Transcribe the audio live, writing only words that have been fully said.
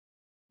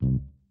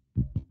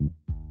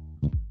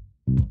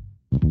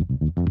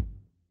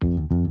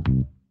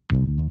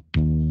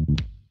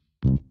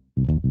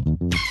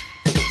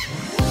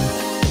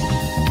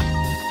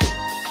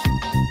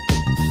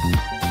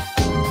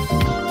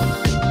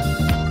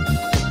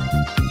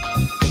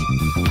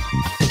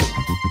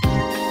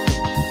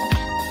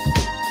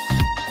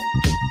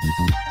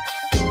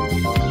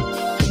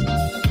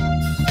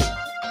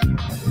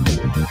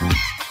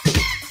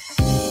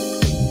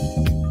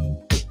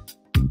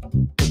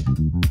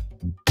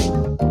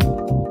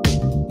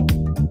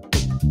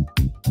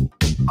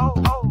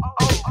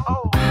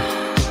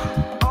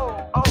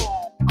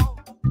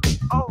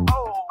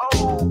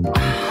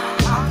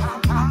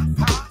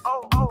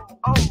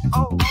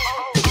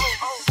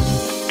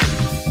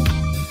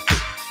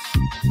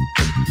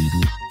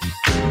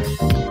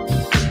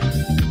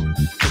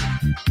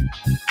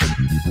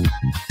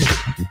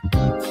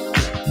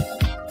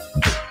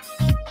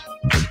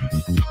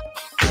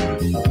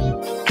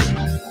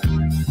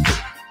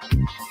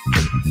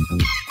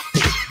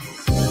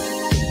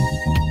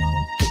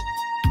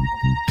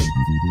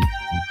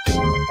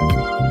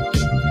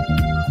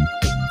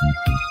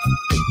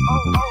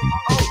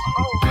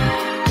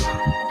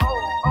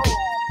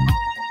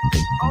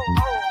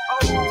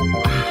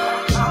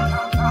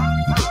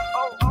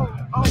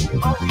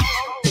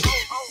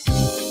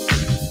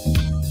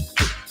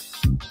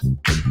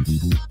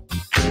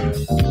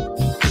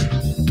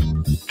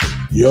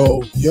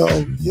Yo, yo,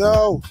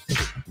 yo.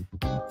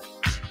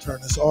 Turn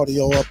this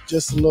audio up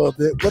just a little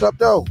bit. What up,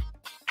 though?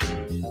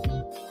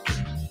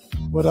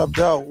 What up,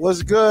 though?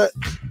 What's good?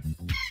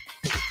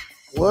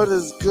 What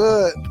is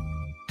good?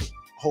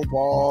 Hope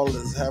all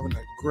is having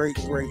a great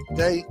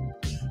day.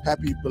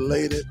 Happy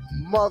belated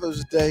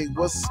Mother's Day.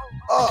 What's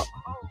up?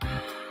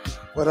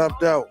 What up,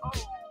 though?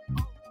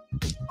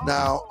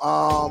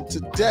 Now,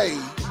 today,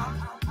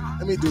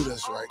 let me do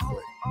this right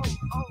quick.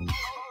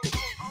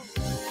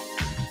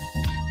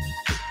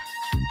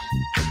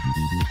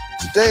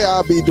 Today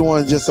I'll be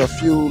doing just a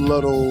few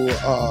little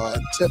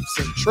tips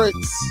and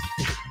tricks,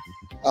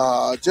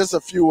 just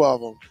a few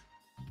of them,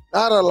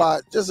 not a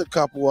lot, just a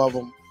couple of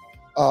them,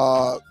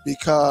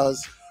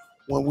 because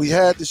when we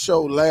had the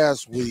show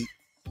last week,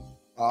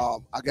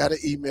 I got an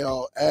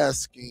email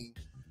asking,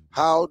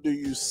 how do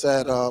you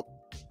set up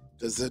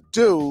the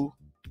Zidoo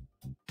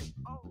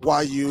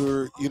while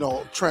you're,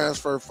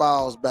 transfer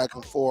files back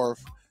and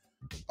forth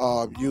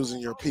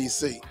using your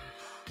PC?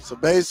 So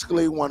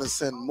basically, want to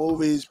send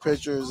movies,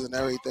 pictures, and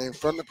everything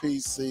from the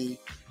PC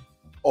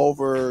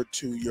over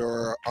to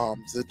your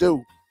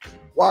Zidoo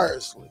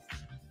wirelessly.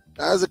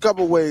 Now, there's a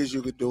couple ways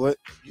you could do it.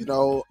 I'm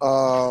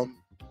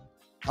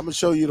going to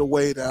show you the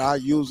way that I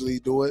usually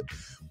do it.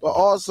 But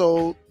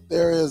also,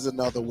 there is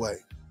another way.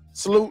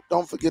 Salute.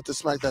 Don't forget to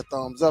smack that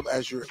thumbs up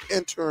as you're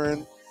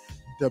entering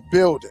the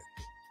building.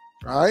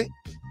 All right?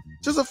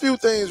 Just a few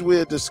things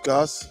we'll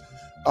discuss.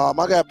 I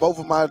got both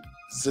of my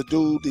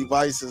Zidoo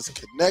devices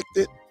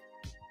connected.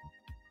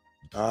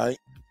 All right.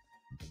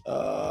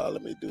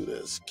 Let me do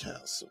this.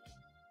 Cancel.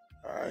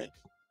 All right.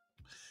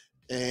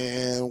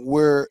 And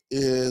where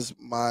is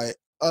my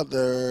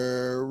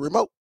other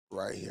remote?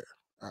 Right here.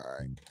 All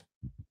right.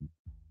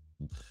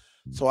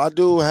 So I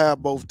do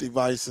have both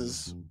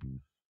devices.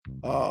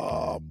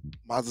 My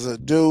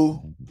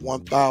Zidoo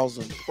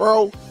 1000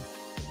 Pro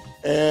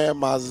and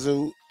my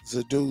Zidoo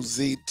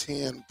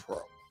Z10 Pro.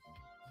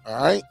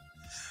 All right.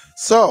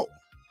 So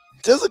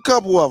just a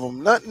couple of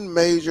them. Nothing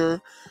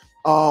major.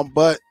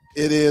 But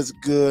it is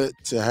good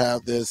to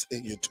have this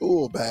in your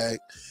tool bag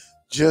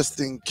just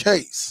in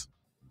case.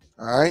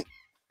 All right.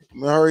 I'm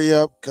going to hurry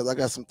up because I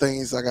got some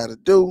things I got to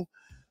do.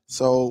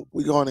 So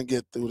we're going to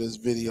get through this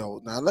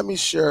video. Now, let me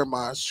share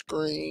my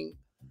screen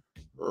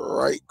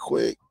right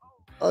quick.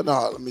 Oh,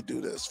 no, let me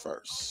do this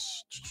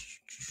first.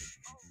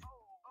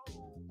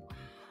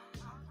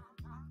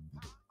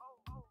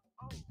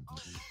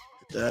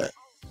 Hit that.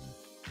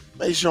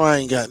 Make sure I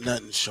ain't got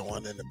nothing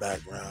showing in the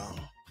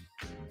background.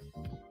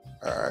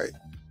 All right.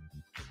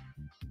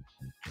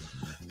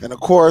 And of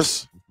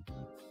course,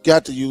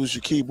 got to use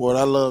your keyboard.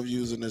 I love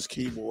using this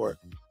keyboard.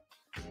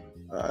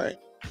 All right.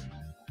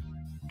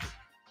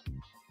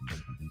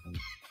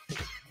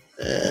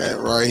 And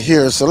right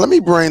here. So let me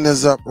bring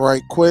this up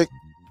right quick.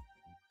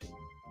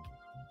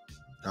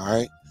 All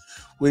right.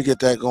 We get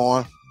that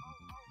going.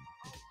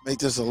 Make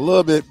this a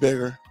little bit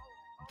bigger.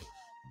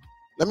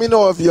 Let me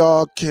know if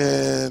y'all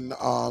can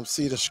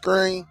see the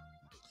screen,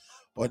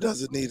 or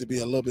does it need to be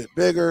a little bit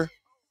bigger?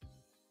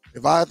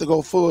 If I have to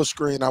go full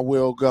screen, I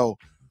will go.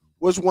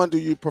 Which one do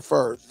you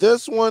prefer?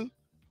 This one,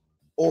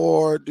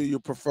 or do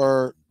you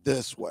prefer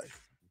this way?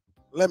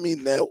 Let me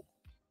know.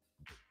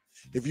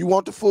 If you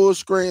want the full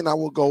screen, I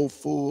will go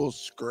full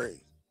screen.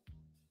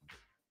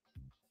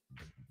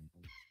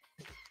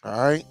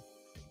 All right.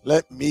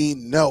 Let me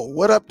know.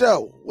 What up,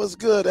 though? What's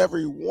good,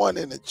 everyone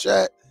in the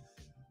chat?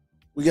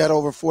 We got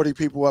over 40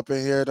 people up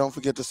in here. Don't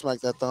forget to smack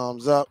that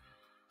thumbs up.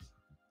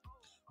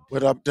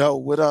 What up, though?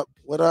 What up?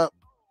 What up?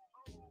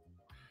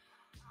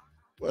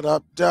 What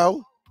up,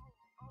 though?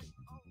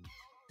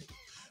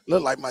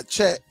 Look like my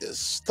chat is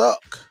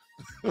stuck.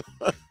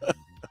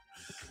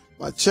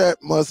 My chat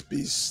must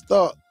be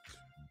stuck.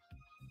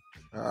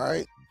 All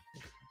right.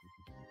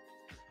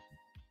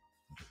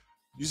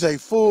 You say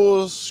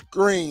full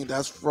screen.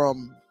 That's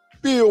from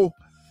Bill.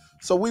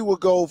 So we will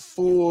go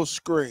full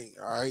screen.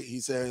 All right.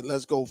 He said,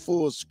 let's go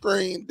full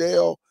screen,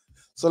 Dale.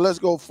 So let's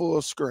go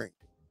full screen.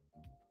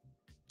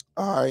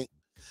 All right.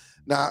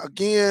 Now,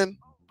 again,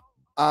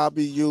 I'll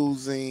be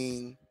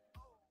using,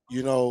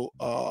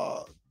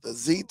 the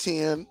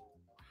Z10.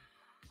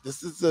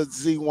 This is the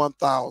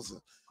Z1000.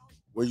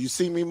 Where you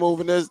see me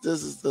moving this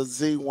is the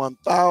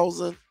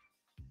Z1000.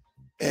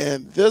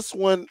 And this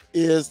one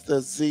is the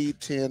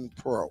Z10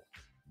 Pro.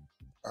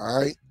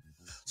 All right.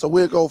 So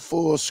we'll go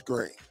full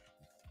screen.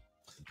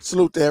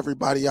 Salute to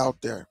everybody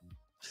out there.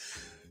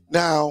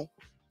 Now,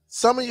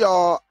 some of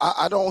y'all,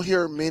 I don't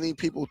hear many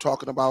people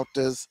talking about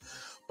this,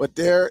 but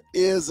there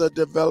is a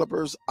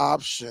developer's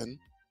option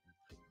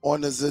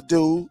on the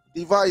Zidoo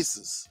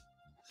devices.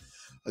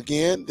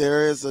 Again,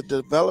 there is a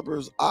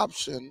developer's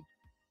option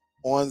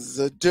on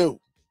Zidoo.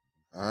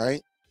 All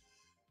right.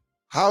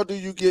 How do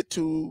you get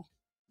to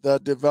the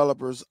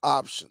developer's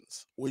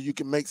options where you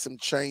can make some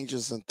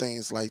changes and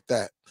things like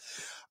that?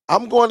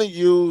 I'm going to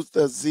use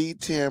the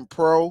Z10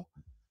 Pro.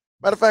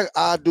 Matter of fact,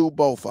 I do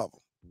both of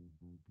them.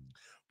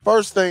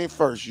 First thing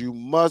first, you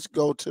must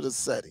go to the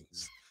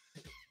settings.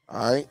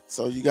 All right.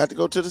 So you got to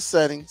go to the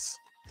settings.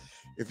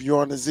 If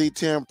you're on the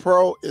Z10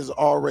 Pro, it's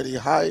already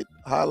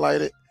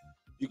highlighted.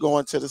 You go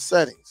into the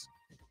settings.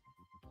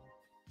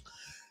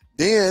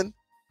 Then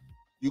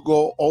you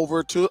go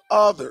over to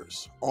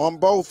others on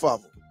both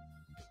of them.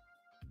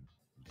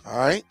 All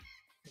right.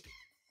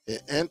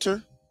 Hit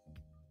enter.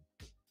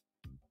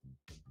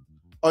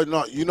 Oh,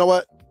 no, you know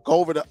what? Go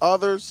over to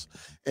others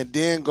and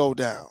then go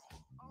down.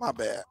 My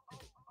bad.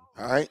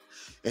 All right.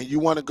 And you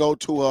want to go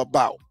to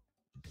about.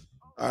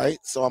 All right.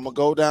 So I'm going to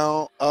go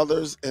down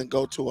others and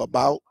go to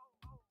about.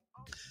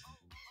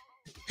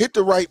 Hit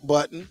the right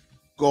button.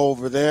 Go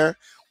over there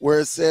where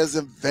it says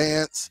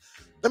advanced.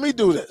 Let me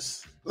do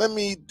this. Let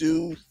me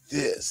do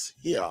this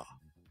here.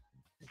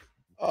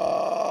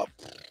 Let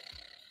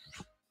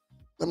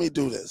me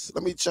do this.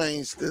 Let me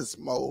change this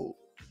mode.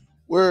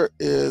 Where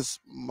is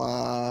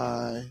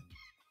my... Let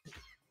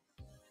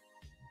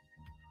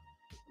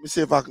me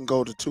see if I can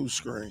go to 2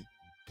 screen.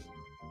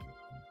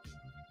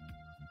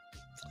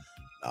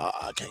 No,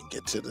 I can't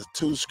get to the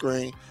 2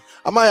 screen.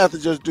 I might have to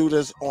just do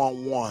this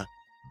on 1.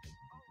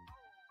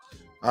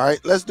 All right,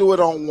 let's do it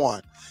on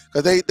 1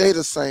 because they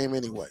the same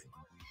anyway.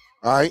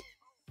 All right,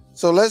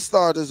 so let's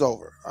start this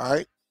over. All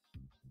right.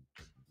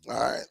 All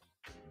right.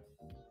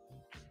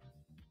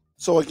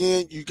 So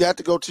again, you got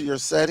to go to your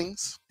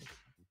settings.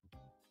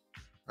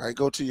 All right,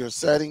 go to your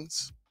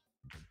settings.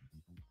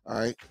 All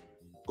right,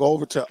 go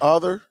over to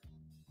other.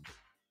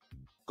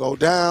 Go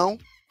down.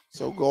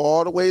 So go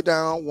all the way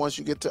down. Once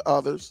you get to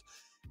others,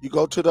 you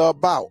go to the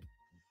about.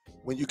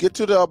 When you get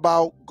to the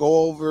about,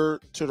 go over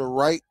to the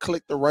right,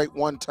 click the right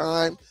one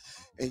time,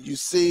 and you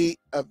see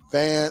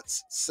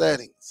advanced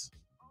settings.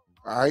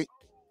 All right.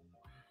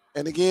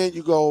 And again,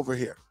 you go over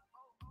here.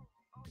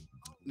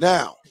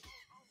 Now,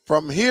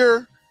 from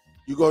here,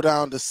 you go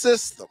down to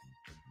system.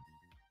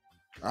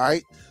 All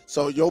right.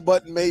 So your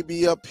button may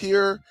be up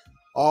here.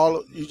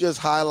 You just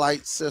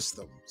highlight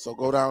system. So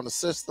go down to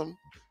system.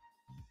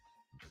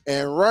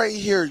 And right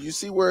here, you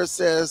see where it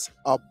says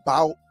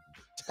about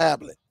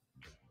tablet.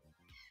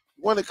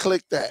 You want to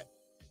click that.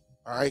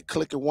 All right.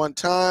 Click it one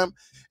time,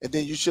 and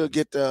then you should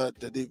get the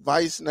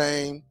device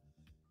name,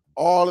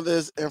 all of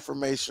this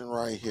information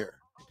right here.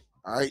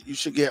 All right. You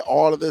should get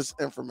all of this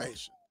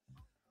information.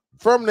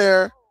 From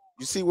there,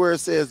 you see where it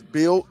says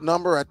build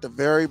number at the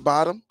very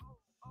bottom.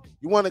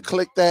 You want to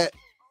click that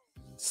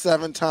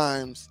 7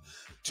 times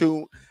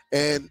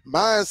and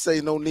mine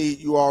say no need,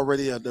 you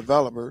already a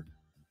developer.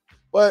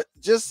 But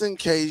just in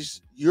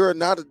case you're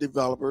not a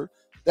developer,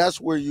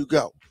 that's where you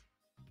go.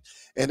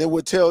 And it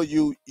will tell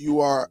you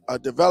you are a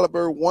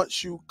developer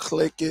once you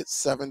click it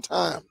 7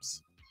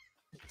 times.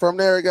 From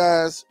there,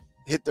 guys,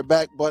 hit the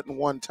back button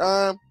 1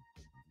 time.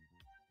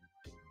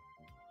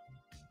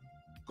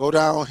 Go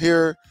down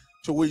here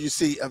to where you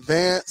see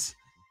advanced.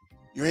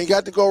 You ain't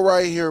got to go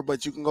right here,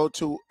 but you can go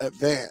to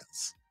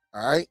advanced.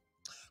 All right.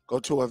 Go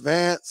to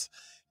advanced.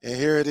 And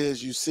here it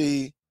is. You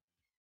see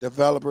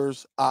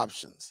developers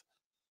options.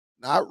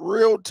 Not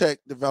real tech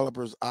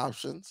developers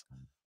options,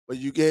 but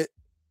you get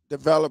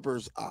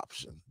developers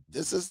option.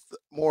 This is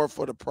more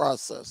for the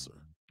processor.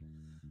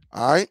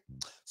 All right.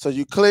 So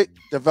you click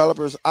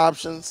developers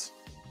options.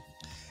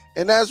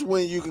 And that's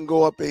when you can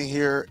go up in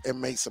here and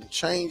make some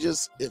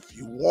changes if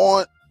you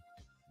want.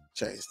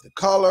 Change the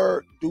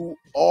color, do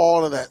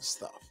all of that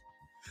stuff.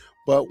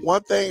 But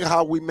one thing,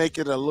 how we make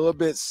it a little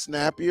bit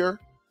snappier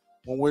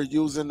when we're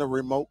using the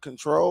remote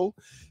control,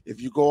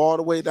 if you go all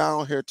the way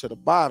down here to the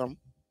bottom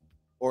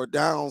or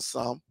down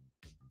some,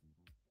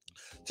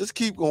 just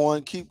keep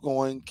going, keep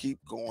going, keep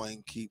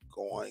going, keep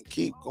going,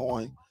 keep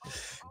going.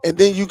 And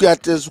then you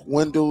got this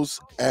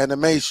Windows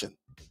animation.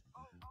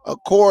 Of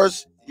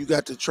course, you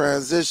got the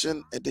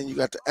transition, and then you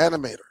got the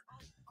animator.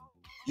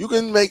 You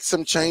can make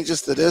some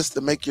changes to this to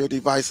make your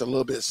device a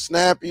little bit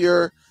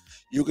snappier.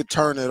 You could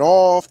turn it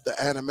off, the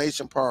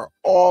animation part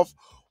off,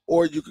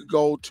 or you could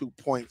go to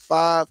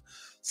 0.5.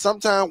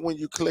 Sometimes when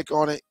you click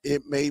on it,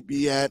 it may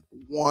be at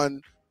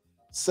 1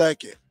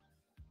 second,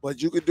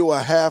 but you could do a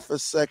half a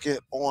second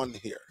on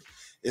here.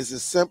 It's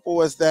as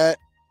simple as that.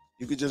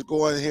 You could just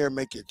go in here and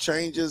make your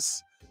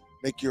changes,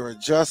 make your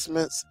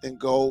adjustments, and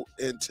go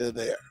into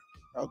there.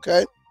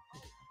 Okay?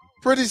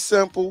 Pretty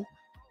simple.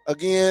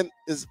 Again,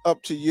 it's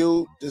up to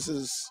you. This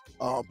is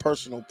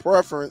personal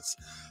preference,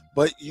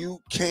 but you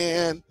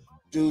can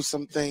do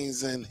some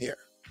things in here.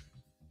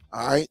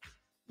 All right.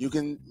 You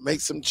can make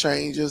some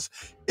changes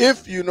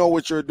if you know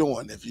what you're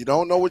doing. If you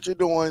don't know what you're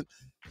doing,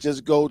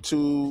 just go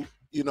to,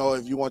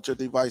 if you want your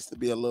device to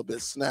be a little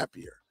bit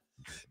snappier.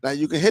 Now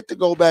you can hit the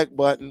go back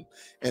button.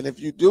 And if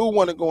you do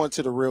want to go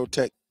into the Real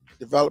Tech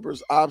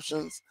developers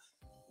options,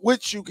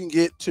 which you can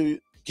get to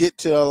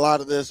a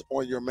lot of this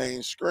on your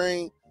main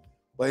screen.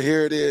 But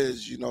here it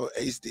is,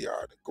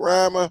 HDR, the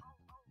grammar,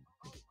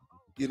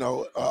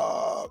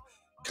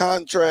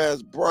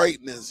 contrast,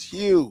 brightness,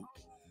 hue.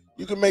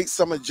 You can make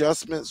some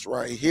adjustments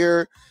right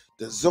here.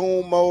 The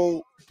zoom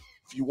mode,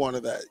 if you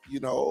wanted that,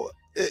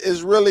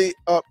 it's really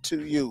up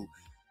to you.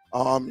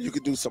 You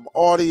can do some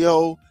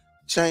audio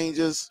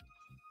changes,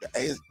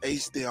 the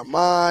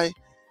HDMI,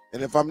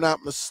 and if I'm not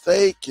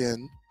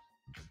mistaken,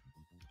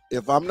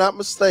 if I'm not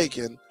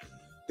mistaken,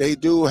 they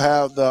do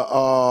have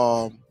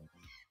the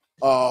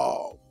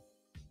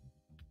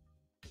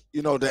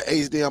the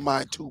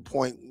HDMI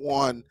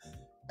 2.1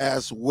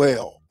 as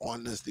well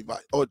on this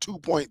device, or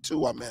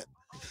 2.2 I meant.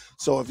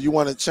 So if you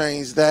want to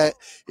change that,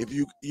 if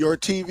your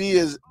TV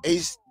is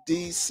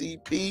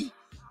HDCP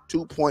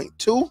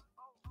 2.2,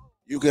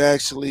 you can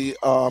actually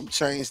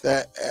change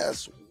that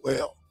as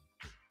well.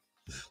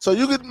 So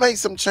you could make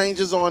some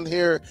changes on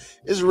here.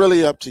 It's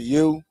really up to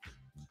you.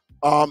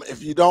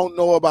 If you don't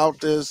know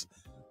about this,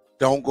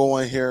 don't go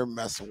in here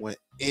messing with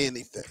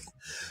anything.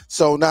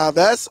 So now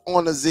that's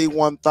on the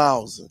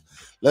Z1000.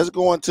 Let's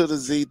go into the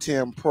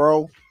Z10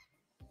 Pro.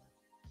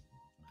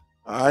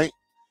 All right.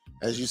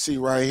 As you see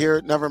right here,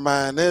 never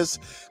mind this,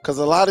 because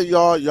a lot of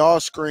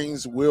y'all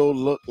screens will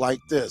look like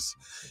this.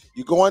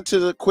 You go into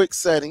the quick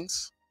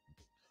settings,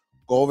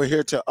 go over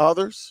here to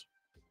others.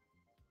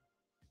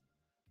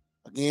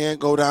 Again,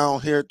 go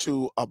down here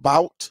to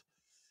about,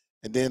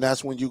 and then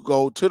that's when you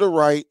go to the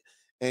right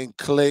and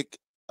click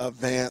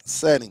advanced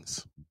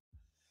settings.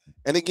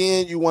 And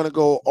again, you want to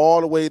go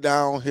all the way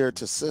down here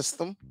to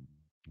system,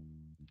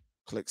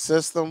 click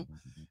system.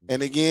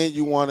 And again,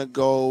 you want to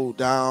go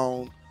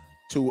down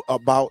to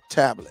about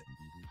tablet.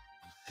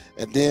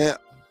 And then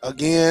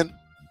again,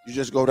 you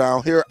just go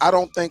down here. I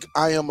don't think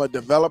I am a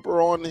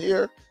developer on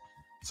here.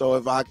 So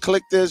if I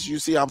click this, you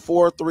see I'm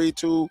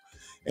 432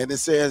 and it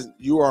says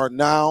you are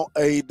now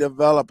a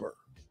developer.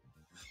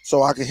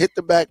 So I can hit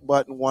the back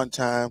button one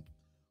time,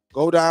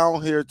 go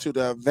down here to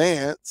the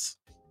advanced,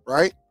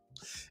 right?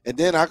 And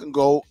then I can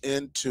go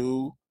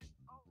into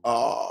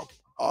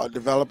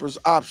developers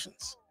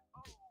options.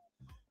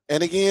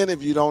 And again,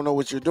 if you don't know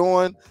what you're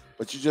doing,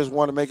 but you just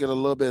want to make it a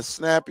little bit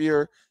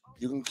snappier,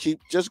 you can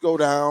just go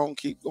down,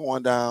 keep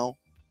going down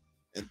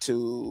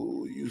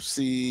until you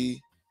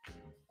see,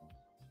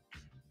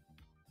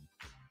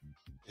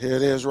 here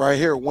it is right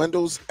here,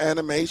 Windows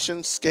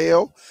animation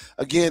scale.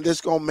 Again, this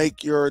is going to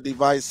make your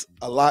device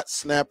a lot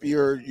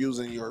snappier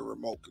using your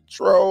remote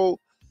control.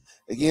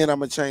 Again, I'm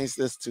going to change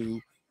this to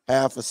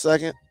half a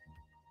second.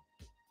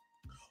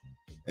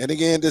 And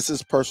again, this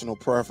is personal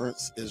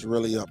preference. It's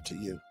really up to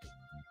you.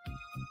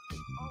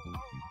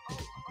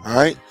 All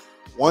right.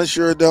 Once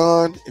you're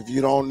done, if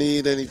you don't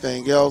need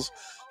anything else,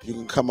 you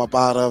can come up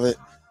out of it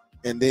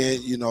and then,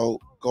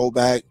 go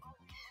back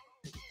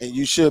and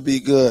you should be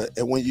good.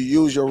 And when you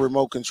use your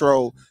remote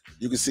control,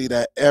 you can see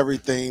that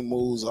everything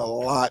moves a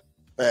lot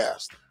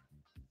faster.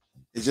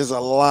 It's just a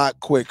lot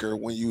quicker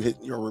when you hit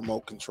your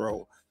remote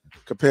control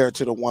compared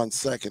to the 1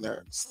 second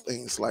or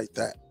things like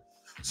that.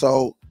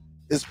 So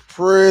it's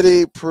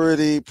pretty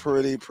good.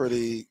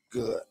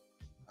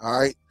 All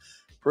right.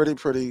 Pretty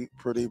good.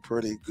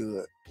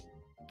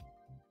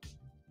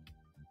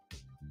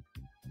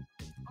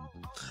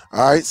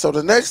 All right. So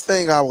the next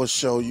thing I will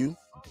show you.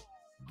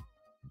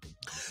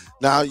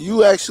 Now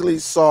you actually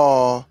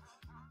saw,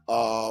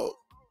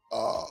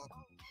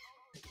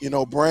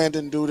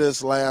 Brandon do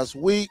this last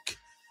week.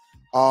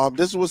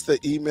 This was the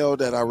email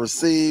that I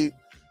received.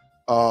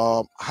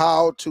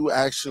 How to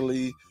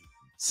actually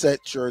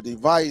set your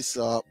device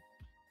up,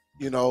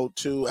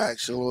 to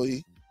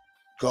actually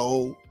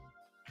go,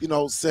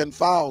 send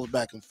files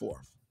back and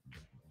forth.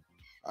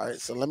 All right,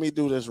 so let me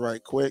do this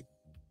right quick.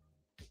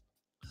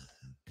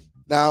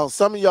 Now,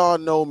 some of y'all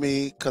know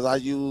me because I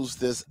use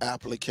this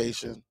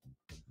application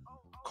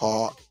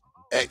called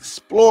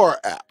Explorer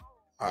app.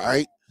 All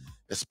right,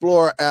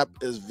 Explorer app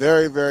is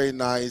very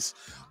nice,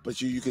 but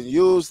you can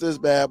use this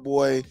bad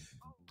boy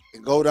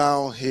and go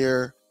down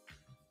here,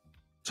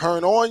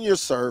 turn on your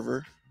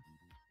server.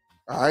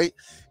 All right,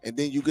 and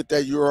then you get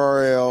that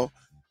URL,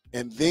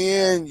 and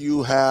then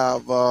you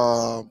have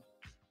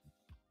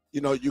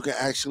you can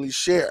actually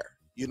share.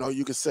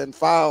 You can send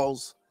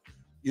files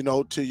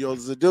to your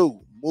Zidoo,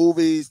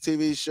 movies,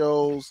 TV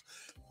shows,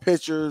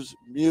 pictures,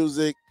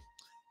 music,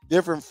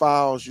 different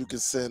files you can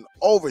send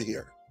over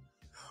here.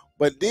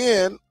 But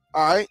then,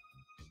 all right,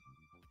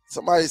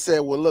 somebody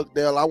said, well, look,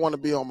 Dale, I want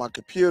to be on my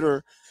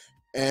computer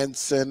and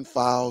send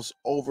files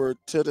over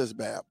to this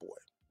bad boy.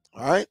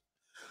 All right.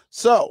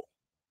 So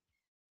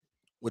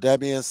with that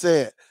being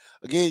said,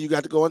 again, you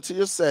got to go into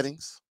your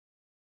settings.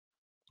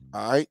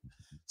 All right.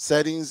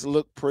 Settings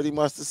look pretty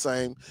much the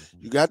same.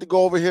 You got to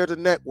go over here to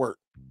network.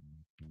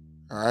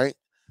 All right.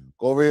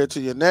 Go over here to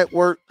your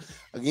network.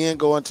 Again,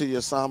 go into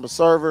your Samba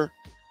server.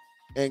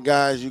 And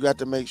guys, you got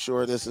to make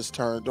sure this is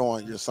turned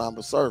on, your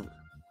Samba server.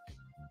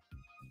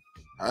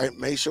 All right.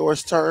 Make sure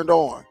it's turned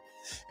on.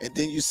 And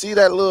then you see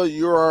that little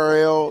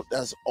URL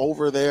that's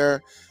over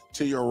there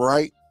to your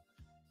right.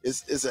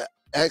 It's an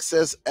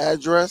access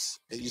address.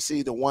 And you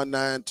see the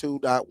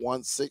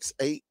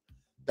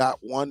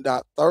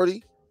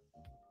 192.168.1.30.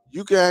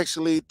 You can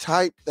actually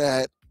type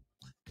that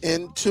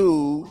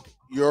into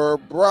your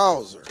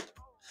browser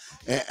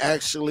and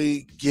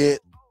actually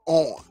get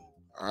on.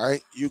 All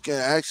right. You can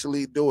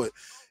actually do it.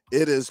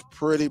 It is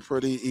pretty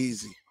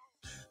easy.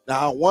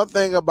 Now, one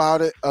thing about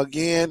it,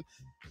 again,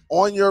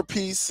 on your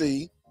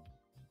PC,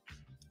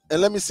 and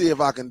let me see if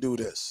I can do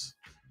this.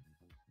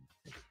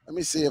 Let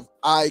me see if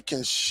I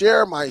can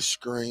share my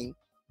screen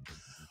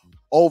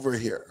over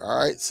here. All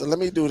right, so let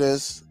me do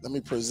this. Let me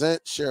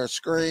present, share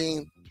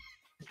screen,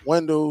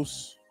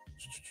 Windows.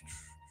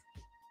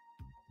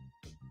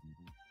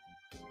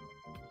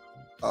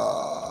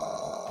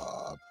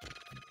 All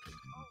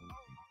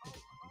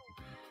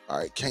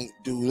right, can't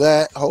do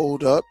that.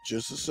 Hold up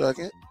just a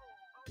second.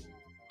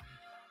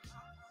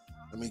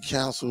 Let me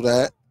cancel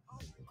that.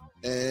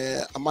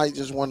 And I might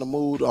just want to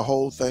move the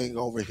whole thing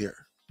over here.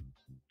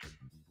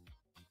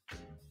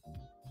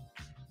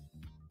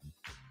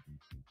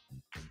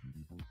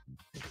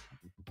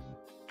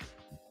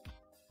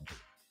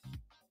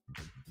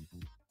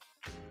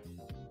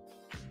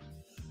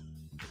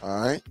 All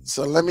right,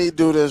 so let me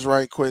do this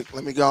right quick.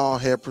 Let me go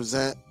ahead,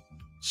 present,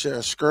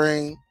 share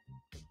screen,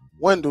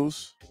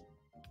 Windows.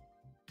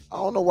 I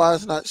don't know why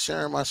it's not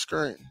sharing my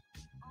screen.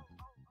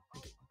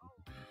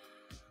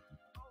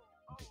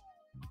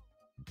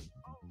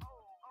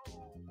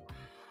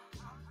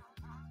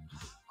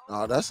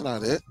 No, that's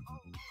not it.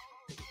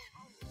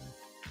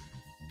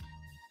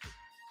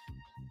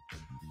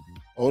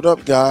 Hold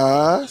up,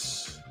 guys.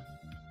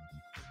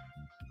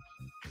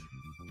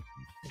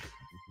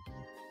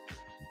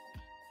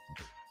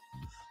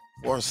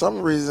 For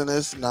some reason,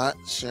 it's not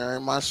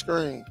sharing my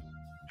screen.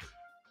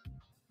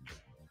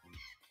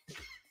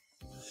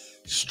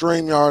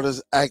 StreamYard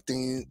is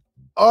acting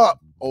up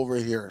over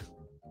here,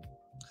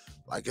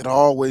 like it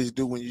always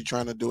do when you're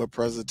trying to do a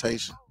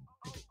presentation.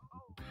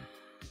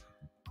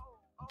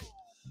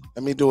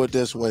 Let me do it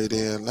this way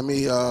then. Let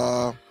me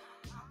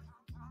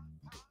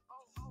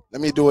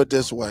do it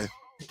this way.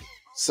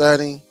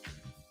 Setting.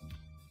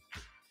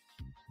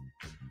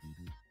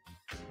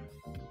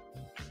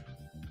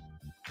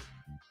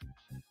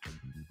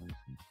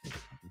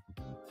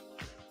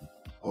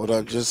 Hold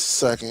up just a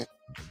second.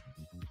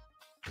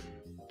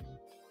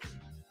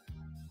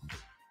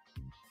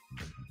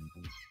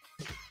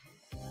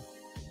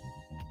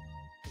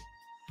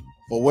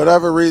 For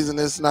whatever reason,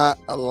 it's not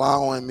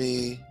allowing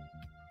me.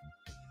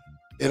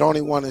 It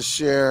only want to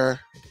share.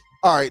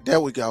 All right, there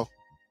we go.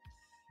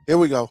 Here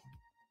we go.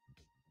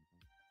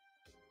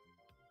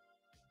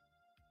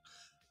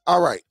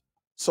 All right.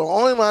 So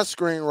on my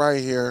screen right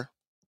here,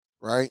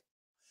 right,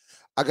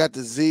 I got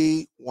the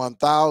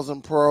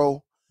Z1000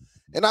 Pro,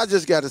 and I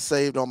just got it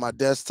saved on my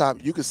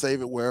desktop. You can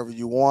save it wherever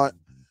you want.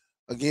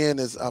 Again,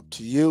 it's up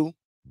to you.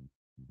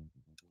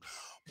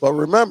 But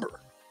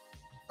remember,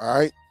 all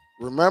right,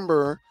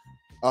 remember,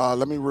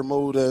 let me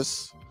remove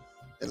this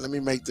and let me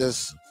make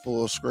this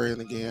full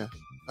screen again.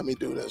 Let me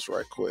do this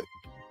right quick.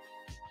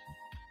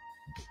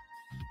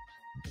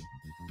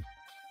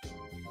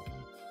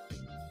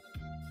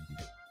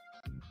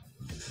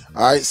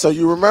 All right, so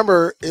you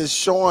remember it's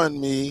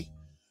showing me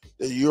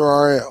the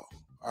URL.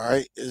 All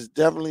right, it's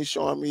definitely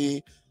showing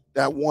me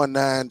that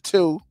 192.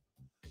 All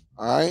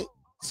right,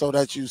 so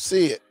that you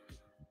see it.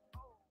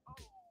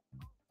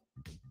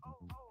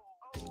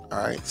 All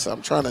right, so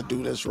I'm trying to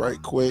do this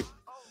right quick.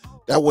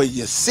 That way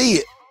you see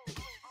it.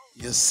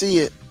 You see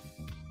it.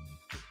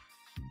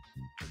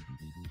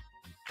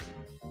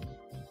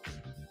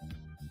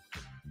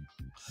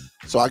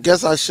 So I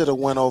guess I should have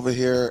went over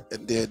here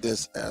and did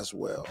this as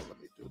well. Let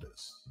me do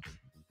this.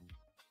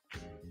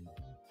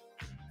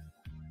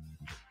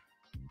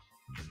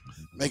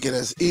 Make it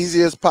as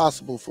easy as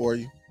possible for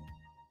you.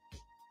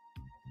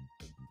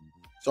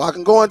 So I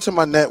can go into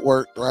my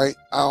network, right?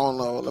 I don't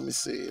know. Let me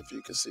see if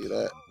you can see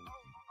that.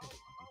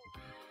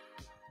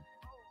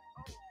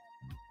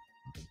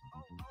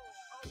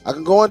 I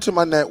can go into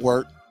my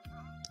network,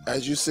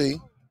 as you see.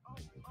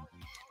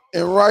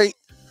 And right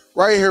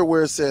here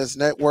where it says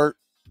network,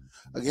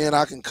 again,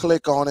 I can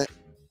click on it.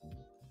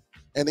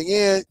 And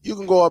again, you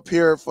can go up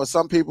here for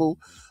some people.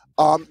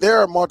 There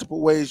are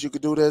multiple ways you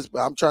could do this,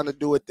 but I'm trying to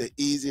do it the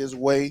easiest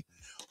way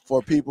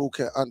for people who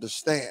can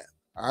understand.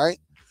 All right.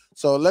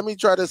 So let me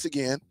try this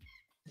again.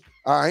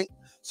 All right.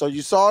 So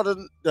you saw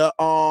the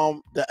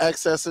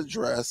access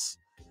address.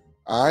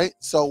 All right.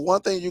 So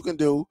one thing you can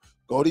do,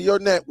 go to your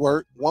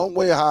network. One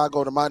way how I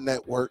go to my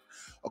network.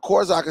 Of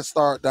course, I can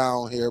start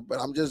down here, but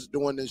I'm just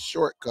doing this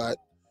shortcut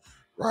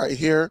right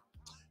here.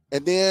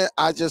 And then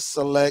I just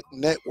select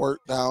network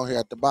down here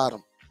at the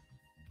bottom.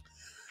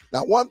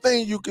 Now, one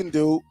thing you can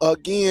do,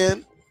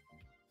 again,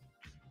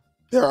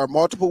 there are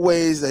multiple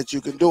ways that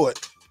you can do it.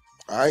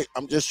 All right.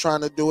 I'm just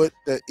trying to do it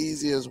the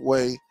easiest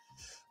way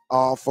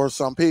for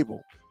some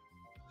people.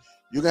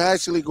 You can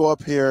actually go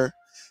up here,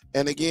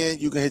 and again,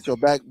 you can hit your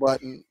back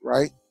button,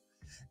 right?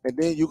 And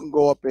then you can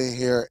go up in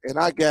here, and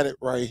I got it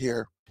right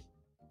here.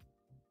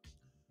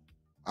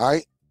 All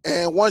right.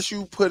 And once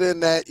you put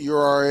in that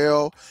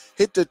URL,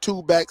 hit the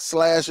 2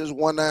 backslashes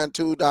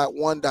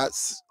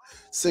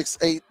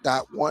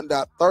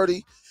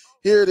 192.1.68.1.30.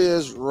 Here it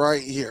is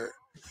right here.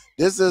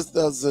 This is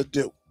the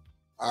Zidoo.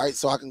 All right.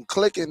 So I can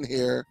click in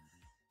here,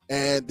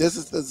 and this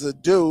is the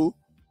Zidoo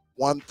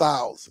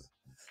 1000.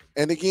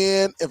 And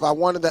again, if I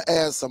wanted to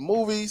add some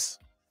movies,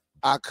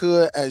 I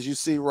could, as you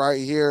see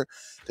right here.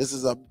 This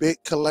is a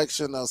big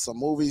collection of some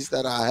movies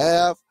that I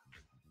have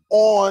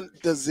on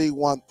the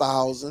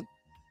Z1000.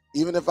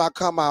 Even if I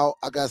come out,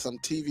 I got some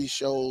TV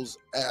shows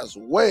as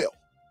well.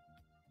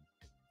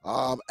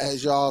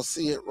 As y'all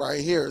see it right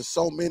here,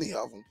 so many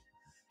of them.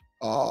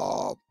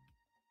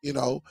 You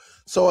know,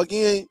 so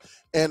again,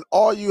 and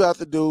all you have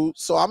to do,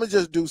 so I'm gonna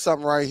just do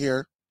something right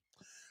here.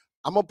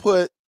 I'm gonna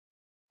put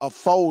a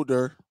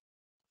folder.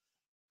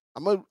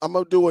 I'm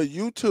gonna do a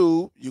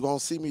YouTube. You're gonna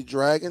see me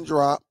drag and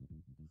drop.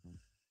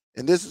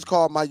 And this is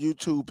called my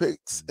YouTube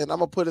picks. And I'm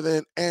gonna put it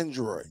in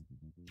Android.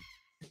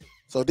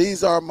 So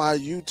these are my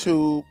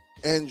YouTube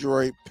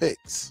Android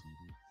picks.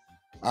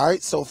 All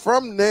right. So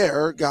from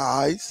there,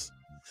 guys,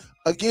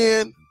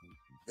 again,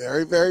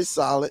 very, very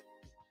solid.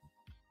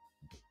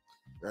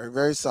 Very,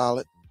 very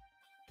solid.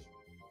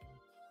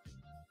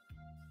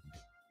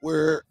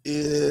 Where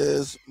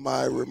is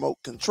my remote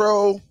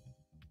control?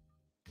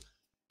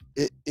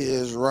 It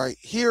is right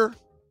here.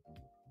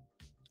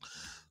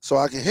 So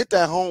I can hit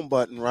that home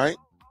button, right?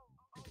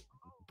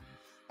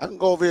 I can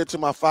go over here to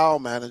my file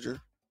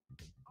manager.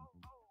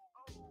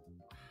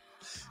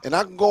 And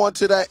I can go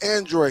into that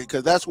Android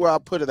because that's where I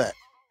put it at.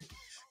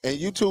 And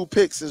YouTube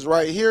Picks is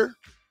right here.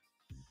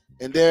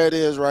 And there it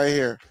is right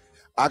here.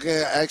 I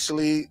can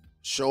actually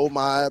show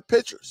my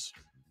pictures.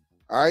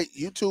 All right,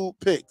 YouTube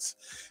Picks.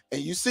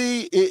 And you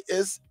see it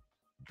is,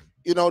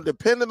 you know,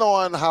 depending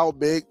on how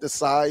big the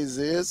size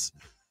is,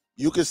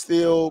 you can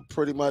still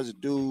pretty much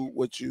do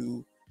what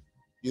you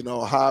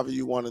know, however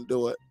you want to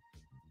do it.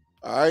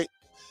 All right.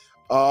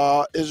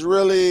 Is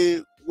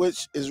really,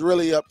 which is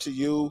really up to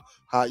you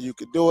how you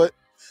could do it.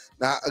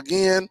 Now,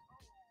 again,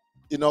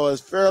 you know,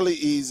 it's fairly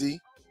easy,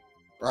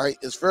 right?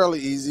 It's fairly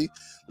easy.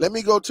 Let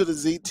me go to the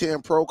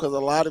Z10 Pro because a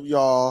lot of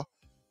y'all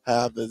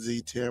have the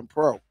Z10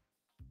 Pro.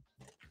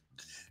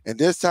 And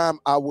this time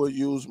I will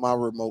use my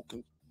remote,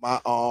 my,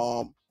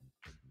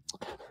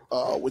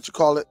 what you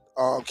call it,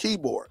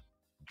 keyboard.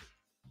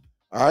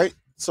 All right.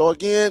 So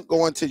again,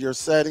 go into your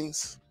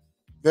settings.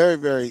 Very,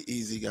 very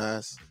easy,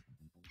 guys.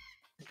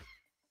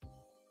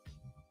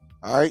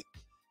 All right.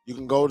 You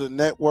can go to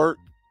network.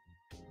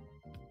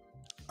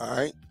 All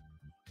right.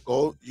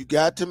 Go. You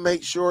got to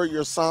make sure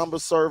your Samba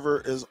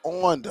server is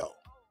on, though.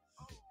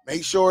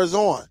 Make sure it's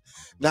on.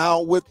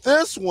 Now, with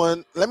this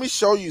one, let me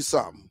show you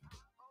something.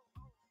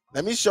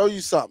 Let me show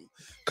you something.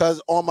 Because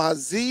on my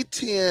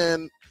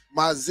Z10,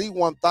 my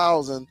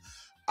Z1000,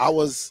 I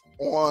was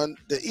on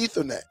the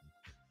Ethernet.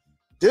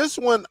 This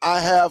one I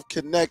have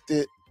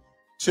connected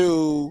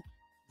to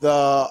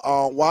the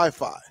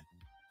Wi-Fi.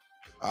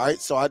 All right,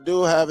 so I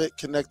do have it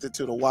connected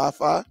to the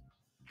Wi-Fi,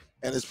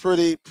 and it's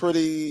pretty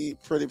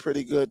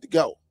good to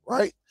go,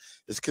 right?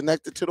 It's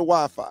connected to the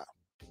Wi-Fi.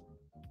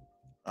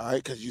 All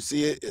right, because you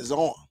see it is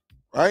on,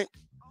 right?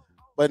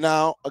 But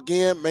now,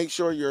 again, make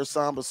sure your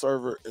Samba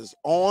server is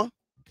on.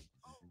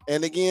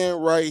 And again,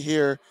 right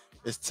here,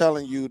 it's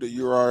telling you the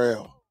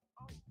URL.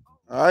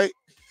 All right,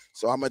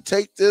 so I'm going to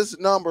take this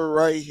number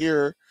right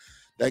here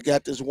that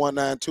got this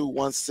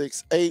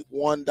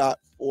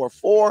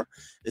 192.168.1.44.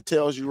 It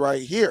tells you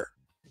right here.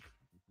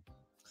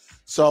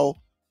 So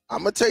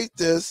I'm going to take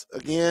this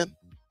again.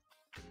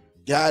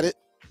 Got it.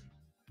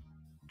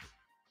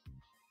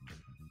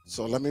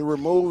 So let me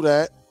remove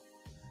that.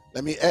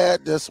 Let me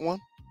add this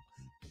one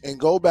and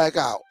go back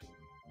out.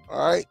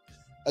 All right.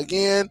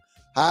 Again,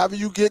 however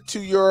you get to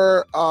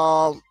your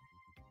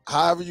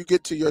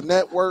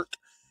network,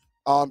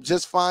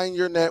 just find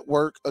your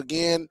network.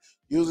 Again,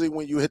 usually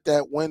when you hit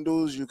that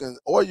Windows, you can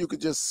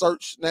just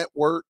search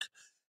network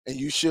and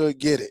you should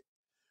get it.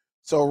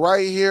 So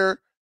right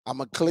here, I'm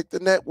going to click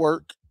the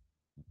network.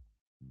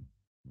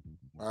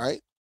 All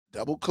right.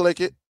 Double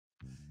click it.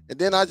 And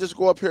then I just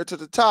go up here to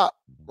the top,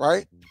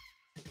 right?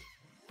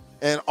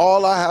 And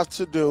all I have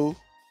to do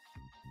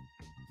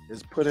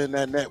is put in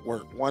that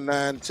network,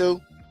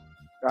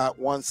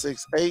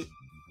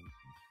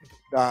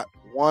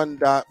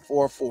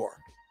 192.168.1.44. All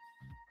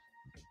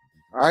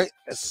right.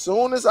 As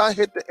soon as I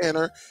hit the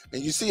enter,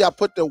 and you see I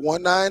put the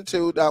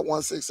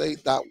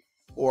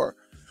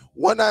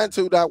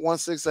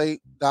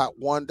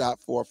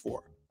 192.168.1.44.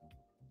 All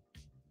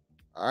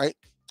right.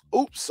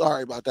 Oops,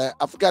 sorry about that.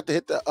 I forgot to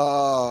hit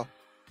the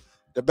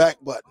back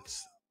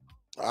buttons.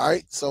 All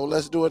right. So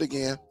let's do it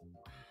again.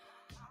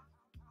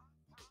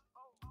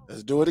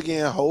 Let's do it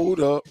again. Hold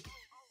up.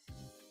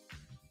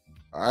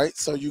 All right.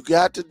 So you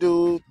got to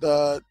do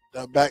the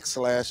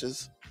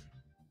backslashes.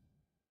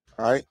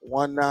 All right.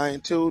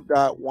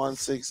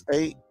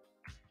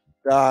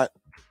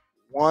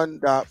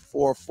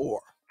 192.168.1.44.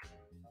 All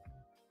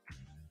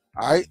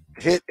right.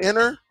 Hit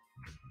enter.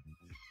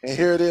 And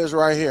here it is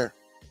right here.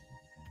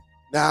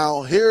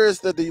 Now, here is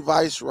the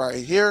device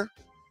right here.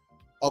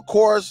 Of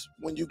course,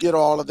 when you get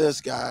all of this,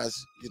 guys,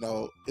 you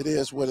know, it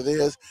is what it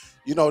is.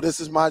 You know,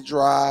 this is my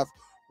drive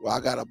where I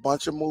got a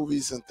bunch of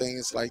movies and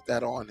things like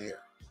that on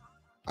here.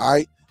 All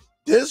right.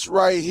 This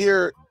right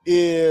here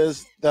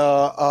is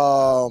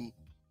the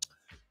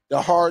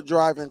hard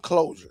drive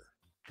enclosure.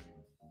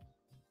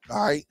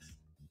 All right.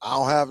 I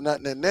don't have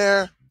nothing in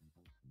there.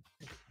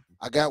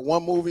 I got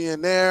one movie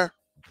in there.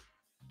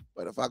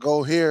 But if I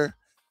go here,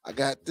 I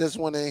got this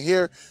one in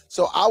here.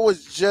 So I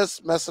was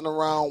just messing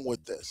around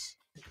with this.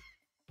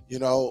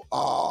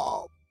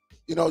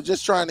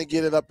 Just trying to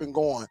get it up and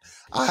going.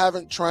 I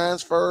haven't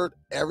transferred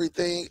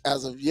everything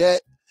as of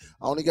yet.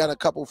 I only got a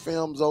couple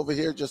films over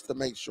here just to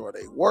make sure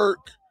they work.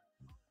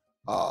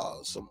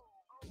 Some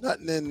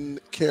nothing in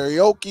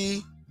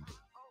karaoke.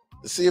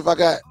 To see if I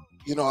got,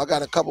 I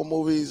got a couple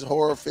movies,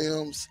 horror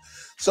films.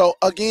 So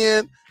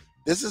again,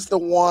 this is the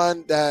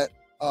one that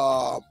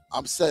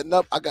I'm setting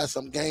up. I got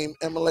some game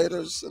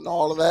emulators and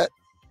all of that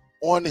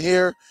on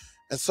here.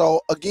 And so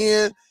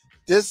again,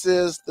 this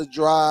is the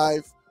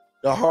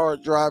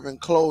hard drive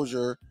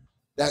enclosure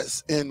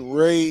that's in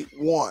RAID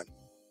 1.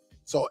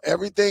 So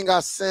everything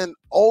I send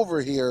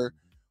over here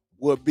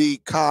will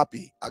be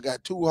copied. I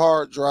got 2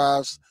 hard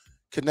drives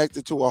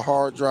connected to a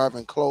hard drive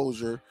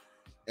enclosure,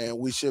 and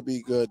we should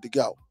be good to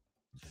go.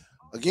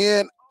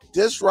 Again,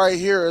 this right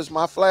here is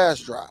my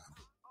flash drive.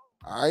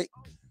 All right.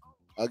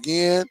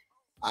 Again,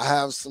 I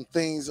have some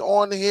things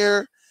on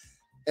here,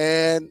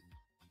 and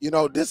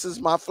this is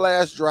my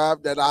flash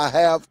drive that I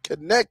have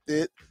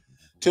connected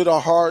to the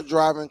hard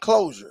drive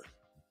enclosure.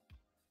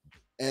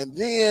 And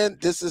then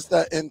this is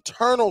the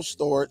internal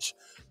storage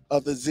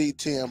of the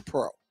Z10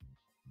 Pro.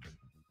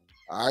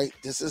 All right,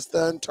 this is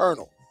the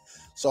internal.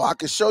 So I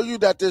can show you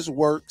that this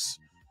works.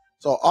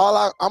 So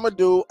all I'm going to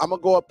do, I'm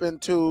going to go up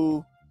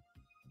into,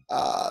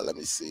 let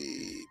me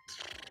see.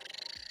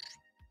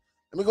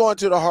 Let me go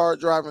into the hard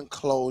drive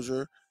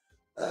enclosure.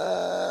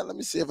 Let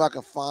me see if I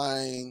can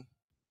find.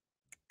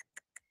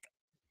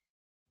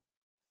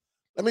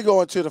 Let me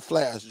go into the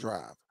flash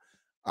drive.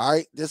 All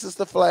right, this is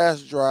the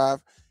flash drive,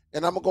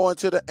 and I'm going to go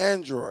into the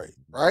Android,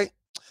 right?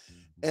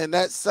 And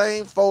that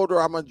same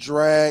folder, I'm going to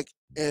drag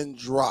and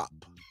drop.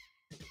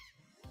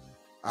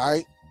 All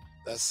right,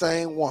 that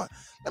same one.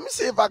 Let me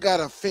see if I got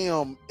a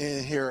film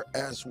in here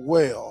as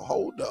well.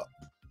 Hold up.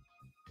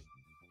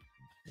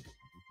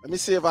 Let me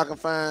see if I can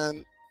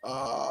find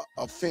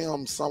a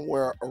film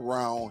somewhere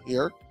around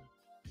here.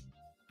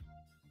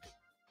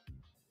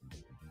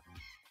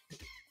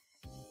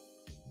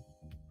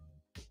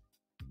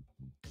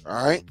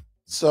 All right,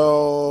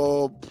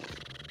 so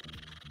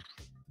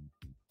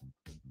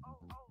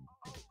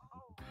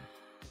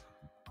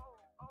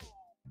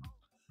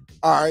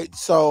all right,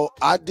 so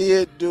I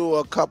did do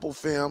a couple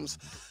films.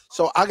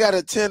 So I got a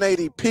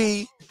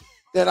 1080p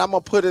that I'm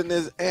gonna put in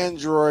this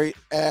Android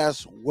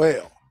as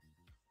well.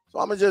 So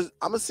I'm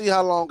gonna see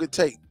how long it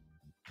takes.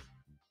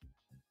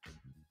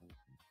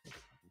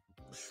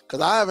 Cause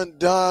I haven't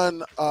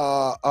done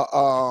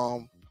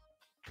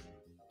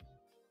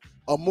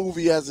a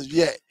movie as of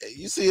yet.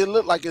 You see, it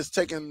looked like it's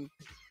taking.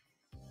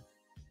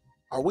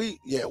 Are we?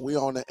 Yeah, we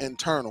on the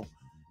internal,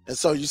 and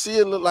so you see,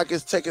 it look like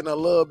it's taking a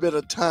little bit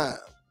of time,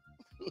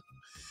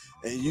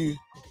 and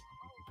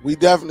we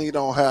definitely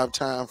don't have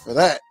time for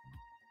that.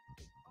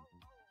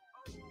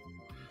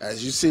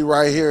 As you see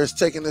right here, it's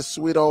taking this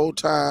sweet old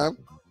time.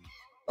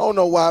 Don't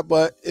know why,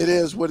 but it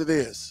is what it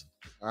is.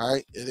 All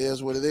right, it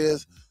is what it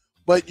is.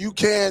 But you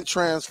can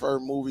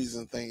transfer movies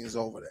and things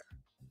over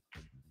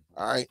there.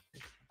 All right.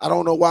 I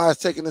don't know why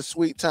it's taking this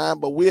sweet time,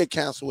 but we'll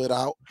cancel it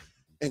out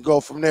and go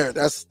from there.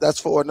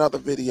 That's for another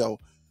video.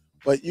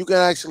 But you can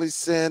actually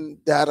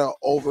send data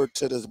over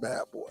to this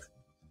bad boy.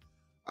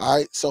 All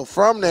right. So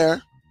from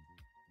there,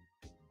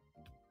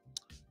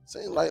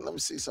 same light. Let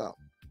me see something.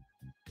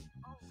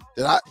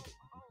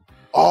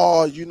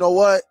 Oh, you know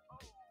what?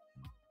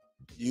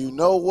 You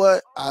know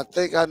what? I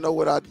think I know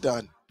what I've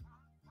done.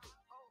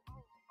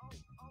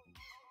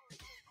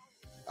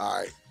 All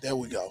right, there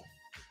we go.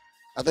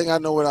 I think I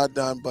know what I've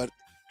done, but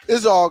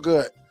it's all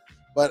good.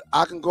 But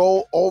I can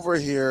go over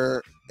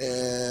here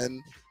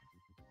and,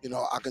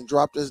 I can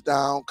drop this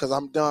down because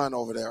I'm done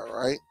over there,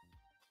 right?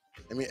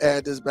 Let me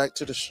add this back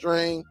to the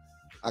string.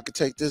 I can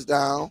take this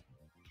down.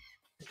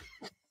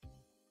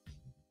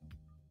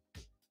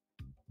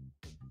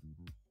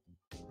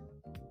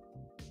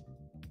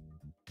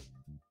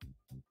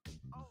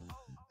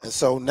 And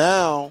so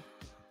now,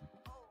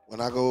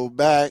 when I go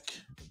back,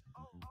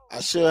 I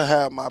should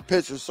have my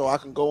picture so I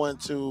can go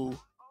into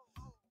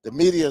the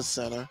media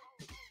center.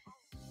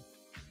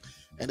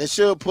 And it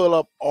should pull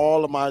up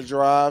all of my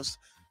drives,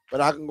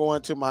 but I can go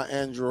into my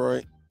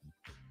Android.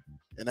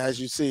 And as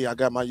you see, I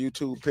got my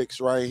YouTube pics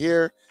right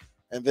here.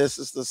 And this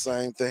is the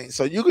same thing.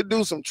 So you could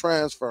do some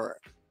transferring.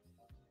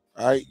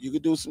 All right. You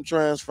could do some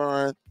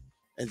transferring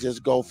and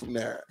just go from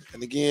there.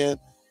 And again,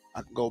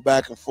 I can go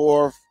back and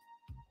forth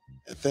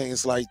and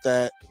things like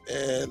that.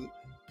 And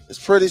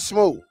it's pretty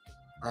smooth.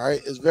 All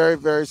right. It's very,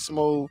 very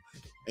smooth.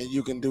 And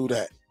you can do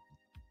that.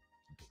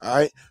 All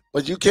right.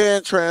 But you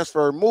can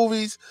transfer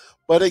movies.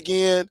 But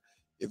again,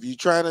 if you're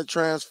trying to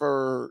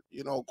transfer,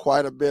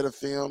 quite a bit of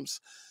films,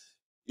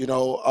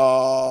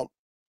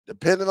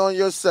 depending on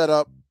your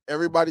setup,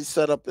 everybody's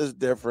setup is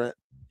different.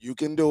 You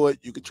can do it.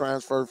 You can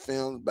transfer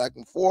films back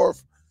and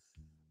forth.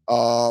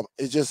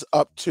 It's just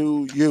up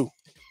to you.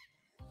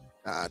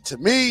 To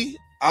me,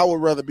 I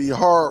would rather be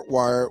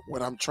hardwired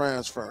when I'm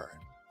transferring.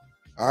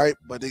 All right.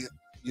 But,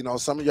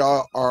 some of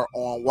y'all are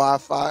on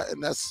Wi-Fi,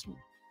 and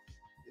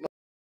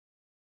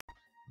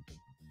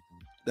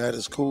that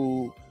is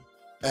cool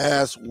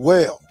as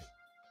well.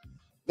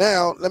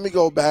 Now, let me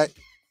go back.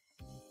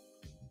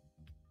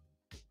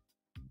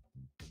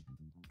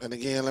 And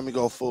again, let me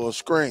go full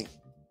screen.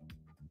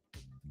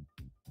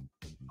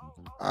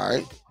 All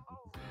right.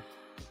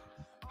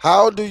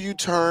 How do you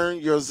turn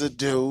your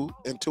Zidoo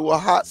into a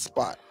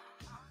hotspot?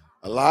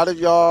 A lot of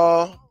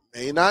y'all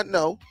may not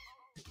know,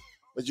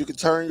 but you can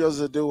turn your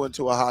Zidoo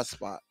into a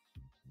hotspot.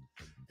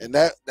 And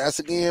that's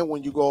again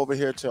when you go over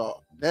here to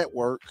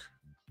network.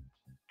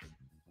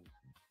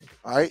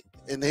 All right.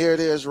 And here it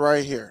is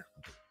right here.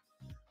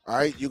 All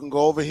right. You can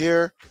go over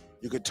here.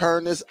 You can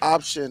turn this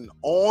option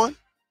on.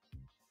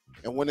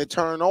 And when it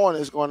turn on,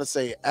 it's going to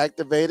say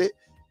activate it.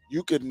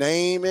 You could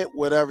name it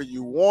whatever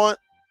you want.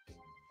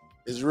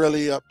 It's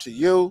really up to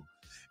you.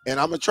 And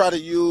I'm going to try to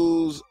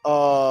use,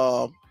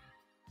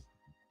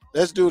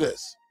 let's do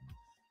this.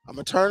 I'm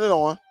going to turn it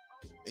on.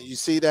 And you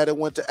see that it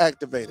went to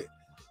activate it.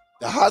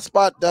 The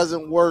hotspot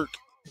doesn't work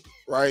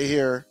right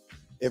here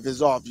if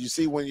it's off. You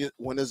see when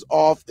it's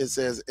off, it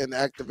says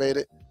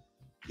inactivated.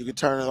 You can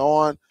turn it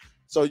on.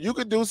 So you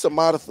could do some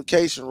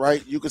modification,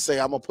 right? You could say,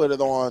 I'm going to put it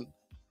on.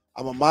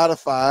 I'm going to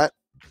modify it.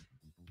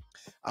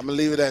 I'm going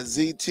to leave it at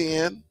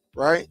Z10,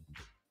 right?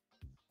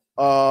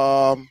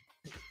 And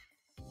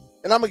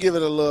I'm going to give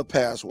it a little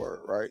password,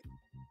 right?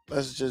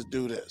 Let's just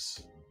do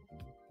this.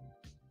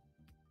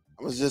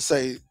 I'm going to just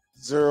say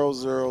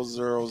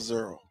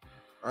 0000,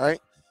 right?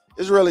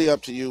 It's really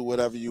up to you,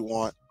 whatever you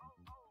want.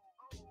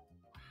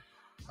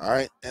 All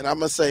right. And I'm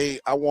going to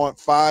say I want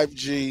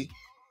 5G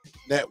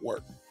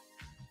network.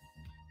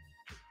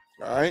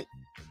 All right.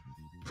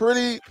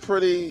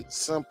 Pretty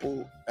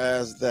simple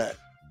as that.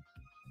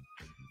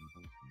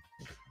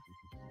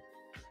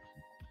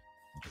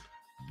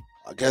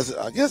 I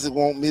guess it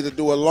want me to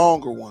do a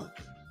longer one.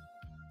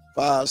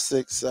 5,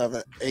 6,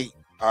 7, 8.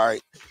 All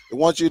right. It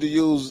wants you to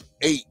use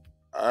 8.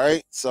 All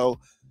right. So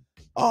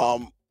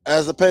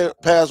as a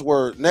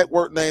password,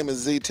 network name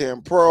is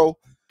Z10 Pro,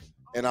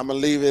 and I'm gonna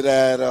leave it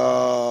at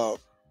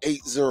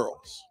 8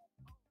 zeros.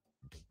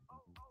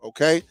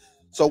 Okay.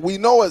 So we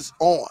know it's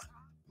on.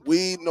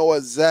 We know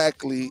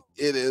exactly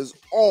it is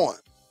on.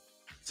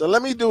 So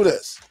let me do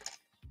this.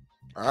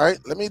 All right.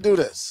 Let me do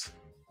this.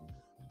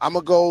 I'm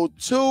gonna go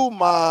to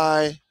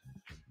my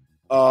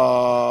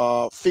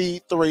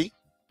feed 3,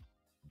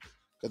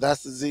 because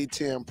that's the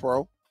Z10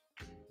 Pro,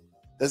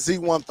 the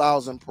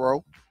Z1000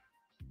 Pro.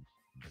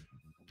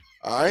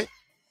 All right.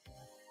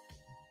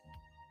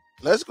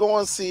 Let's go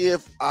and see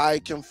if I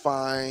can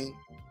find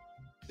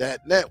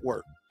that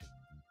network.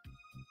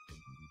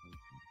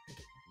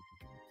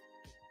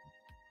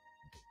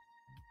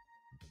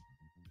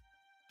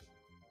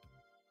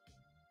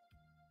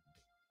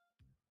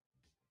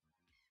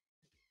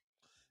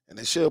 And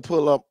it should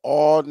pull up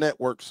all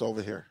networks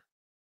over here.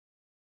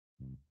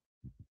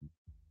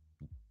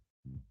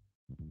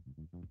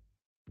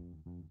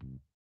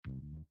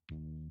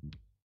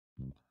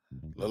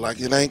 Look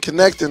like it ain't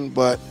connecting,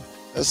 but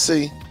let's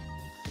see.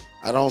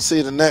 I don't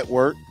see the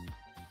network.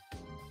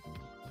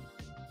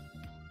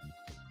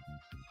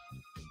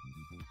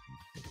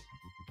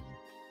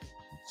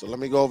 So let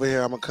me go over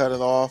here. I'm going to cut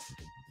it off.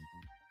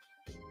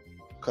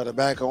 Cut it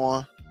back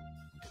on.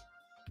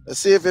 Let's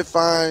see if it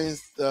finds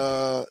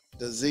the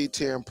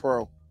Z10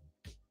 Pro.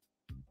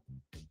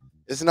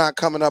 It's not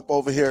coming up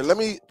over here. Let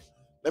me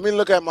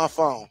look at my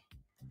phone.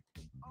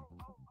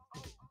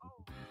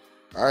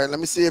 All right, let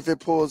me see if it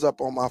pulls up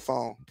on my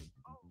phone.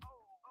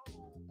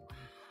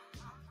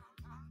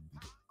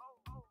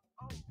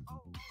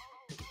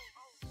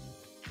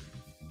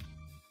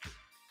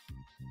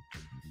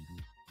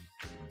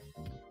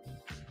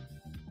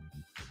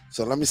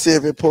 So let me see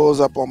if it pulls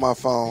up on my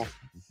phone.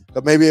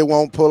 But maybe it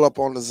won't pull up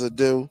on the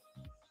Zidoo,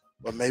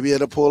 but maybe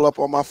it'll pull up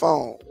on my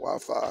phone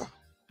Wi-Fi.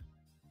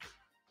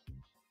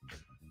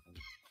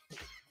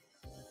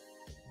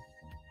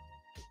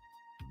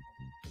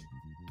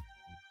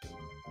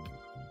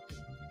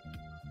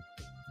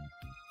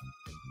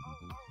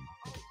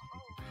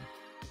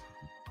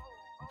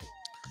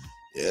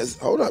 Yes,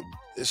 hold up.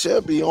 It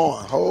should be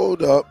on.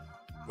 Hold up.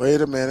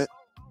 Wait a minute.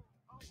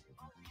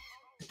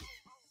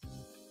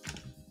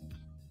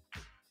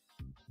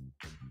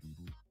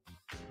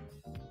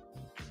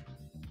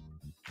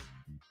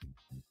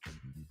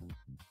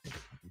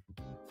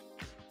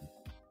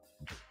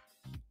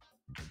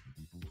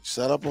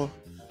 Set up a.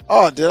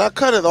 Oh, did I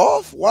cut it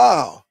off?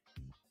 Wow.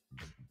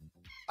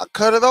 I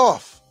cut it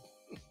off.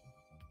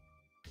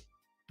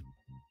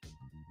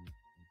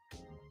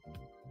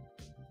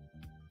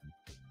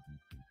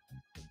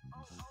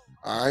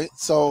 All right.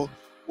 So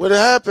what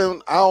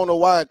happened, I don't know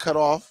why it cut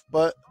off,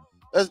 but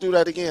let's do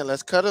that again.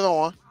 Let's cut it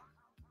on.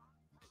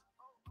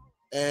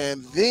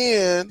 And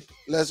then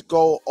let's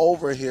go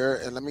over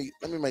here and let me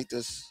make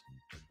this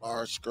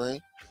large screen.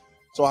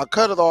 So I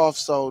cut it off.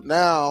 So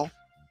now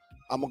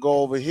I'm gonna go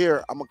over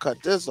here. I'm gonna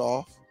cut this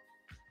off.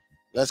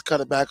 Let's cut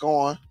it back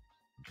on.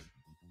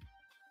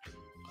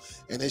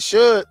 And it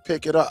should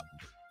pick it up.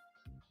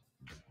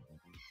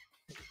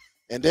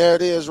 And there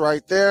it is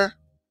right there.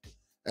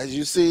 As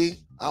you see,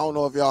 I don't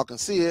know if y'all can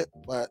see it,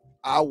 but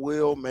I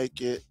will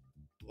make it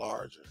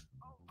larger.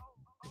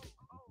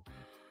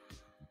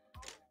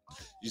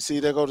 You see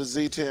there go to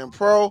Z10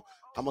 Pro.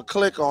 I'm going to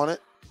click on it.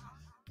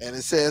 And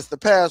it says the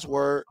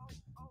password.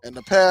 And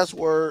the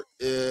password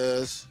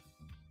is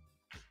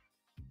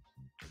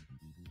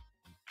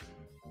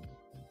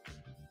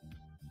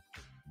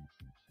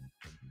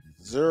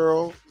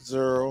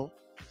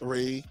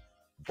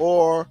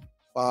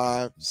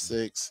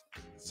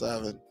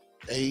 0034567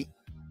 8.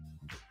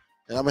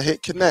 And I'm going to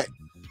hit connect.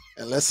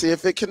 And let's see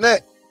if it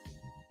connects.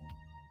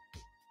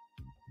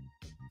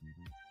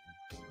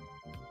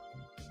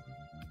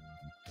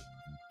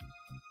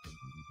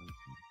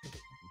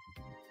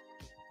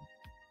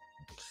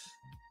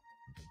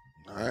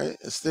 All right,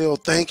 it's still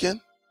thinking.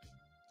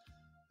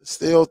 It's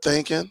still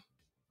thinking.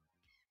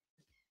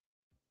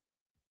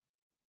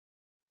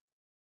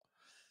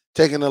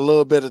 Taking a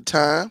little bit of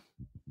time.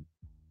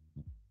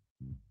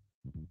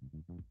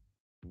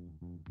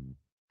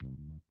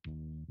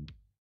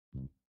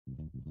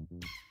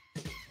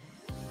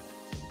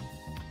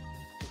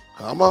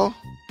 Come on.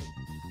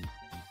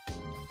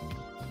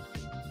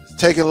 It's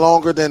taking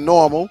longer than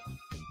normal.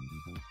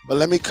 But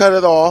let me cut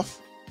it off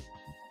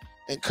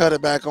and cut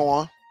it back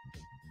on.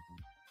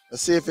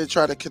 Let's see if it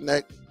try to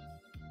connect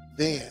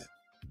then.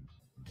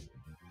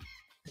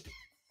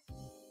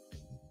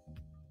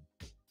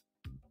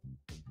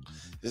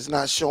 It's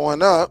not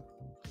showing up.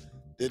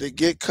 Did it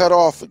get cut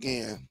off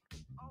again?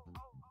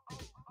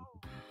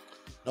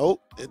 Nope,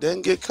 it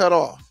didn't get cut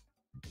off.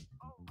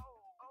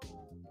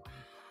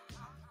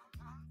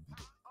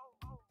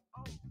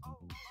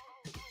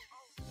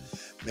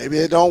 Maybe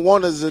it don't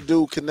want a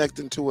Zidoo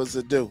connecting to a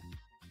Zidoo.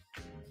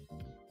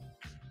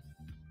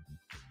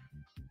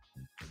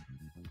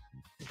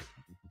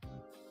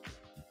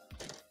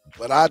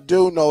 But I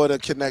do know it'll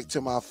connect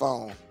to my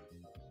phone.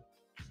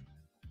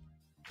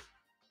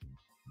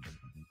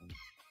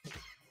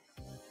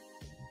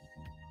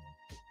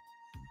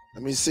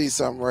 Let me see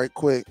something right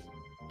quick.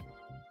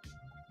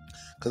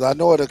 Because I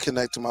know it'll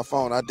connect to my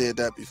phone. I did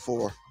that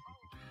before.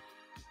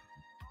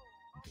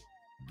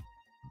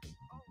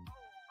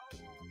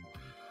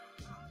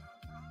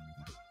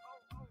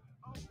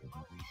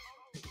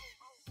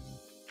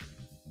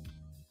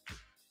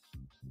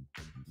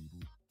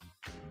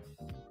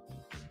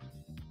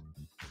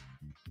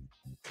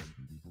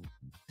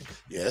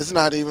 Yeah, it's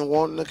not even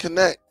wanting to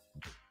connect.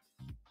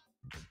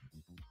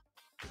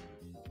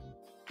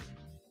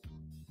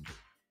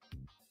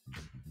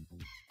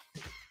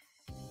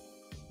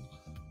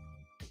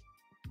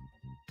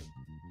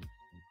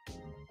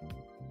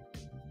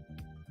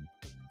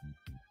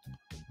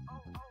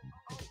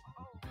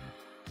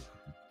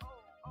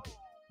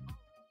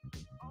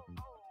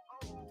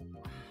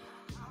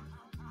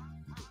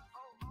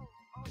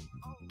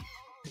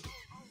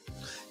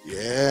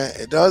 Yeah,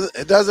 it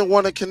doesn't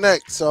want to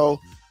connect. So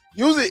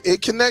usually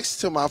it connects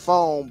to my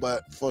phone,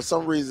 but for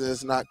some reason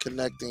it's not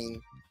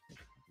connecting.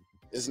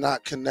 It's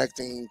not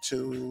connecting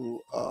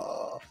to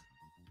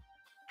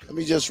let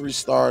me just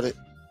restart it.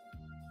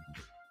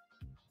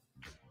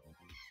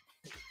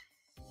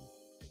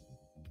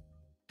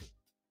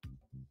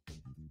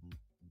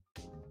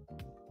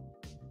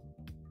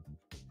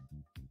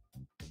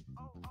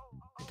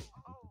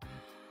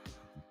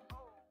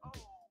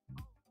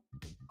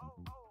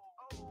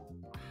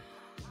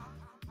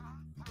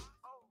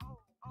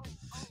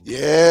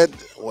 Yeah,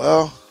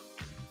 well,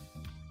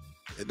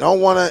 it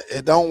don't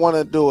want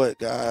to do it,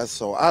 guys.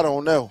 So I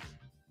don't know.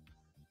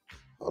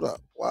 Hold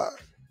up. Why?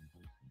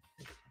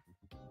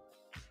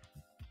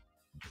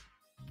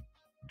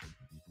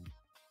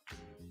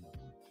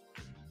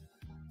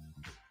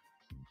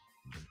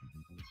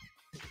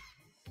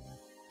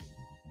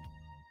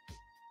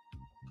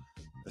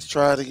 Let's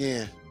try it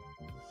again.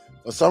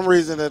 For some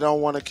reason it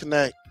don't want to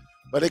connect,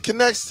 but it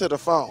connects to the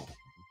phone.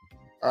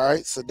 All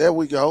right, so there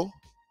we go.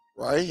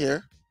 Right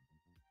here.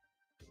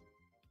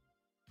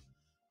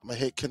 I'm gonna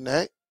hit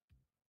connect.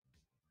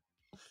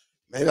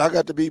 Maybe I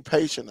got to be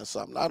patient or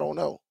something. I don't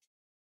know.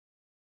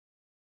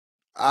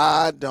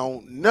 I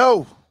don't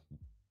know.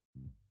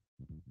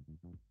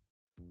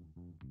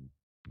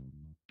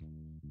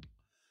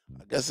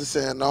 I guess it's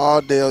saying,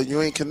 no, Dale,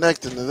 you ain't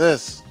connecting to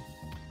this.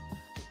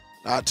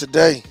 Not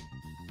today.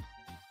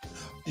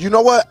 You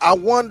know what? I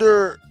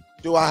wonder,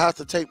 do I have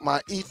to take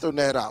my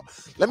Ethernet out?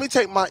 Let me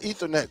take my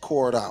Ethernet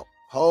cord out.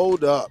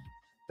 Hold up.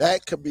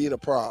 That could be the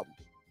problem.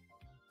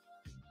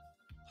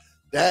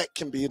 That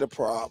can be the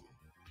problem.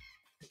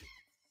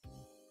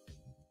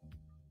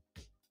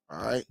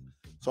 All right.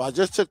 So I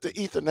just took the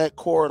Ethernet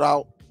cord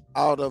out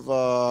of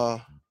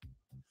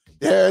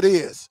there it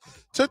is.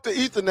 Took the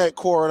Ethernet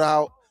cord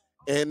out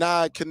and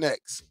now it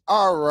connects.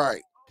 All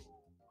right.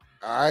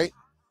 All right.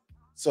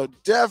 So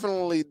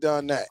definitely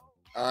done that.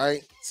 All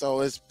right.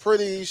 So it's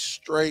pretty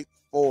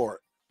straightforward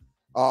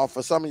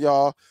for some of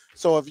y'all.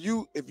 So if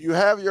you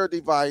have your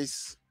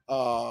device,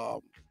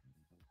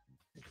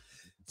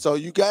 so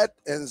you got,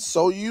 and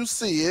so you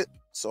see it,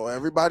 so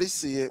everybody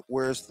see it.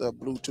 Where's the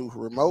Bluetooth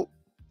remote?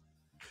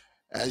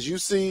 As you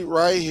see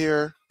right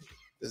here,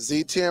 the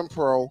Z10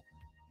 Pro,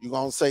 you're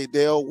going to say,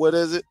 Dale, what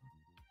is it?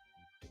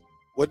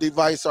 What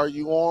device are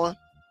you on?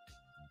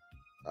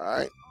 All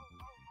right.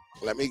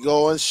 let me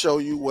go and show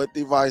you what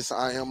device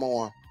I am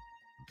on.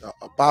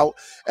 About,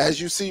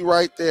 as you see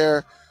right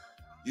there,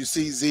 you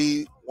see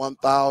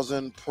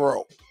Z1000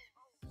 Pro.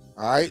 All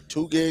right,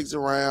 2 gigs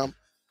of RAM,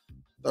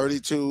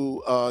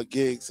 32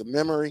 gigs of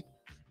memory,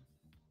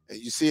 and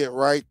you see it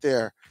right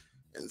there.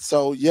 And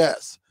so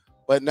yes,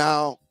 but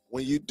now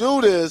when you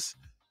do this,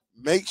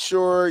 make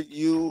sure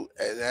you,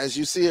 as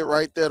you see it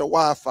right there, the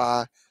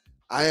Wi-Fi,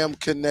 I am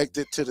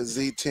connected to the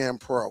Z10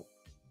 Pro.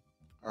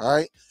 All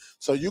right,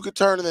 so you could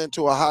turn it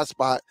into a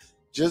hotspot.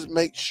 Just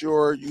make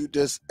sure you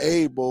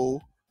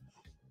disable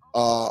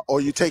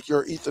or you take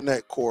your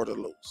Ethernet cord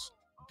loose.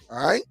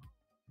 All right.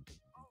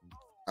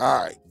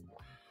 All right.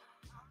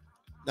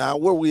 Now,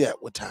 where we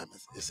at? What time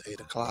is it? It's 8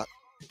 o'clock.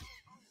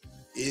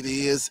 It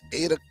is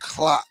 8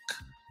 o'clock.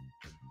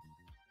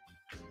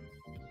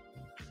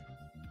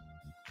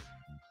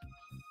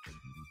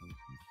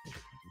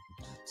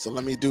 So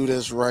let me do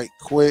this right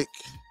quick.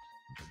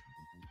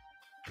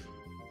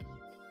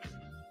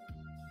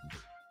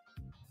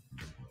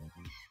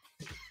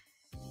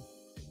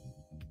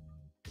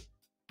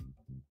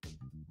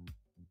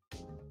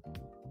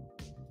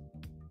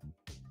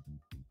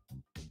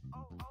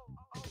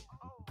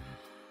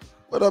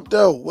 What up,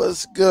 though?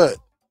 What's good?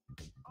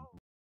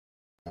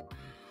 All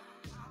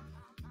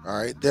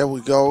right, there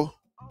we go.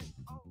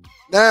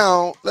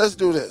 Now, let's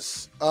do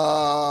this.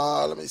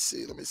 Let me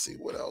see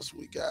what else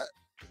we got.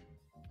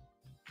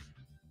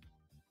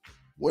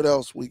 What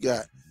else we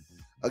got?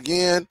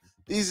 Again,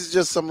 these are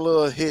just some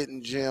little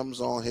hidden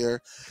gems on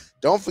here.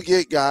 Don't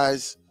forget,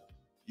 guys,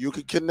 you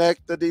can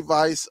connect the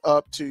device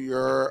up to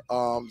your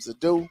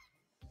Zidoo.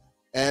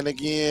 And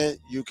again,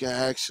 you can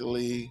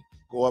actually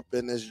go up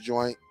in this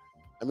joint.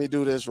 Let me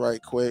do this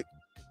right quick.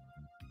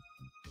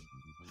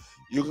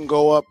 You can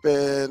go up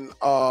in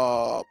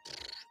HDMI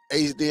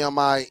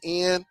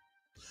in.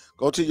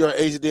 Go to your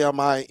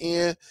HDMI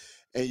in,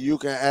 and you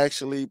can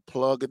actually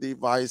plug a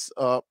device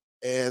up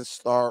and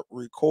start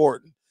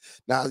recording.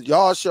 Now,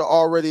 y'all should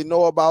already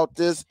know about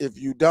this. If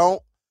you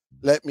don't,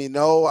 let me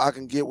know. I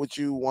can get with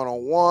you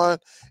one-on-one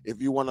if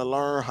you want to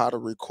learn how to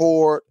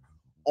record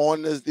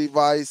on this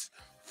device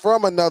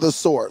from another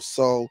source.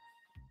 So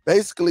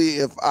basically,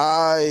 if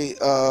I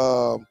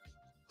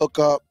hook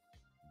up,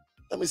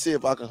 let me see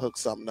if I can hook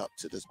something up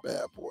to this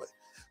bad boy.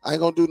 I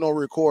ain't gonna do no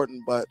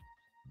recording, but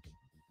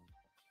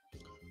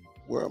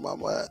where am I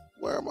at?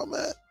 Where am I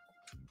at?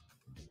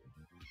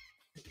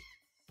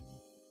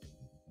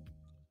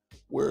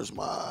 Where's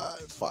my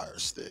Fire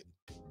Stick?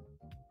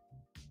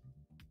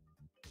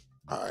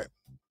 All right.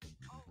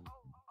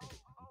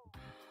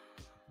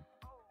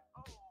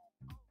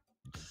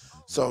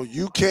 So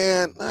you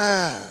can,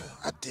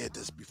 I did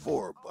this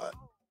before, but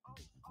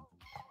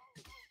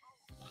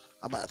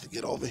I'm about to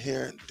get over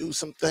here and do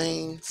some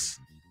things.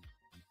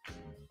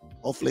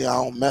 Hopefully I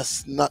don't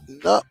mess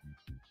nothing up.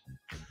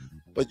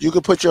 But you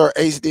can put your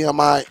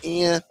HDMI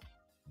in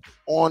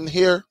on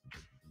here.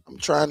 I'm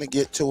trying to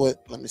get to it.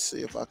 Let me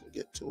see if I can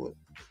get to it.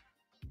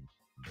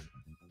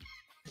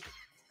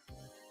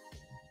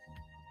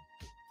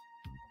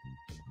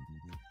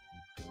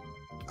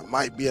 I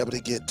might be able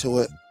to get to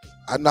it.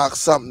 I knocked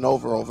something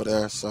over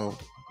there, so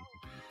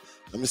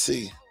let me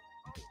see.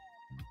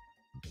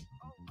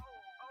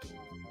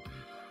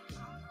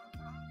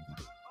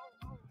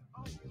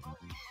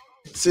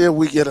 See if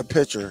we get a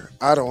picture.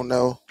 I don't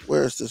know.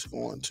 Where is this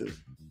going to?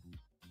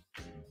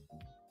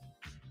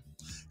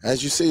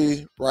 As you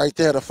see right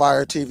there, the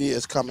Fire TV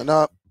is coming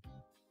up.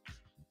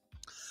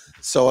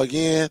 So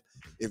again,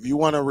 if you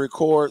want to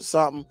record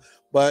something,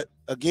 but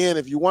again,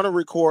 if you want to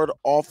record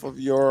off of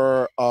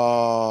your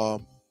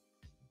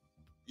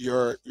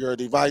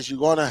device, you're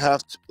going to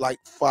have to, like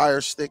Fire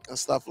Stick and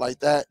stuff like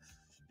that.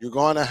 You're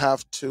going to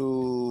have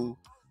to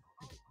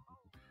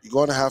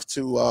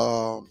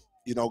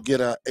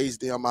get a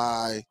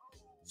HDMI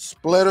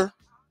splitter,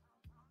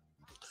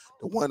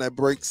 the one that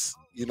breaks,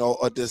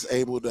 or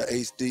disable the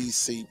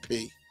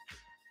HDCP.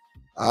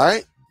 All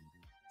right,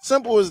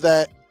 simple as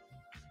that.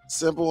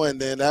 Simple, and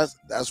then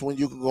that's when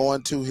you can go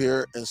into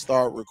here and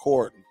start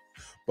recording.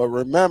 But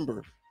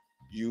remember,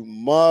 you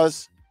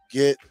must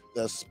get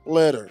the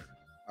splitter.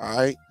 All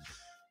right,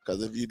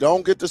 because if you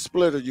don't get the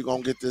splitter, you're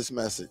gonna get this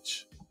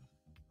message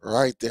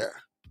right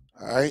there.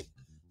 All right,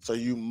 so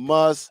you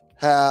must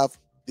have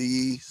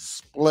the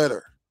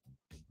splitter.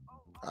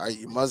 All right,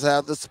 you must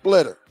have the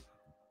splitter.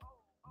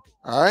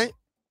 All right,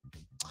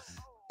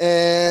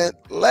 and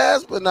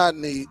last but not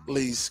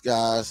least,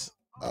 guys,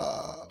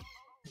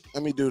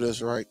 let me do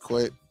this right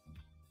quick.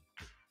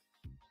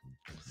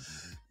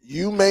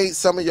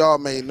 Some of y'all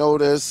may know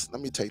this.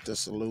 Let me take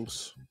this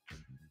loose.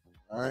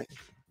 All right,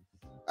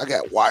 I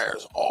got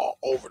wires all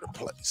over the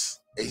place,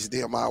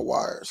 HDMI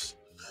wires.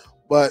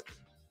 But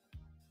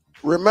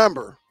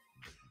remember,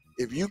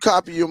 if you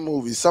copy your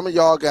movies, some of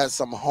y'all got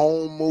some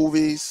home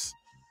movies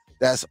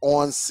that's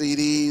on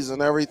CDs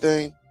and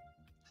everything.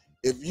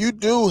 If you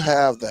do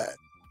have that,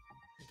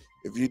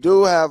 if you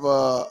do have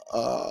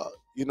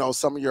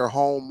some of your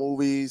home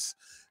movies,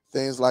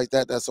 things like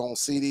that, that's on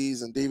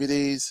CDs and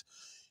DVDs,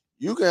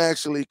 you can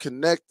actually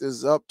connect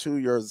this up to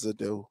your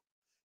Zidoo.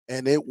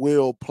 and it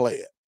will play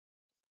it.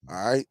 All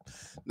right.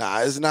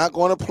 Now, it's not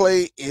going to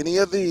play any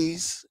of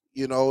these,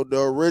 the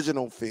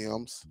original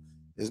films.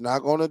 It's not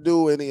going to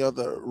do any of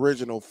the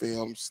original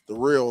films, the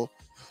real.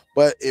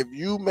 But if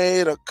you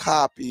made a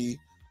copy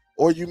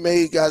or you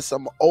got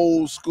some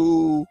old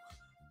school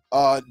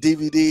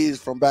DVDs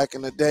from back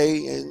in the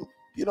day, and,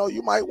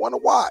 you might want to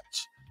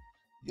watch,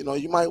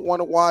 you might want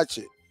to watch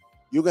it.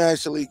 You can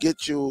actually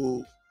get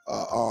you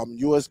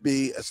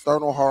USB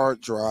external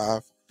hard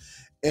drive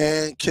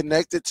and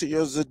connect it to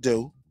your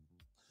Zidoo.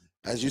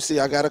 As you see,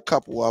 I got a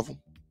couple of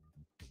them.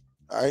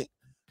 All right.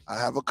 I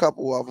have a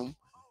couple of them,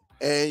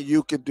 and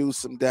you can do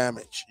some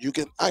damage.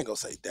 I ain't gonna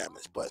say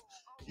damage, but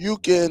you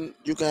can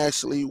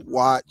actually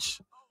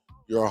watch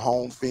your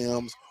home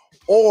films,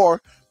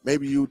 or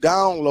maybe you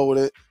download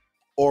it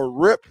or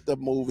rip the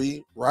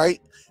movie, right,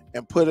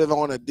 and put it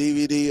on a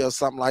DVD or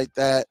something like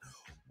that,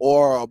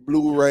 or a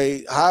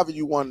Blu-ray, however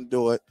you want to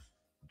do it.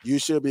 You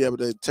should be able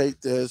to take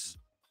this,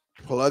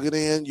 plug it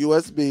in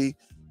USB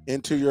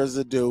into your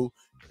Zidoo,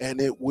 and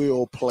it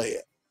will play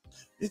it.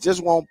 It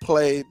just won't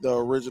play the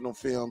original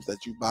films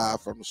that you buy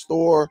from the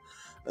store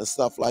and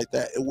stuff like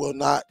that. It will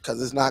not,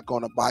 because it's not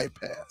going to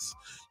bypass.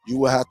 You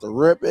will have to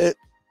rip it,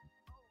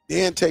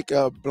 then take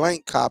a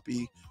blank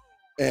copy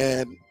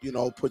and,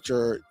 put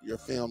your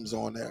films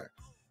on there.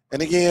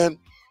 And again,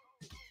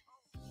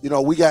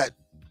 we got,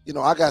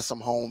 I got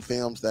some home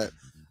films that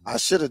I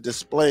should have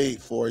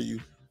displayed for you.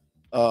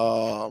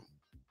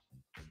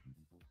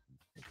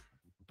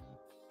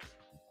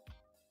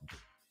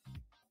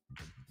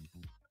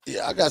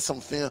 Yeah, I got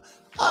some film.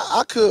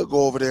 I could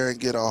go over there and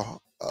get a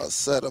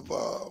set of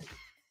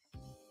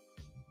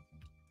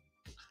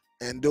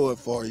and do it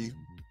for you.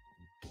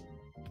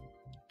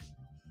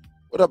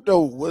 What up,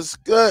 though? What's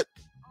good?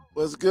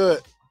 What's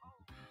good?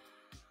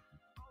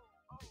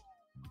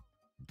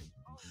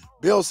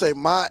 Bill say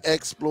my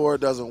Explorer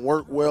doesn't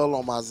work well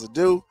on my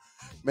Zidoo.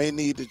 May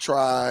need to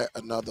try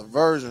another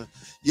version.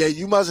 Yeah,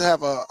 you must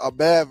have a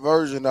bad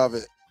version of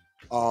it,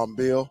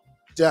 Bill.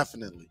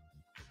 Definitely.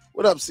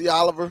 What up, C.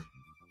 Oliver?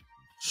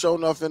 Show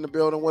enough in the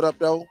building. What up,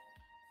 though?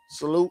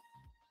 Salute.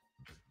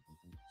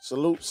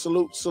 Salute,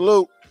 salute,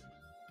 salute.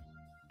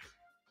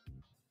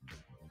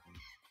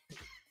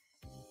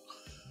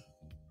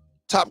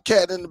 Top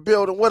Cat in the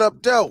building. What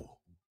up, though?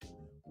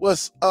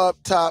 What's up,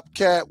 Top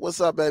Cat? What's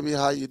up, baby?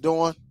 How you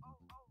doing?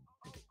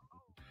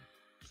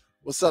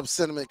 What's up,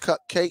 Cinnamon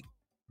Cupcake?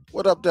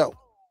 What up, though?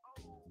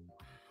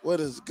 What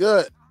is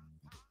good?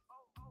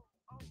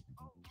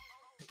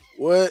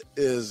 What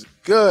is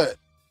good?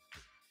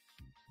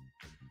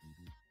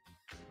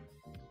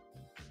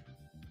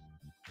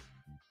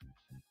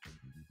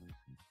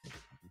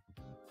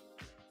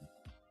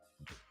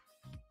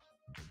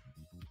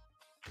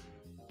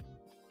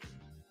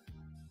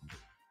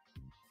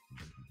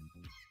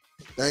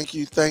 Thank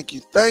you, thank you,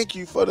 thank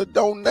you for the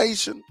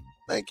donation.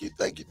 Thank you,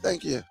 thank you,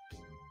 thank you.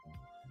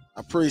 I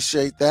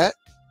appreciate that.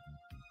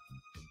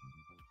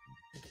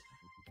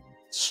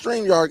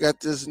 StreamYard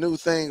got this new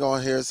thing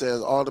on here. It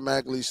says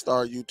automatically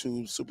start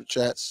YouTube super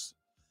chats.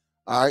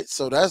 All right,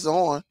 so that's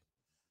on.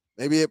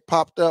 Maybe it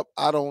popped up.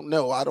 I don't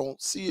know. I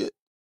don't see it.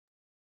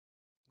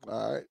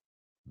 All right.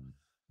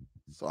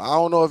 So I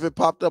don't know if it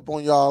popped up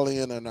on y'all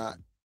end or not.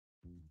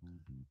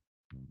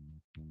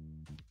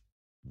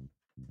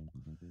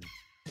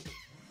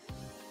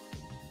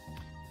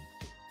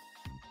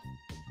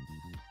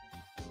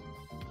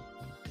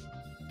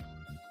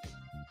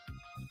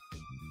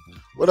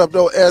 What up,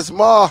 though,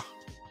 Esma?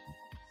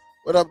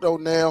 What up, though,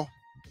 Nell?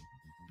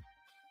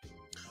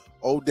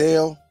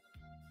 Odell?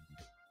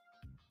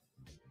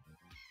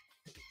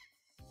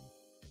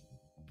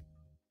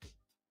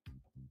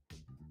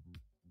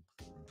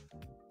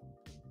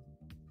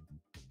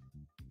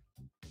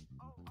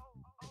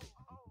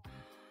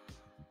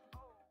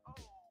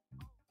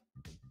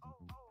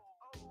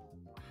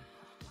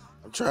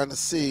 I'm trying to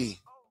see.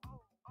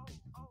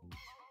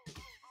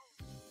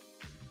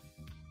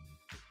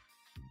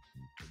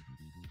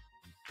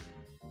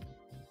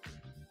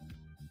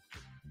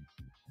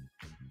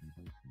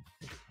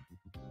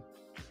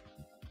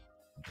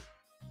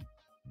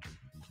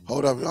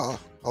 Hold up, y'all.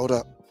 Hold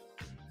up.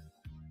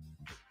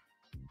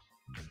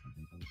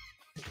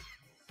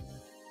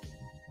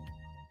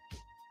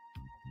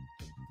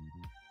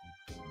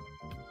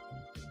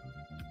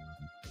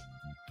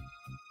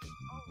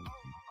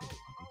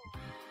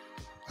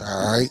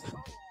 All right.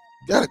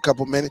 Got a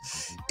couple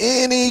minutes.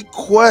 Any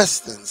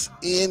questions?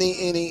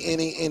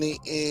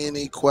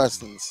 Any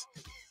questions?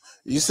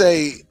 You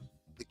say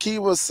the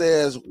keyword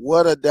says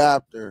what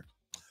adapter?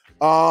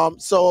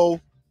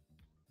 So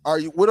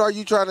what are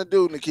you trying to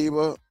do,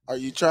 Nakiba?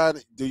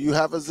 Do you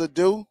have a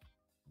Zidoo?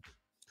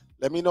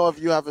 Let me know if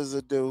you have a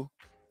Zidoo,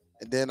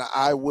 and then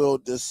I will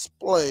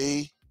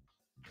display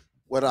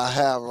what I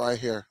have right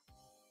here.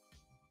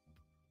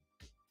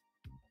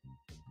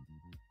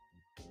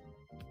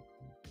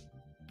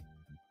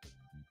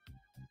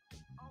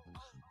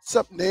 What's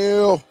up,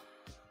 Neil?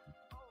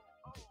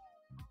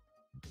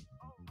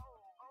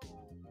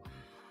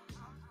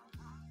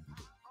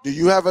 Do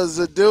you have a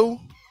Zidoo?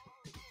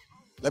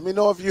 Let me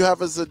know if you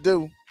have a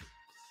Zidoo,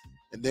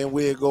 and then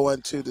we'll go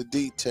into the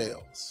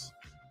details.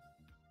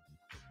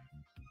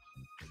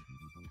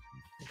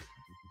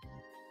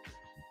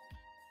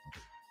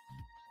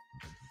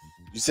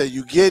 You say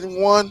you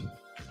getting one?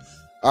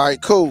 All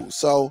right, cool.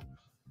 So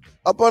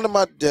up under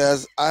my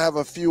desk, I have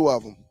a few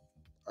of them.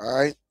 All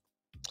right,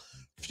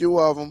 few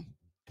of them.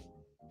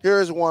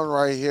 Here's one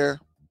right here.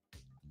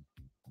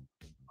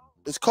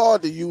 It's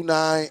called the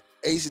U9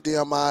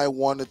 HDMI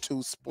 1 to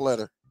 2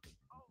 splitter.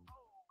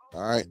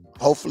 All right,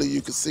 hopefully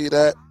you can see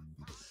that.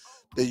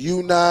 The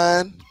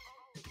U9.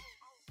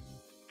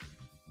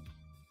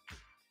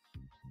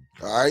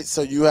 All right,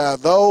 so you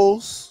have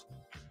those.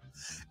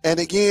 And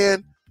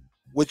again,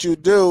 what you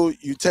do,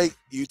 you take,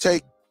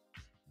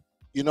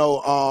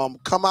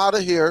 come out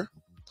of here,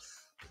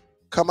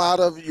 come out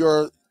of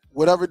your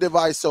whatever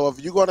device. So if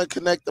you're going to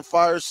connect the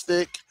Fire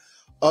Stick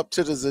up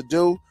to the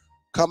Zidoo,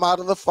 come out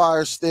of the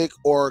Fire Stick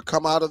or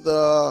come out of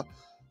the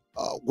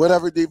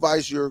whatever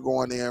device you're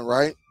going in,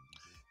 right?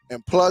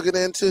 And plug it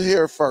into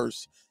here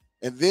first.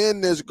 And then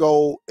this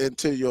go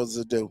into your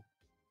Zidoo.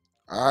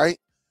 All right.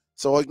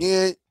 So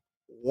again,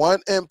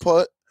 one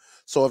input.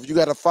 So if you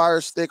got a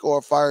Fire Stick or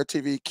a Fire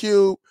TV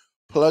Cube,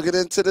 plug it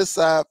into the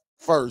side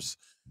first.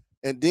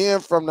 And then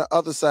from the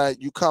other side,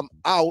 you come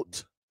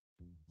out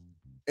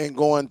and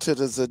go into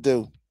the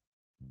Zidoo.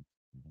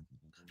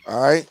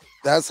 All right.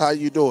 That's how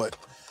you do it.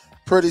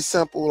 Pretty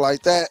simple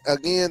like that.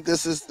 Again,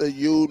 this is the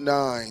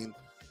U9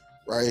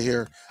 right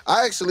here.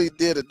 I actually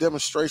did a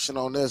demonstration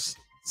on this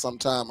some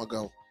time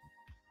ago.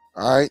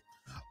 All right.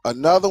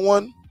 Another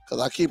one, because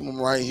I keep them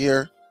right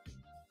here.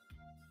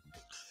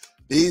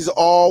 These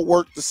all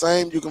work the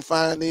same. You can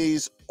find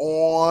these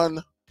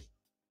on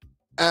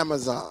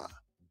Amazon.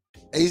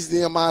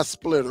 HDMI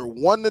splitter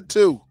 1 to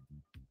 2.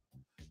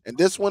 And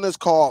this one is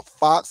called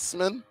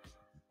Foxman.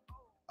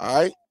 All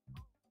right.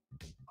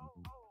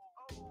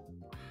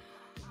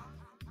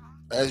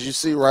 As you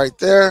see right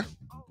there.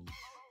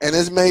 And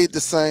it's made the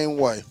same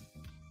way.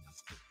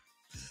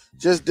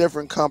 Just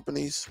different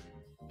companies.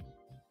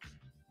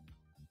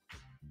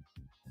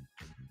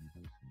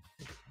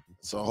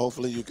 So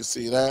hopefully you can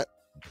see that.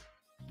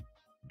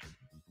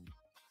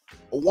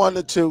 1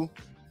 to 2.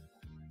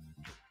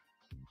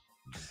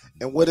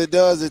 And what it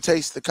does, it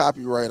takes the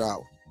copyright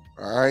out.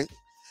 All right.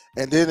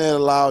 And then it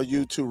allows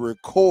you to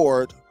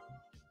record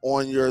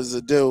on your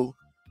Zidoo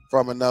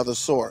from another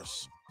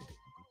source.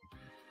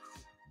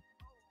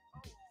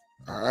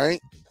 All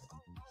right.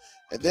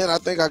 And then I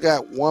think I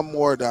got one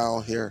more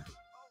down here.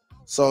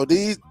 So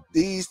these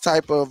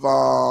type of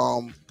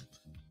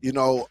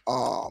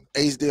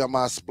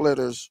HDMI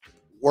splitters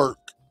work.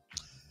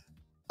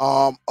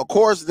 Of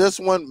course, this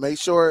one, make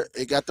sure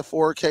it got the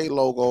 4K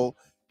logo.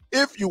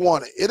 If you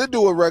want it, it'll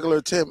do a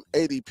regular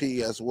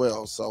 1080p as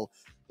well. So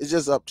it's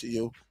just up to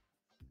you.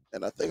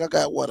 And I think I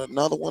got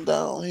another one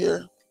down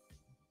here.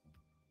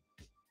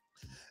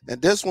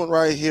 And this one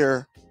right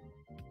here,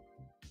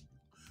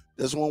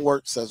 this one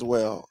works as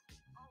well.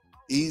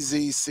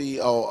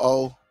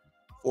 EZCOO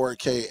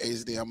 4K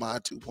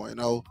HDMI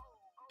 2.0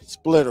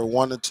 splitter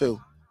 1 to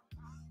 2.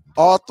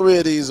 All three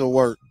of these will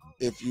work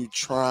if you're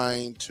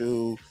trying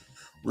to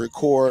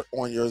record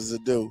on your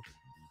Zidoo.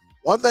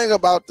 One thing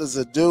about the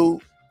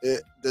Zidoo,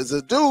 the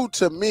Zidoo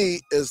to me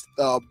is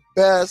the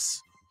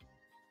best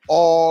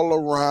all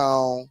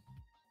around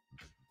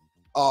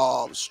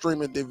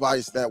streaming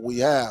device that we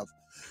have,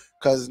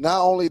 because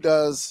not only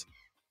does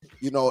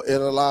it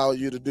allow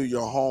you to do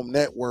your home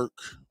network,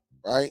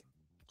 right?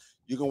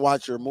 You can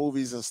watch your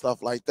movies and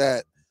stuff like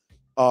that.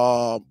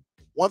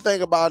 One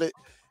thing about it,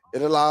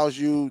 it allows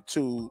you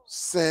to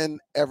send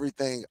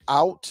everything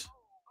out.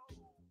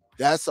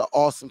 That's an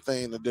awesome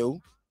thing to do.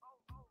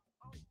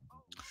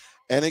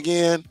 And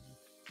again,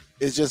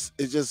 it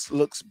just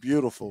looks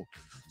beautiful.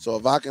 So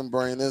if I can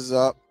bring this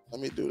up,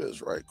 let me do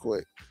this right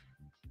quick.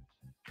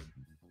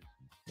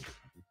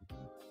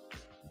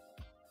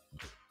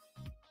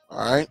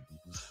 All right.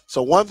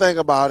 So one thing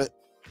about it,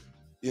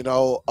 it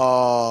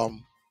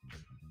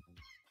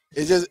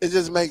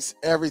just makes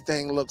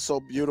everything look so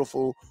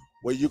beautiful,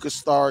 where you can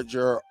start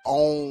your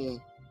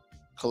own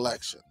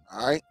collection.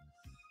 All right.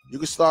 You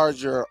can start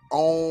your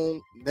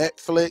own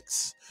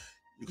Netflix.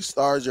 You can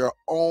start your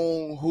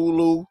own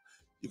Hulu.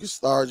 You can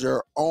start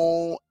your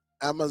own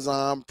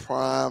Amazon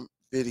Prime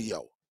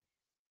Video.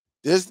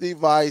 This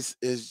device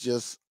is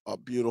just a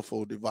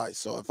beautiful device.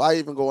 So if I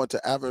even go into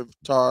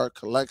Avatar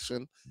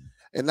collection,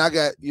 and I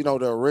got,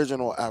 the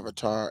original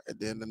Avatar and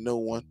then the new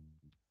one.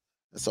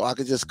 And so I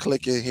could just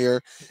click in here.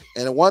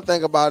 And the one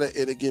thing about it,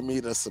 it'll give me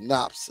the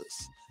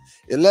synopsis.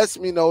 It lets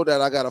me know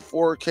that I got a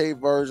 4K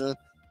version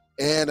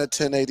and a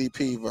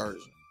 1080p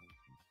version.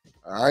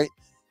 All right.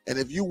 And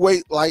if you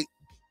wait like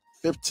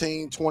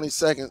 15, 20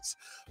 seconds,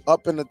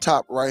 up in the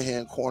top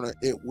right-hand corner,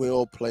 it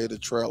will play the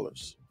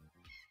trailers.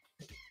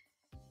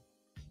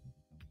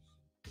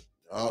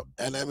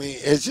 And I mean,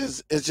 it's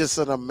just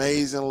an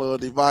amazing little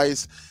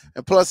device.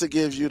 And plus it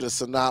gives you the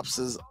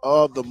synopsis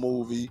of the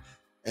movie,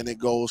 and it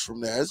goes from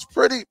there. It's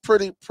pretty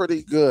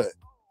good.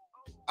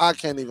 I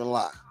can't even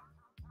lie.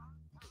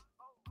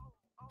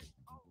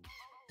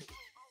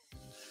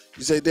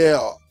 You say,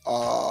 Dale,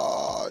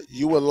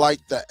 you would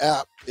like the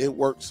app it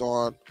works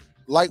on.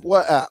 Like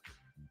what app?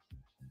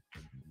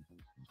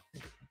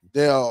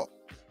 Dale,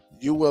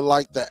 you would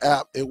like the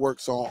app it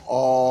works on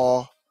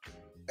all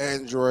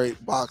Android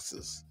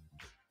boxes.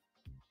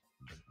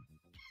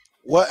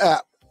 What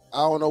app? I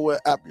don't know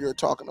what app you're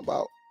talking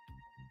about.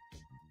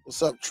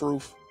 What's up,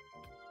 Truth?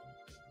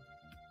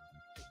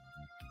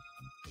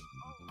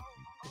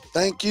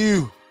 Thank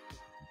you.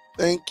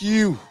 Thank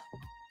you.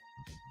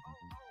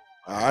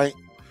 All right.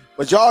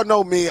 But y'all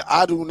know me,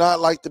 I do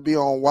not like to be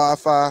on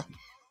Wi-Fi.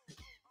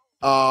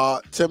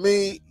 To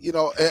me, you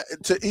know,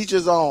 to each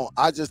his own.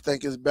 I just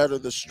think it's better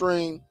to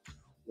stream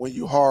when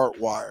you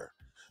hardwire.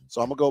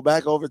 So I'm gonna go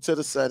back over to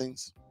the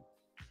settings,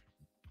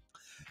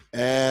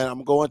 and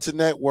I'm going to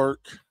network,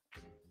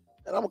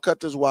 and I'm gonna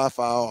cut this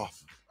Wi-Fi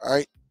off. All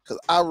right, because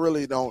I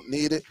really don't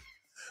need it.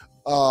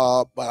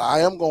 But I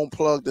am gonna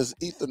plug this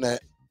Ethernet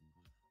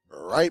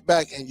right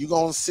back, and you're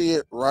gonna see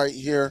it right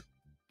here.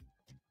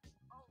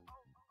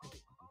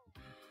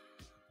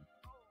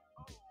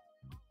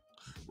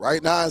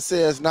 Right now it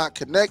says not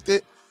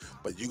connected,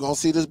 but you're going to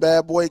see this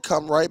bad boy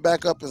come right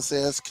back up and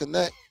says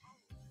connect.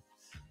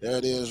 There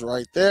it is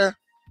right there.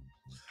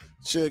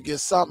 Should get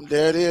something.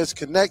 There it is,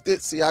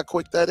 connected. See how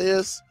quick that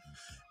is?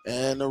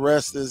 And the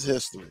rest is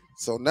history.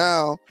 So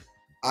now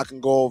I can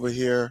go over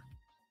here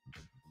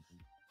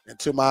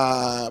into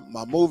my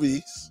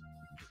movies.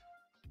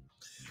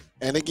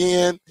 And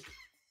again,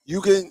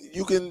 you can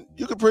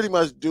pretty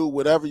much do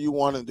whatever you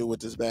want to do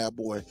with this bad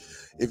boy.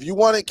 If you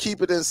want to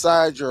keep it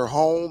inside your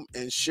home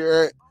and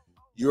share it,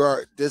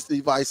 this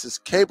device is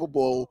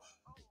capable.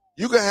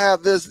 You can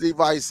have this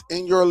device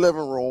in your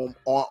living room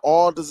on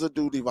all the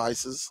Zidoo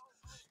devices.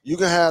 You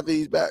can have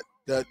these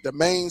the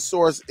main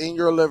source in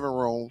your living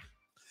room,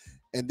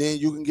 and then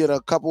you can get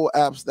a couple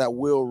apps that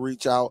will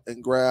reach out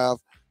and grab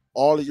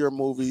all of your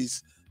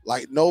movies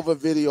like Nova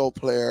Video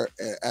Player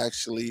and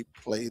actually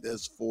play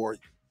this for you.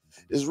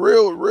 It's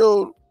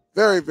real,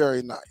 very,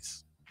 very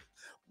nice.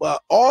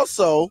 But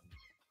also,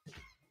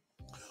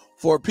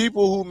 for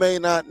people who may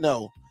not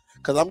know,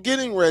 because I'm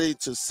getting ready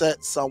to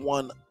set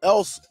someone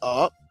else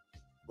up,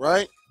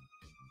 right?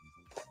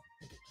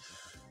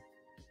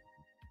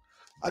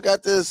 I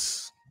got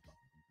this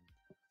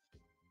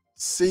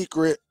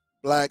secret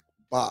black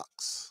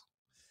box.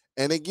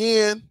 And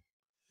again,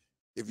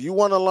 if you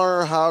want to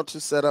learn how to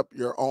set up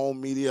your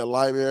own media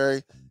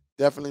library,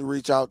 definitely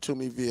reach out to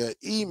me via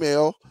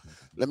email.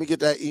 Let me get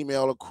that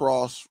email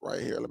across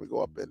right here. Let me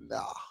go up in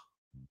now.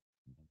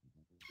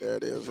 There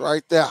it is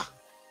right there.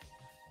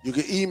 You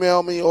can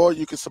email me or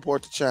you can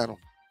support the channel.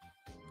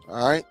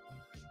 All right.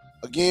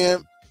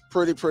 Again,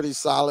 pretty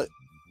solid.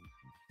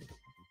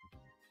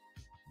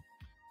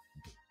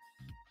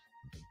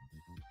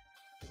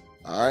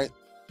 All right.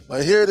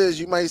 But here it is.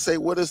 You might say,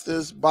 what is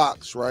this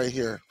box right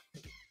here?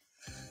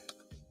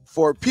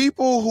 For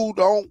people who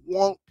don't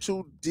want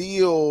to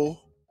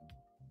deal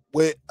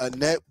with a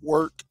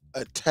network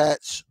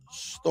attached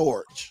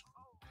storage.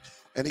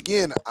 And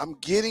again, I'm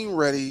getting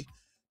ready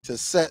to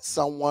set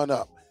someone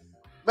up.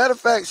 Matter of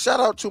fact, shout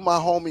out to my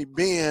homie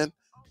Ben,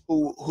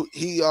 who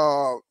he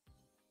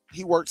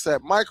works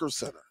at Micro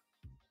Center.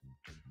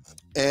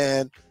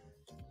 And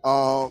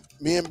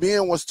me and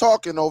Ben was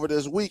talking over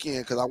this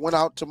weekend because I went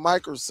out to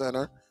Micro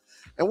Center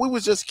and we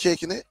was just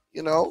kicking it,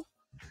 you know.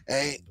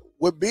 And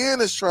what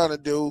Ben is trying to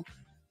do,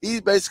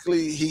 he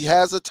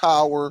has a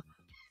tower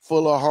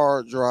full of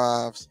hard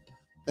drives,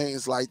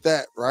 things like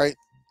that, right?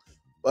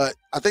 But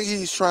I think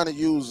he's trying to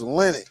use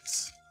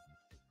Linux.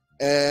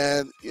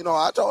 And, you know,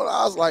 I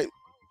was like,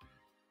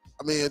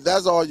 I mean, if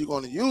that's all you're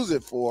going to use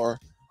it for,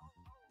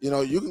 you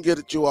know, you can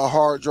get you a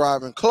hard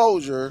drive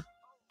enclosure.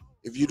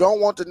 If you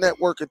don't want the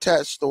network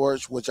attached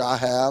storage, which I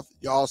have,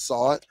 y'all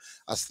saw it,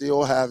 I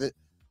still have it.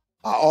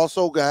 I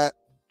also got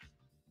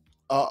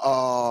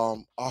a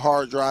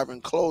hard drive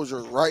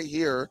enclosure right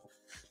here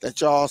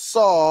that y'all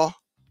saw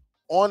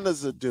on the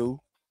Zidoo.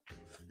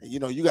 And, you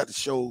know, you got to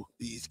show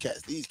these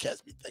cats. These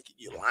cats be thinking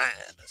you lying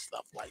and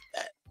stuff like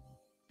that.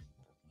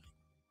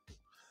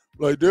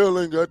 Like, Dale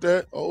ain't got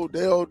that. Oh,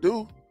 Dale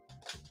do.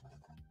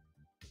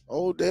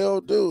 Oh,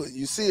 Dale do. And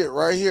you see it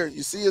right here.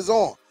 You see it's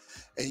on.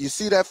 And you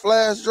see that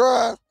flash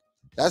drive?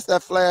 That's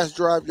that flash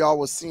drive y'all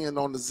was seeing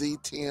on the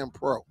Z10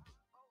 Pro.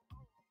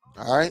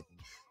 All right.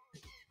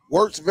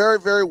 Works very,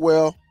 very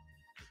well.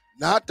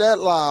 Not that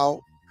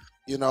loud,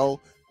 you know.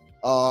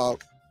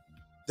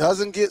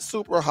 Doesn't get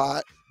super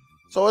hot.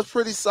 So it's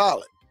pretty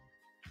solid.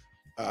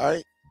 All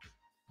right.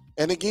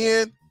 And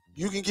again,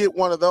 you can get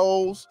one of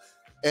those.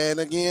 And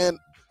again,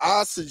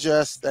 I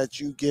suggest that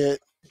you get,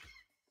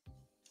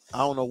 I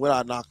don't know what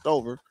I knocked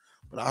over,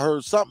 but I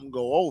heard something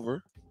go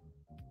over.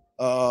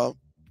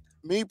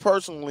 Me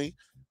personally,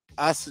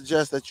 I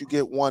suggest that you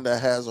get one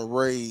that has a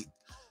RAID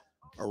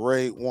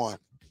 1.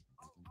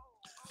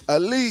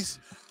 At least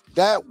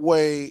that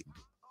way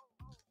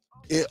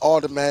it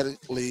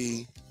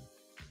automatically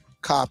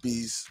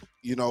copies,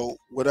 you know,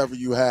 whatever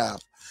you have.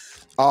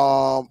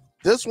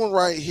 This one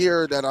right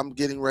here that I'm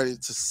getting ready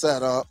to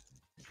set up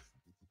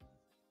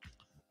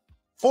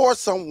for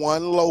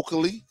someone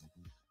locally.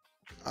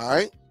 All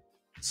right,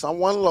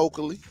 someone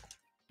locally.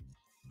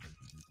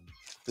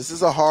 This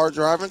is a hard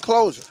drive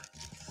enclosure.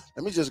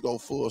 Let me just go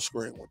full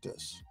screen with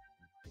this.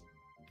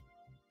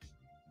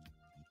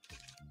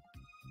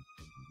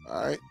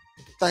 All right,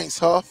 thanks,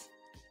 Huff.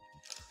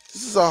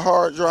 This is a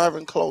hard drive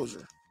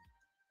enclosure.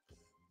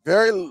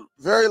 Very,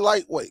 very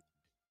lightweight.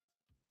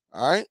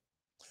 All right.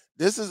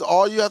 This is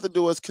all you have to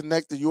do is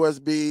connect the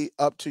USB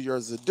up to your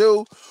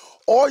Zidoo,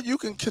 or you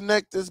can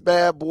connect this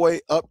bad boy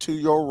up to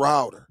your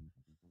router.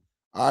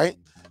 All right.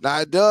 Now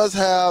it does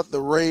have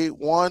the RAID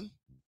 1,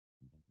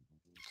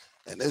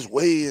 and it's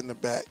way in the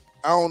back.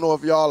 I don't know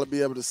if y'all will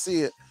be able to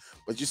see it,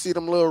 but you see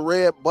them little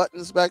red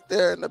buttons back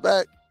there in the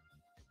back?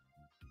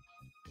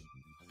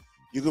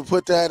 You can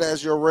put that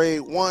as your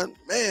RAID 1.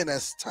 Man,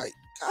 that's tight.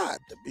 God,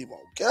 to be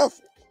more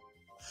careful.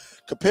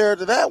 Compared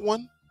to that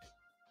one,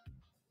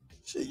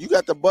 shit, you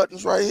got the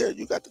buttons right here.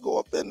 You got to go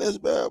up in this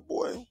bad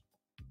boy.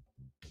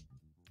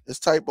 It's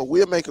tight, but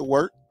we'll make it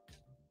work.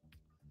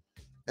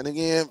 And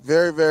again,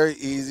 very, very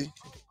easy.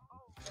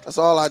 That's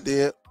all I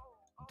did.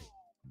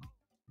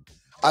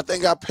 I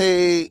think I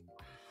paid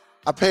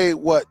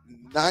what,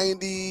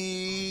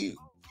 $95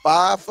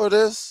 for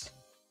this?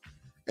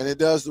 And it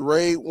does the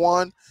RAID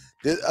 1.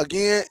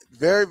 Again,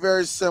 very,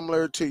 very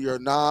similar to your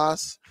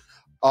NAS.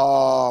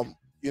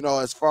 You know,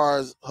 as far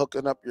as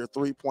hooking up your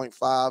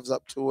 3.5s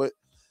up to it,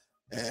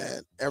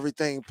 and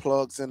everything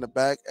plugs in the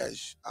back.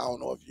 As I don't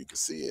know if you can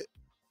see it.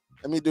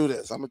 Let me do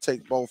this. I'm gonna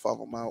take both of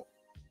them out.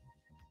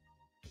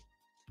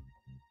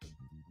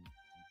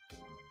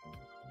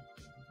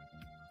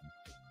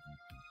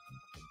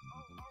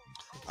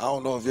 I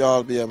don't know if y'all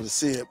will be able to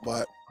see it,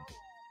 but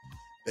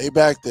they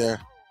back there.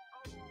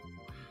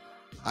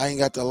 I ain't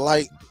got the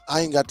light. I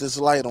ain't got this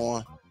light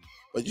on,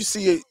 but you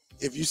see it.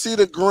 If you see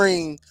the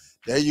green,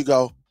 there you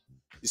go.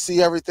 You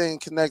see everything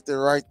connected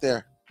right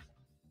there.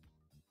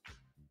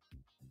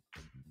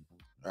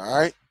 All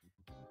right.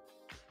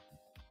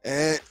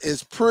 And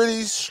it's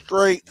pretty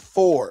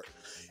straightforward.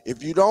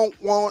 If you don't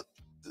want,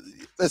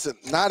 listen,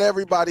 not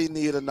everybody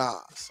need a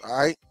NAS, all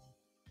right?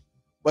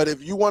 But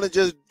if you want to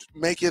just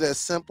make it as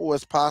simple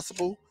as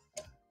possible,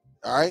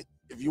 all right?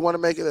 If you want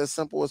to make it as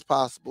simple as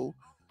possible,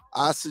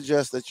 I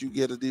suggest that you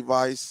get a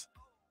device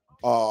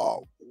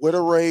with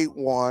a RAID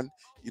 1.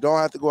 You don't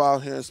have to go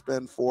out here and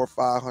spend $400 or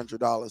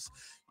 $500.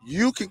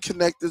 You can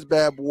connect this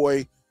bad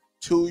boy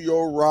to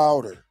your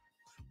router.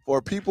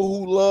 For people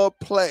who love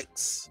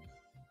Plex,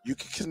 you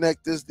can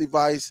connect this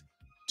device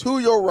to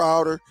your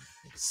router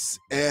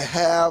and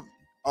have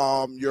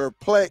your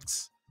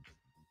Plex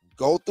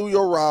go through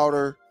your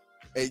router,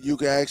 and you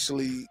can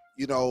actually,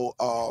 you know,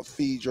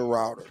 feed your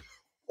router.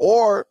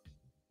 Or,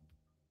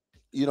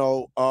 you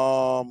know,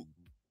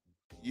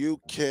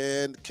 you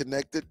can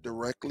connect it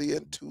directly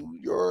into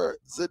your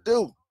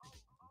Zidoo.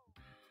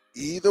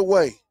 Either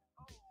way,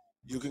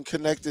 you can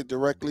connect it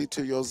directly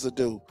to your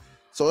Zidoo.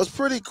 So it's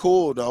pretty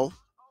cool, though.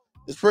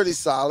 It's pretty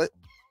solid.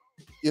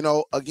 You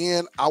know,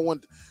 again, I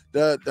want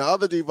the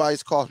other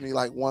device cost me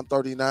like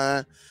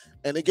 $139,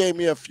 and it gave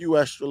me a few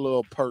extra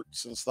little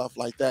perks and stuff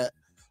like that,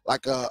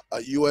 like a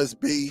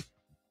USB.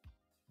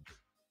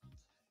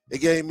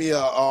 It gave me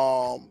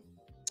a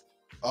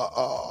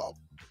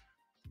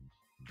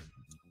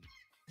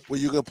where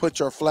you can put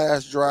your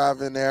flash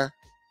drive in there,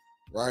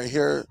 right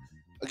here.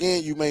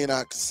 Again, you may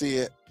not see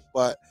it,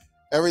 but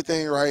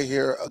everything right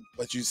here.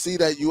 But you see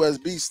that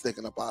USB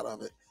sticking up out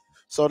of it.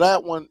 So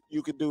that one,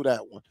 you can do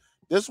that one.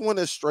 This one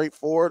is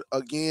straightforward.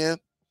 Again,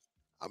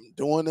 I'm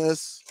doing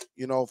this,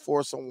 you know,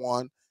 for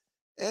someone,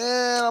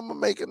 and I'm gonna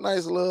make a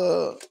nice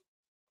little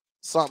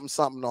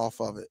something off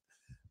of it.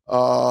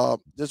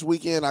 This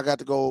weekend I got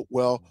to go.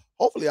 Well,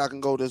 hopefully I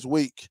can go this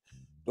week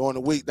during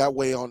the week. That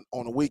way on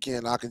the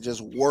weekend I can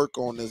just work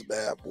on this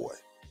bad boy.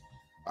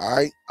 All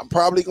right. I'm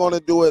probably going to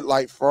do it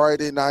like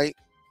Friday night.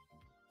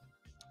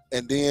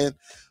 And then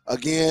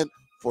again,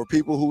 for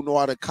people who know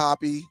how to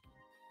copy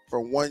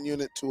from one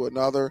unit to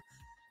another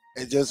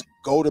and just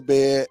go to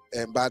bed.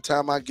 And by the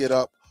time I get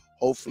up,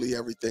 hopefully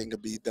everything will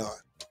be done.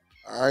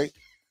 All right.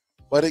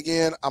 But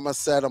again, I'm going to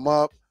set them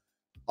up.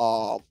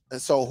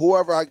 And so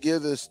whoever I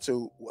give this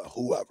to,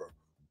 well,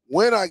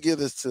 when I give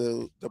this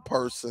to the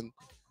person,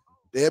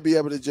 they'll be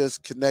able to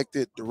just connect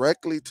it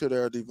directly to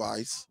their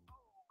device,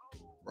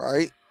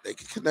 right? They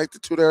can connect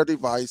it to their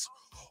device,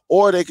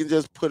 or they can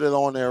just put it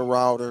on their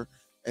router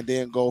and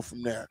then go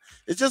from there.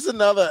 It's just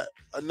another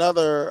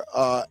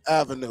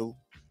avenue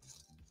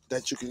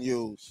that you can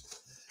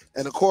use.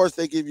 And of course,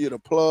 they give you the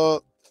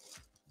plug.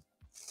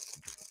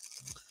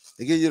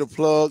 They give you the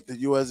plug, the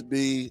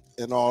USB,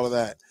 and all of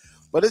that.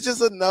 But it's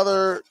just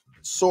another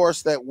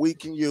source that we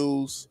can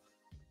use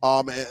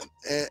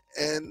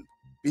and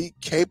be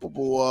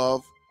capable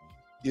of,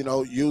 you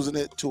know, using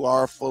it to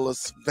our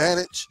fullest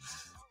advantage.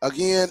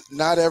 Again,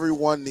 not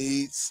everyone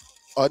needs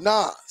a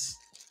NAS.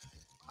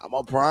 I'm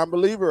a prime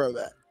believer of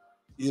that.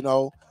 You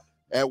know,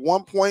 at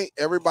one point,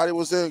 everybody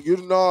was saying, you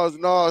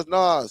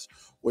NAS.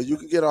 Well, you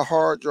can get a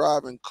hard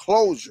drive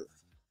enclosure.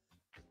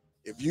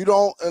 If you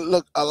don't,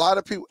 look, a lot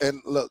of people,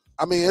 and look,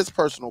 I mean, it's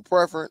personal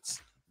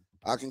preference.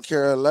 I can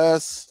care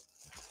less.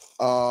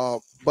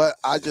 But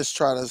I just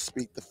try to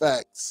speak the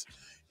facts.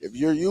 If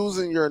you're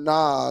using your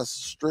NAS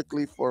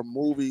strictly for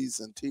movies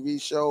and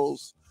TV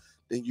shows,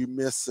 then you're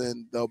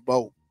missing the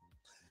boat.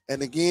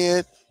 And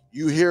again,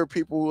 you hear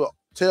people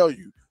tell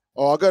you,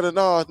 "Oh, I got a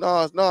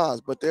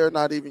NAS," but they're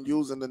not even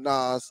using the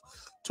NAS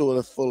to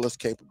the fullest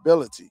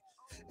capability.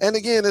 And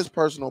again, it's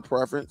personal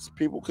preference.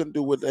 People can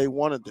do what they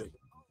want to do.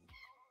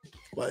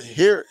 But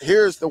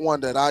here's the one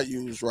that I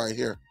use right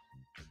here.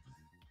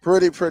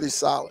 Pretty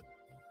solid.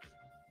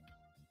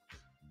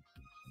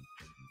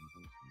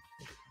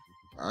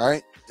 All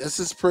right. This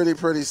is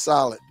pretty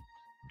solid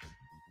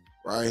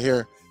right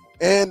here.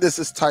 And this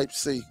is type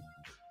C.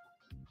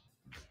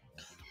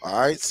 All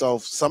right. So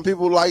some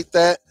people like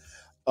that.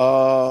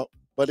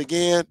 But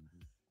again,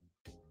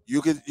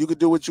 you could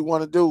do what you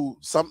want to do.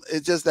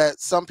 It's just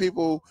that some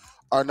people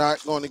are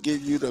not going to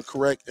give you the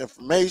correct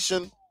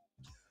information.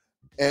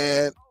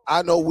 And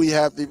I know we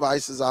have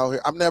devices out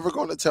here. I'm never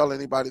going to tell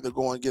anybody to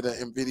go and get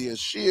an NVIDIA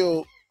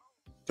Shield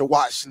to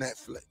watch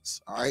Netflix.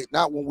 All right.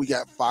 Not when we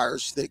got Fire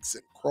Sticks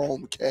and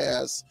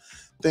Chromecast,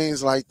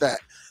 things like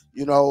that.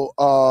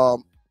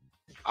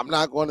 I'm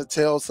not going to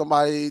tell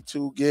somebody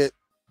to get,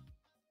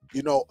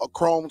 a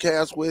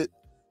Chromecast with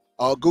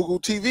Google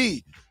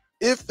TV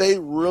if they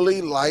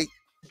really like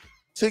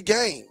to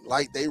game,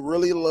 like they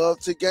really love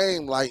to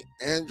game, like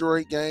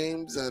Android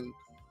games and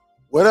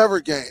whatever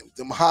games,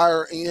 them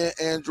higher end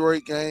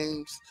Android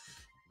games,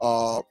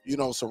 some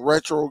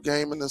retro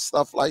gaming and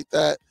stuff like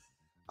that.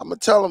 I'm gonna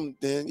tell them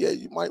then, yeah,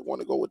 you might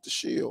want to go with the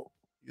Shield,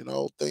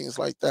 things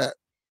like that.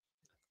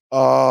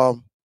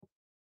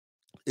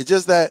 It's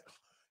just that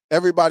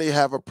everybody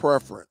have a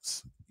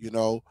preference.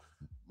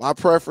 My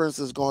preference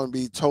is going to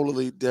be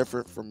totally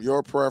different from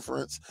your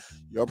preference.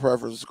 Your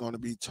preference is going to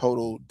be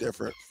total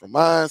different from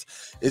mine.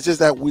 It's just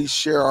that we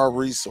share our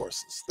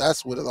resources.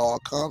 That's what it all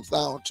comes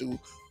down to.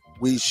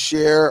 We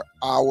share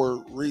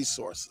our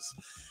resources.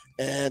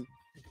 And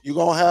you're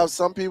going to have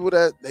some people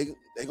that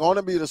they're going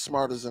to be the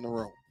smartest in the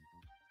room.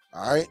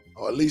 All right?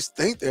 Or at least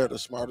think they're the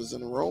smartest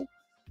in the room.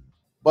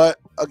 But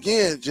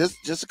again,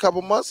 just a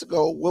couple months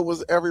ago, what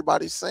was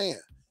everybody saying?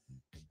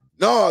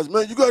 NAS,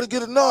 man, you got to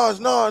get a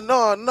NAS,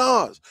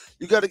 NAS.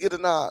 You got to get a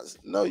NAS.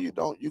 No, you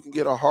don't. You can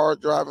get a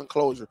hard drive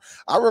enclosure.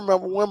 I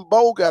remember when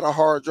Bo got a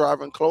hard drive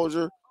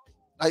enclosure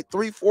like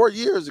 3-4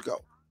 years ago.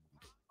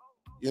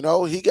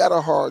 He got a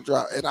hard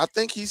drive, and I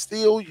think he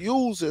still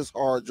uses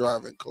hard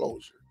drive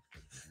enclosure.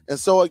 And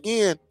so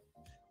again,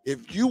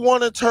 if you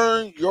want to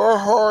turn your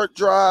hard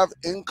drive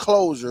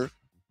enclosure,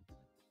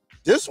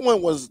 this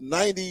one was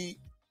 90.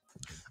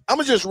 I'm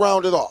going to just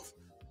round it off.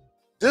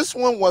 This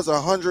one was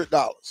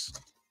 $100.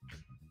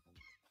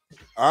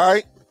 All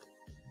right.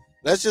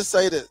 Let's just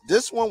say that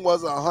this one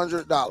was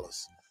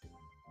 $100.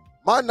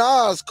 My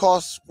NAS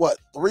costs what,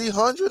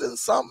 300 and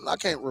something? I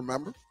can't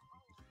remember.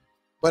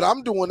 But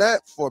I'm doing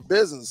that for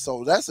business,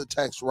 so that's a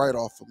tax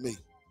write-off for me.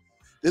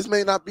 This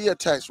may not be a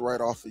tax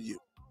write-off for you,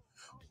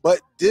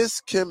 but this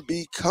can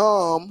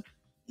become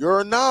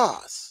your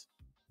NAS.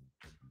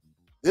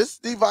 This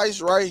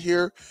device right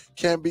here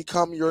can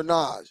become your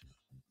NAS.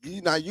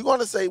 Now you're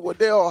going to say, well,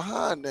 Dale,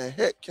 how in the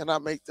heck can I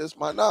make this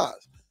my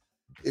NAS?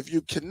 If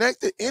you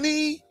connect it,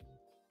 any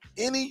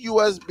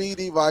USB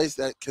device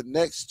that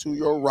connects to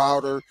your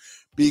router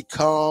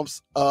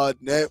becomes a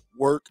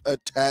network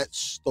attached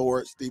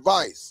storage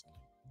device.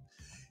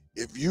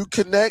 If you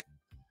connect,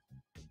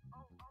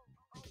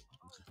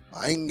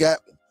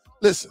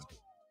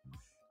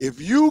 if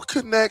you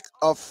connect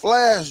a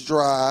flash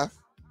drive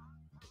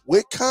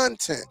with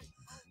content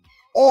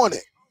on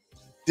it,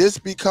 this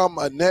become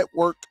a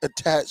network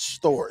attached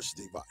storage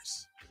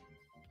device.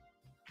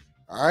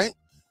 All right.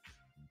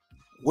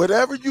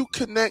 Whatever you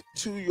connect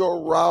to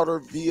your router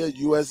via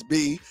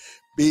USB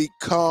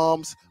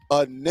becomes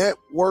a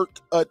network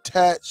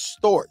attached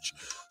storage.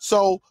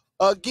 So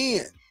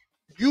again,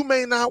 you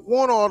may not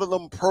want all of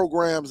them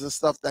programs and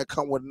stuff that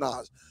come with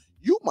NAS.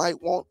 You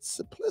might want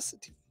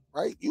simplicity,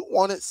 right? You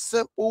want it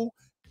simple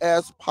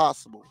as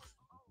possible.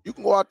 You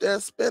can go out there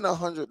and spend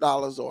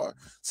 $100 or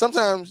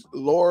sometimes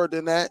lower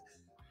than that.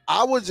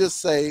 I would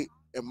just say,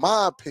 in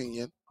my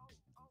opinion,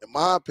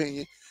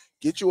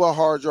 get you a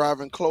hard drive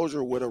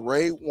enclosure with a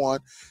RAID 1.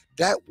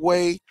 That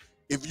way,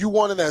 if you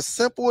want it as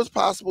simple as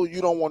possible,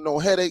 you don't want no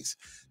headaches.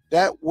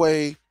 That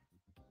way,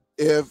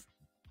 if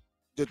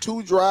the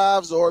 2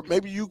 drives, or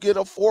maybe you get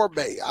a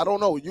 4-bay, I don't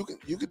know, you can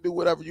do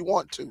whatever you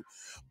want to.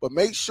 But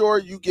make sure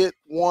you get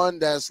one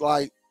that's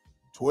like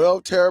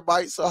 12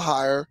 terabytes or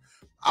higher.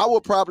 I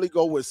would probably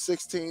go with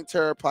 16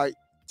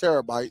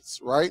 terabytes,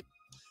 right?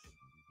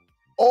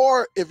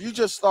 Or if you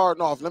just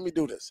starting off, let me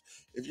do this.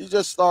 If you're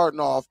just starting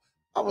off,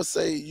 I would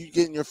say you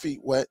getting your feet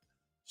wet,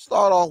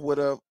 start off with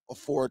a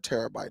 4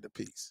 terabyte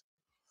apiece.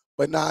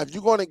 But now if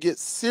you're going to get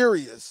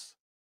serious,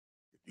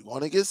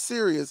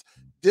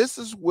 this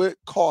is what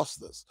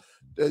costs us.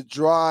 The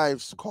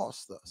drives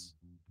cost us.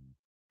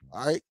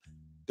 All right?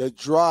 The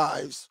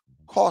drives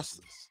cost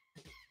us.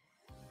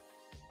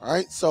 All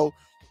right? So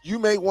you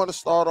may want to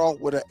start off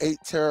with an 8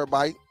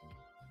 terabyte.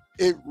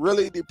 It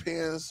really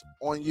depends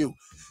on you.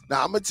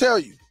 Now, I'm going to tell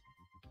you,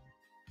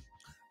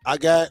 I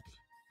got,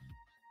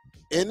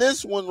 in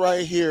this one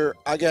right here,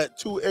 I got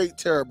 2 8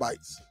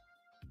 terabytes.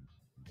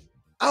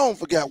 I don't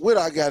forget what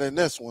I got in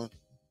this one.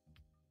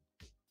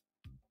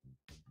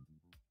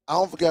 I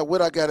don't forget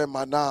what I got in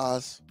my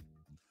NAS.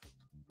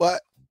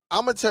 But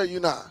I'm going to tell you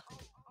now,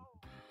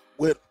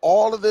 with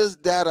all of this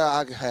data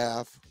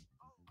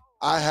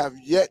I have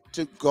yet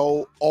to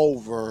go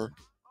over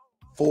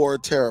 4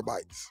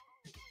 terabytes.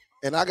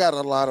 And I got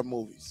a lot of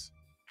movies.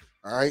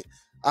 All right.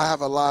 I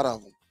have a lot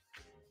of them.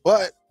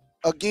 But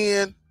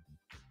again,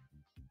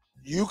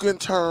 you can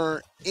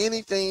turn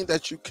anything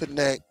that you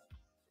connect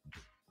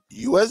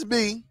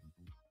USB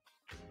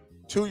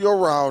to your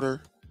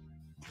router,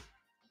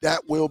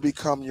 that will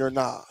become your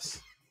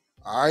NAS.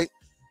 All right.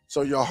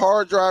 So your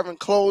hard drive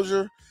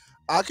enclosure,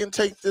 I can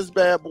take this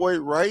bad boy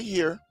right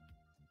here.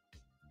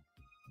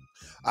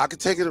 I can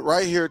take it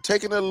right here,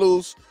 taking it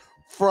loose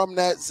from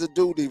that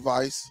Zidoo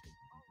device.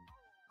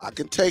 I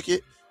can take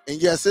it,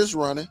 and yes, it's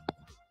running.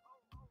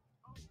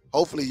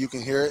 Hopefully you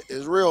can hear it.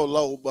 It's real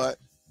low, but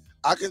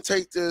I can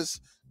take this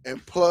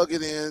and plug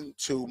it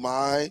into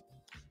my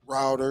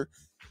router,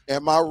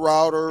 and my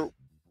router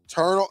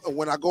turn on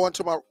when I go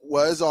into my,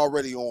 well, it's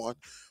already on,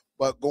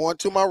 but go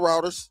into my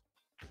routers,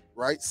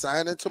 right?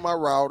 Sign into my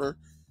router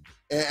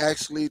and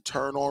actually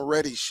turn on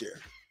Ready Share.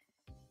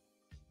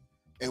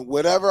 And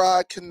whatever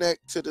I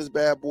connect to this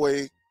bad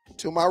boy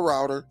to my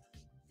router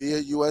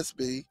via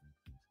USB,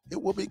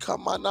 it will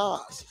become my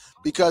NAS,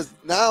 because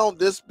now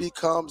this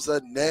becomes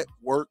a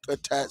network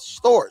attached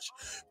storage,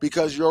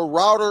 because your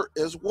router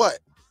is what?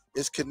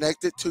 It's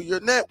connected to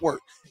your network.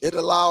 It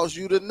allows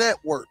you to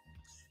network.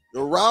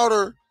 Your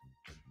router,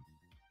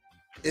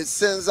 it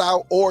sends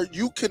out, or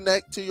you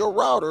connect to your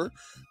router.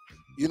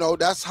 You know,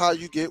 that's how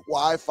you get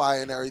Wi-Fi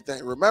and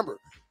everything. Remember,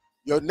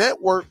 your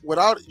network,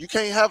 you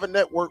can't have a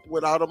network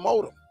without a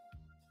modem.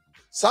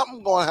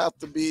 Something going to have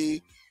to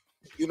be,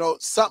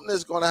 something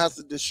is going to have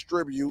to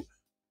distribute,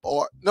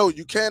 or no,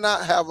 you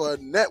cannot have a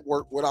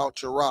network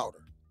without your router.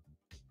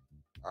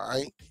 All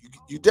right.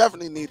 You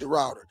definitely need the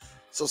router.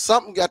 So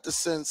something got to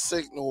send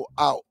signal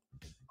out,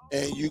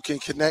 and you can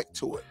connect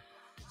to it.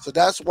 So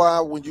that's why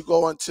when you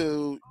go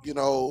into, when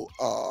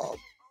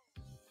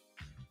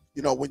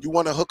you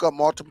want to hook up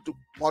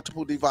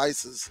multiple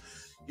devices,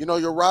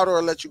 your router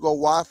will let you go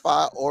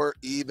Wi-Fi, or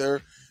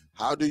either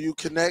how do you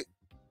connect?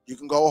 You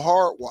can go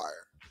hardwire,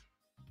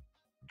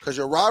 because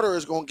your router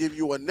is going to give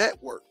you a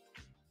network,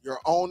 your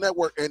own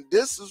network. And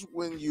this is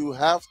when you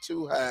have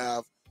to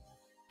have,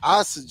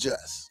 I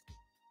suggest,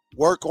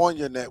 work on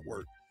your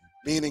network,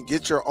 meaning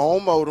get your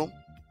own modem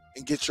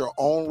and get your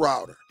own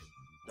router.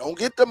 Don't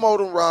get the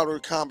modem router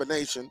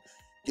combination.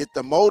 Get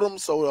the modem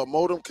so the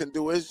modem can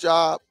do its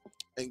job,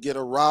 and get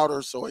a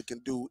router so it can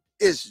do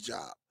its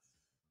job.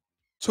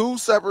 2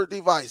 separate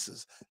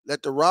devices.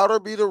 Let the router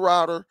be the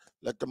router.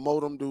 Let the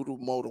modem do the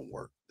modem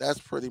work. That's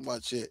pretty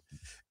much it.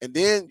 And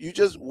then you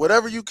just,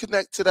 whatever you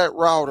connect to that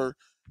router,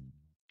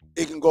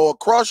 it can go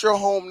across your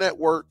home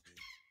network.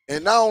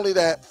 And not only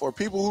that, for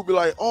people who be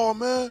like, oh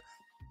man,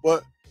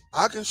 but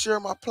I can share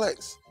my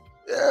Plex.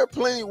 There are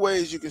plenty of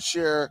ways you can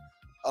share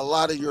a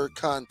lot of your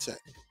content.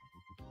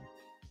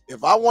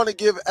 If I want to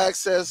give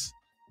access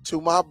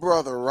to my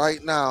brother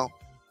right now,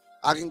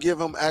 I can give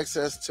him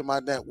access to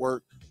my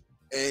network,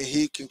 and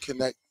he can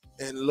connect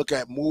and look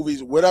at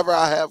movies. Whatever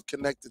I have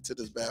connected to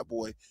this bad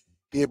boy,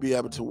 he'll be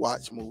able to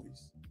watch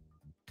movies.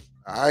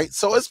 All right.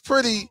 So it's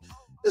pretty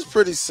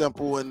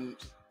simple and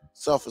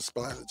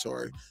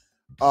self-explanatory.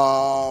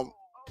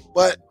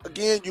 But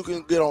again, you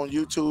can get on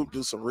YouTube,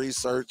 do some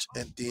research,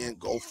 and then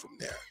go from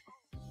there.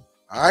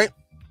 All right.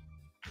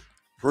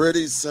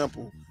 Pretty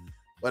simple,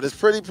 but it's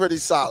pretty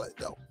solid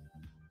though.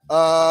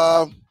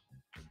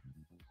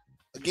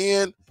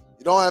 Again,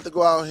 you don't have to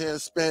go out here and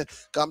spend.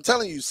 Cause I'm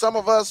telling you, some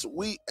of us,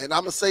 and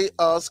I'm gonna say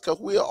us, cause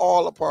we are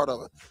all a part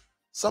of it.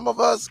 Some of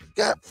us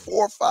got $400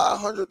 or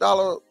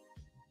 $500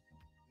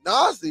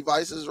 NAS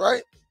devices,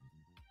 right?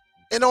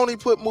 And only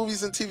put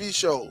movies and TV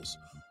shows.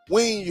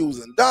 We ain't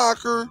using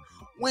Docker.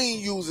 We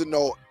ain't using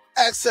no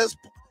access.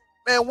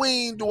 Man, we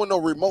ain't doing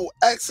no remote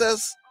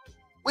access.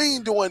 We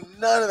ain't doing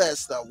none of that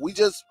stuff. We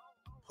just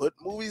put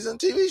movies and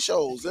TV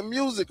shows and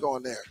music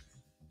on there.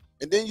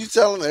 And then you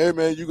tell them, hey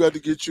man, you got to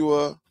get you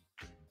a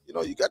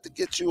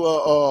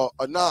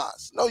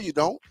NAS. No, you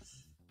don't.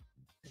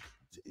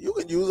 You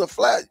can use a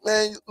flash.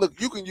 Man, look,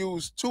 you can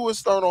use 2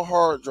 external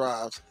hard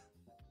drives,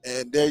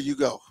 and there you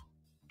go.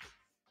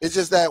 It's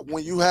just that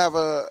when you have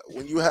a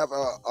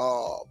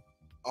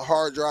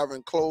hard drive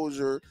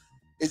enclosure,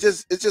 it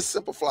just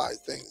simplifies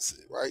things,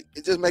 right?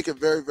 It just make it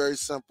very, very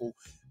simple,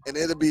 and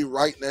it'll be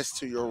right next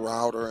to your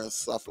router and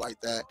stuff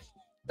like that.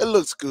 It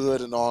looks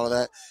good and all of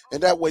that,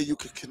 and that way you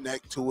can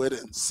connect to it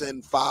and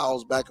send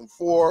files back and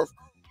forth,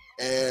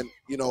 and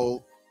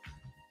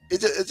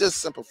it just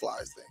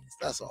simplifies things.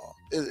 That's all.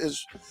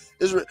 It's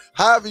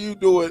however you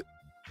do it,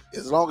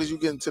 as long as you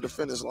get into the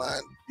finish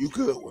line, you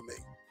good with me.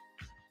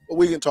 But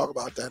we can talk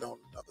about that on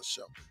another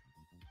show.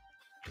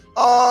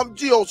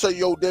 Gio say,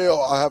 yo, Dale,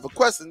 I have a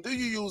question. Do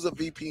you use a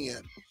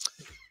VPN?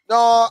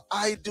 No,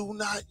 I do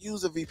not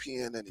use a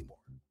VPN anymore.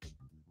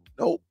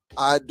 Nope,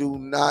 I do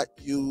not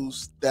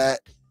use that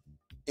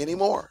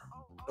anymore.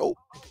 Nope.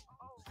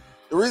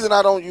 The reason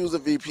I don't use a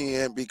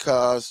VPN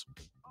because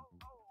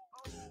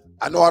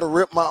I know how to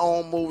rip my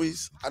own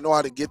movies. I know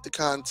how to get the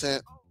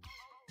content,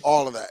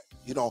 all of that.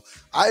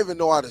 I even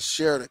know how to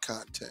share the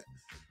content.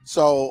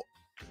 So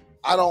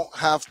I don't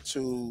have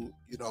to,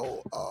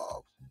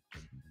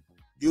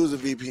 use a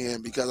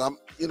VPN because I'm,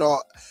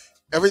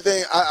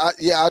 everything.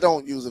 I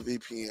don't use a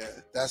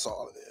VPN. That's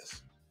all it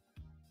is.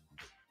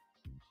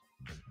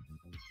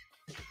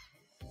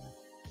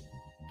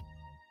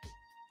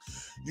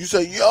 You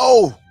say,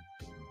 yo,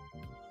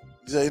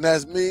 you say,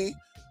 that's me.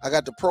 I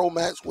got the Pro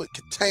Max with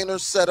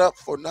containers set up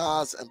for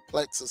NAS and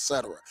Plex,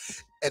 etc.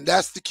 And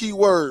that's the key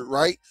word,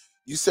 right?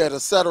 You said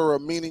etc.,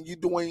 meaning you're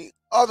doing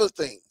other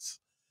things.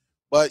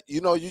 But,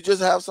 you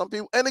just have some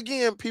people. And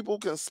again, people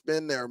can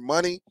spend their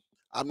money.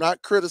 I'm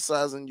not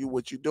criticizing you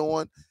what you're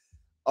doing.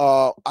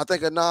 I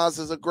think a NAS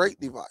is a great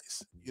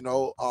device,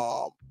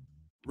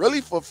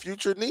 really for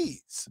future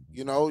needs.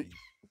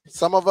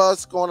 Some of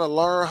us going to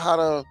learn how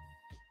to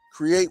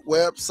create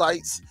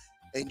websites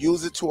and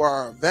use it to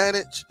our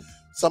advantage.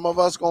 Some of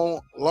us going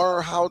to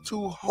learn how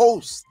to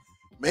host.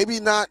 Maybe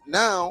not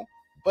now,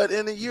 but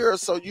in a year or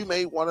so, you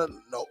may want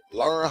to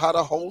learn how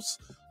to host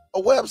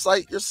a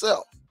website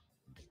yourself.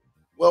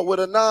 Well, with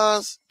a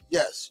NAS,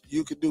 yes,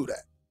 you can do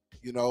that.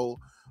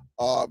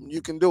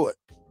 You can do it.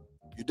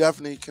 You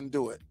definitely can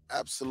do it.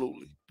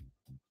 Absolutely.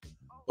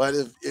 But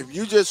if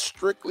you just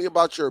strictly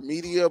about your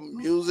media,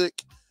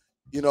 music,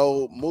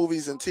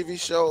 movies and TV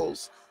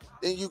shows,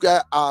 then you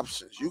got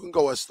options. You can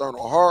go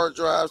external hard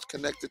drives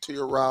connected to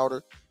your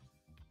router.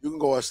 You can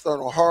go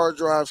external hard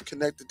drives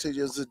connected to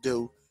your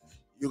Zidoo.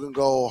 You can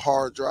go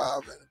hard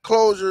drive and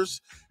enclosures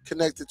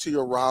connected to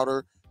your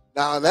router.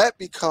 Now that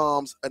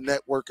becomes a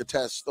network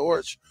attached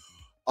storage.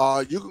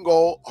 You can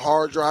go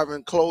hard drive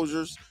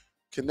enclosures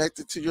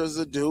connected to your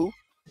Zidoo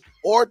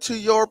or to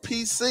your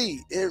PC.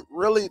 It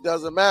really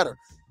doesn't matter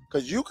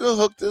because you can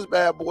hook this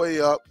bad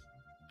boy up.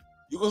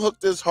 You can hook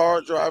this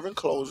hard drive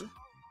enclosure.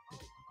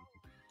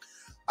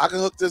 I can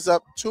hook this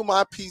up to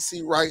my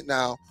PC right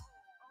now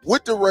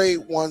with the RAID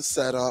 1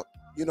 setup,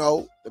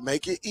 to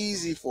make it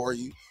easy for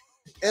you.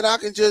 And I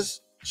can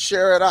just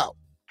share it out.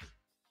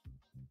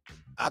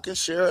 I can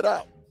share it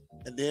out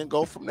and then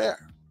go from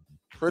there.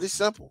 Pretty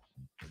simple.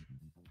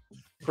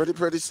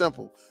 Pretty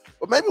simple.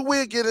 But maybe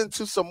we'll get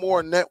into some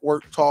more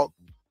network talk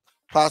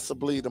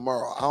possibly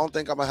tomorrow. I don't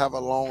think I'm going to have a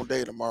long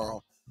day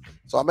tomorrow.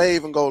 So I may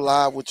even go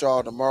live with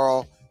y'all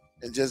tomorrow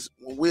and just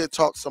we'll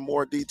talk some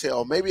more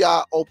detail. Maybe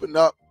I'll open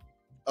up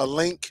a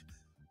link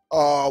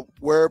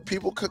where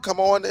people could come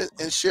on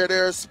and share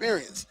their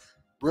experience.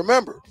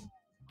 Remember,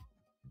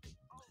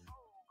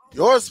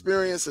 your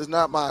experience is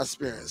not my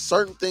experience.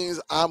 Certain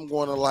things I'm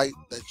going to like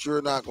that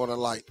you're not going to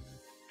like.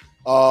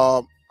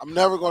 I'm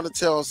never going to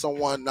tell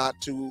someone not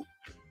to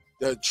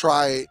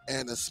try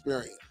and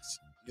experience.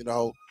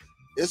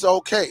 It's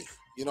okay.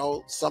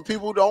 Some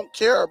people don't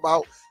care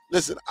about.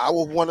 Listen, I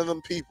was one of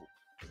them people.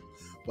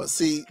 But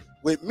see,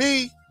 with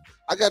me,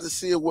 I got to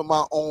see it with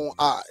my own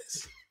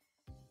eyes.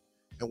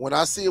 And when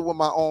I see it with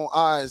my own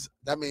eyes,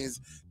 that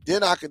means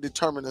then I can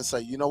determine and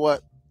say, you know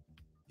what?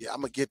 Yeah, I'm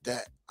going to get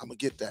that. I'm going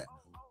to get that.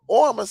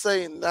 Or I'm going to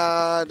say,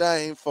 nah, that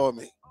ain't for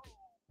me.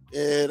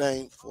 It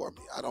ain't for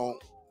me.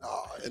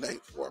 It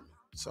ain't for me.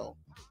 So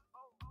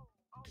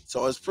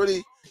it's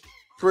pretty,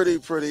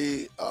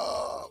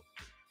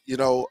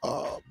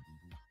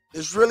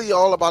 it's really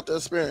all about the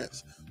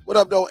experience. What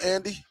up, though,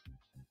 Andy?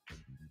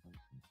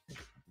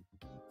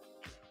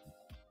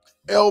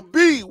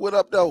 LB, what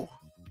up, though?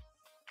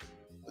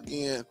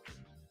 Again.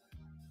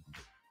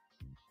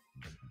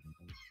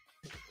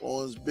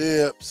 Orange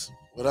Bibbs,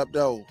 what up,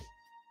 though?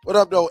 What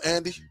up, though,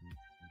 Andy?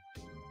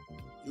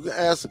 You can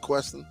ask a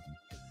question.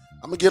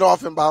 I'm going to get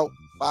off in about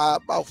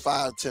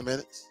 5-10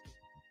 minutes.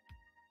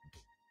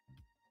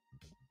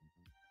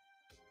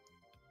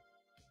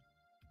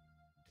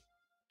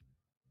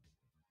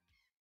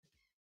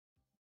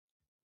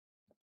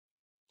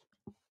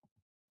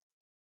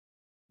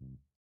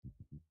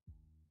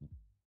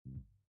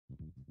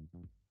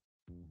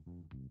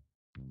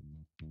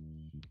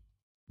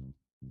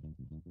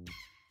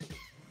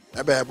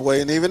 That bad boy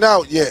ain't even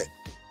out yet.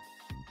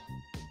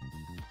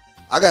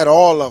 I got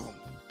all of them.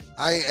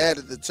 I ain't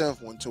added the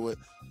 10th one to it.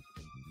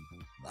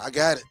 I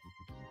got it.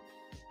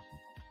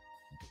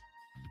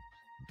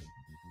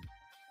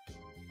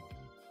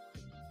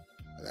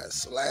 I got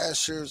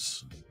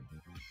slashers.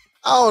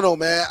 I don't know,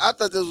 man. I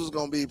thought this was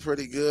going to be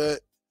pretty good.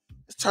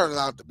 It's turning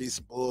out to be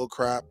some bull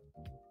crap.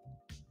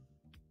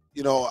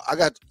 I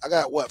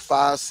got what,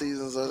 5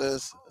 seasons of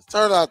this? It's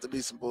turned out to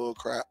be some bull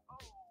crap.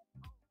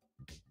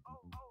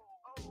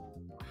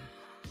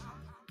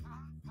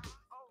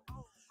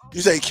 You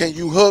say, can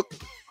you hook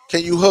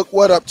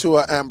what up to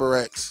an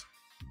AmberX?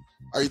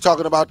 Are you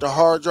talking about the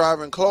hard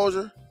drive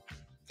enclosure?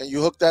 Can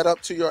you hook that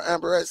up to your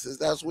AmberX? Is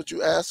that what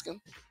you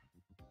asking?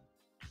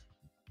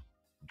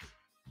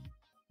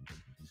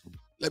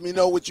 Let me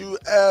know what you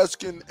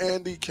asking,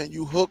 Andy. Can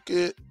you hook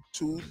it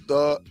to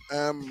the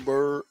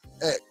Amber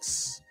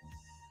X?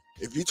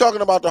 If you're talking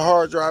about the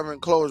hard drive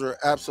enclosure,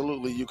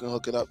 absolutely you can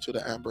hook it up to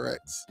the Amber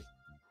X.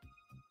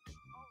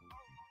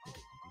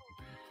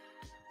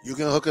 You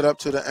can hook it up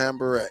to the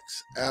Amber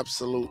X.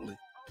 Absolutely.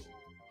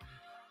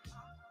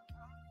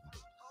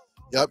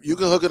 Yep, you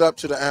can hook it up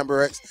to the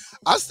Amber X.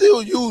 I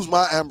still use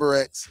my Amber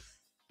X,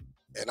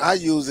 and I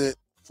use it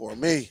for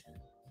me.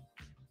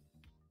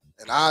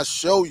 And I'll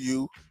show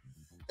you.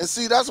 And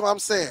see, that's what I'm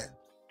saying.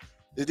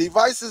 The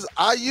devices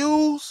I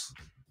use,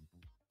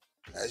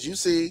 as you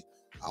see,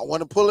 I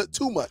want to pull it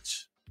too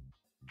much.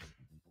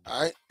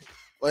 All right.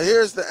 But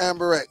here's the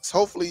Amber X.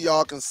 Hopefully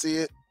y'all can see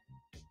it.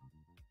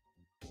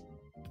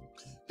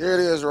 Here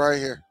it is right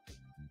here.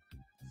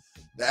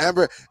 The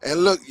Amber.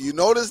 And look, you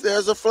notice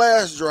there's a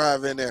flash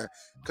drive in there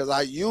because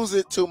I use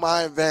it to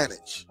my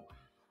advantage.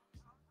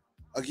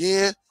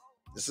 Again,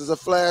 this is a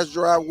flash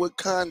drive with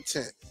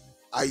content.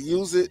 I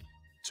use it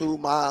to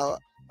my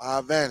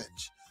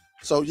advantage.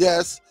 So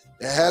yes,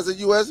 it has a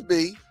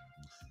USB,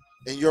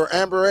 and your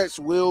Amber X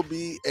will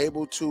be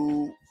able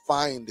to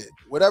find it.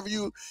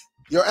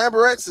 Your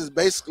Amber X is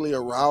basically a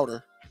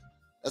router.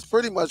 That's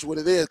pretty much what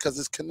it is because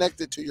it's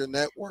connected to your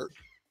network.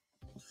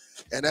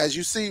 And as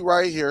you see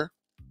right here,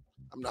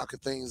 I'm knocking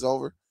things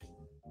over.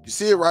 You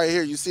see it right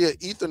here. You see an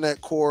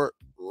Ethernet cord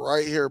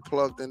right here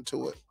plugged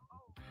into it.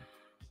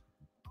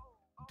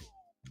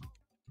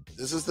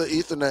 This is the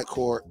Ethernet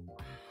cord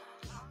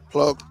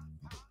plugged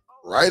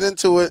right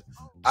into it.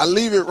 I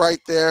leave it right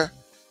there.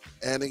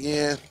 And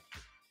again,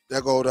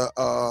 there go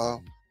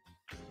the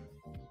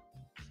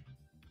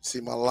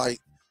see my light.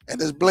 And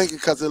it's blinking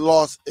because it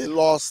lost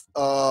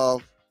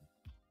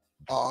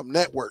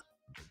network.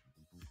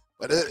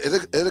 But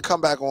it'll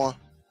come back on.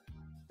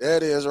 There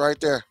it is right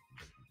there.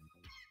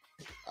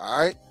 All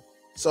right.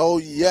 So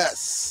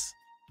yes,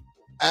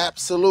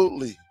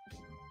 absolutely.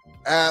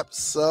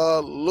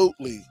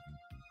 Absolutely.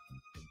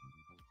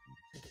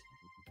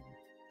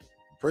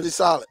 Pretty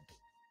solid.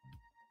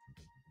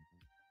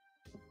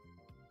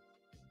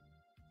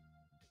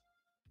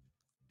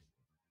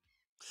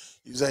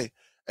 You say,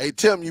 hey,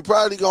 Tim, you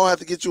probably going to have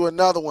to get you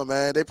another one,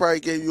 man. They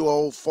probably gave you an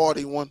old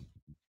 40 one.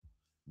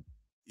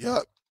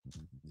 Yep.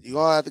 You're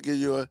going to have to get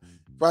you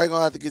probably going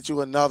to have to get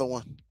you another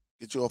one.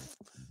 Get you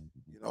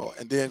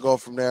and then go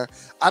from there.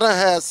 I done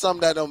had some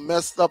that done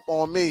messed up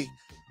on me.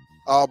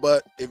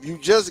 But if you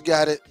just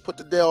got it, put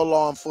the Dell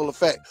Law in full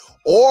effect.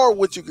 Or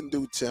what you can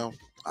do, Tim,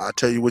 I'll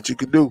tell you what you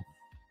can do.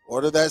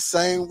 Order that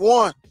same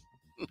one.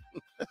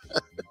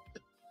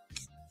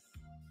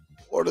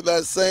 Order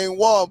that same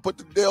one. Put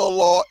the Dell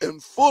Law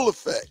in full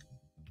effect.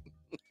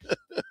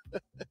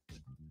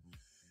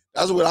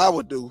 That's what I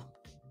would do.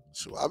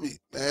 So I'm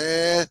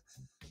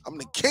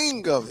the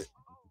king of it.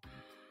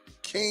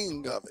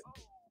 King of it.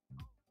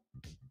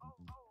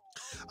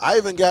 I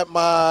even got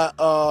my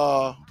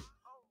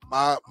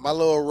my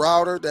little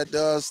router that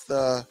does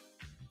the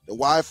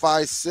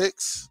Wi-Fi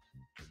 6.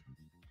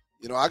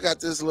 I got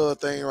this little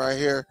thing right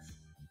here.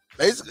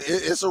 Basically,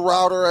 it's a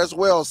router as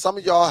well. Some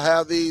of y'all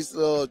have these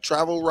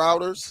travel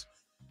routers.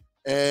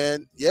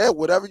 And yeah,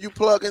 whatever you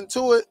plug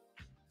into it,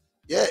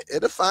 yeah,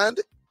 it'll find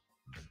it.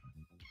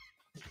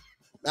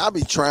 Now, I'll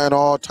be trying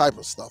all type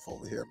of stuff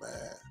over here,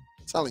 man.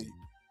 I'm telling you.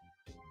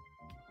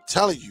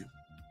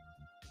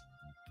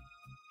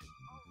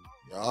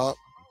 Yup.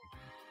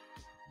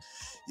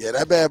 Yeah,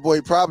 that bad boy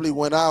probably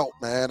went out,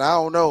 man. I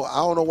don't know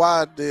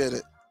why I did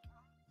it.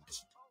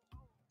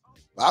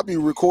 I'll be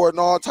recording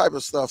all type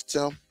of stuff,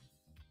 Tim.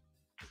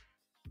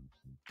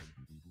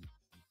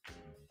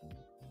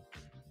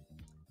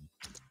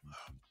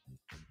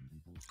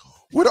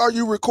 What are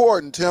you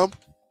recording, Tim?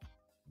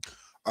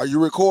 Are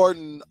you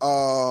recording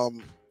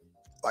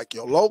like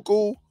your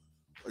local?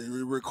 Are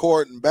you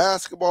recording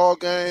basketball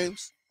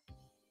games?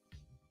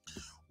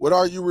 What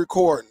are you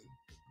recording?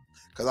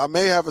 Because I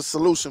may have a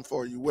solution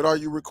for you. What are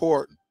you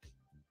recording?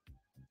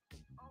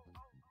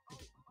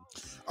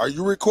 Are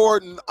you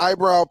recording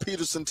Eyebrow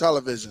Peterson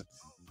television?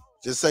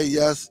 Just say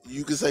yes.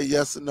 You can say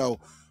yes or no.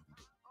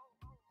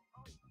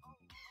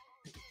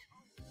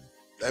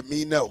 Let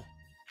me know.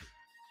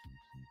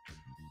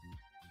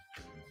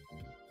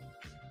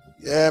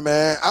 Yeah,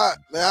 man. I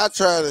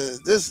try to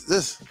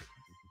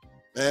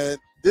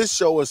this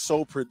show is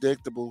so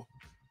predictable.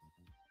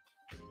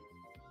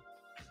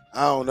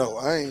 I don't know.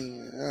 I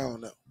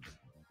don't know.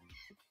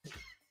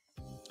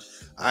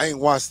 I ain't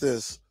watched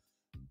this.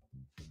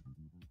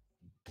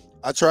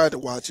 I tried to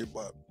watch it,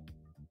 but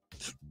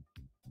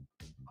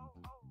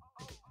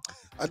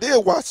I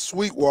did watch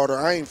Sweetwater.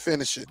 I ain't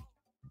finished it.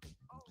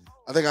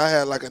 I think I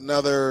had like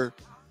another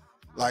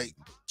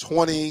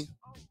 20,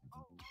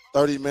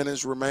 30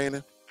 minutes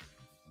remaining.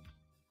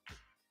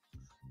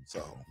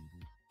 So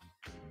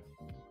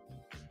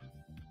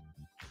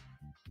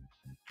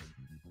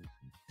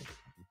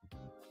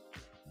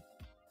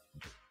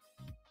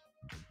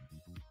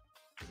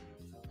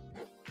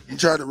you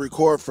try to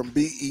record from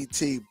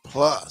BET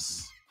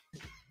Plus.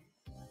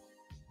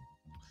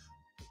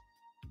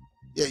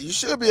 Yeah, you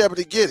should be able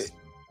to get it.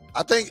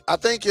 I think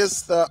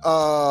it's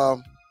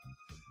the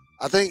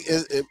I think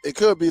it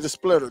could be the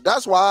splitter.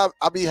 That's why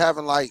I be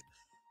having like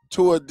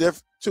two,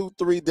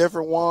 three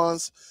different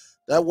ones.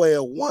 That way,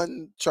 if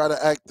one try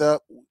to act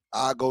up,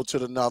 I go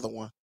to another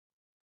one.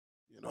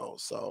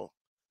 So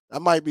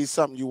that might be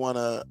something you want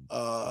to,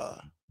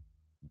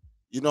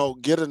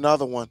 get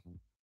another one.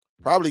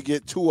 Probably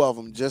get two of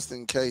them just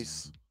in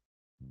case.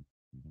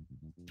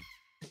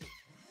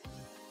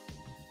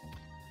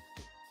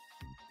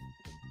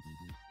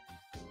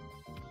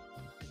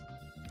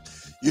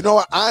 You know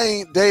what?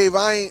 Dave.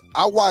 I ain't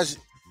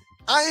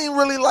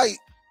really like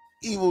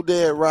Evil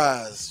Dead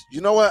Rise.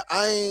 You know what?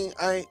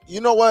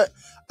 You know what?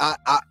 I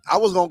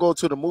was gonna go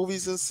to the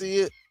movies and see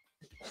it,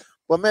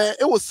 but man,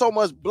 it was so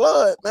much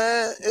blood,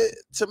 man.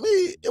 To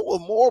me, it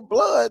was more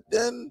blood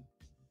than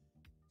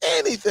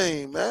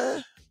anything,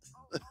 man.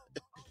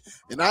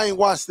 And I ain't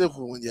watched this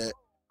one yet.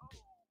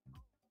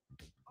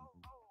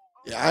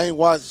 Yeah, I ain't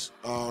watched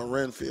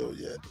Renfield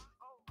yet.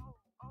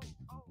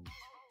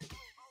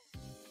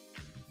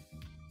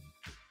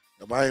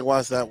 If I ain't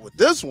watched that with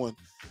this one,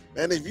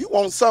 man, if you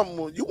want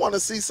something, you want to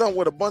see something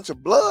with a bunch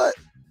of blood,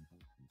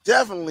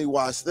 definitely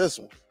watch this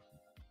one.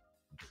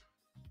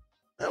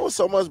 There was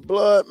so much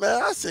blood,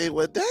 man. I say,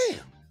 well, damn.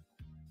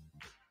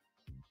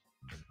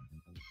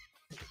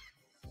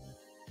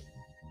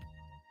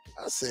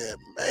 I said,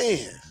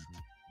 man.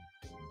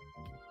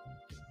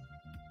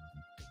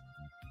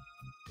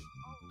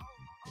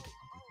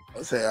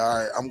 I said, all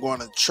right, I'm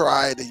going to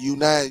try the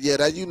U9. Yeah,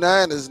 that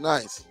U9 is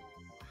nice.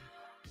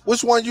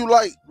 Which one you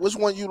like? Which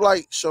one you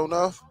like,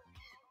 Shonuff?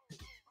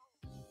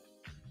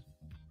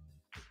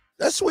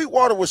 That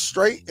Sweetwater was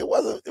straight. It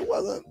wasn't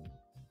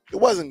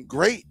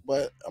great,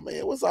 but I mean,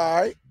 it was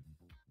all right.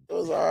 It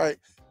was all right.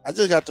 I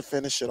just got to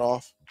finish it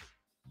off.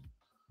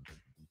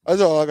 That's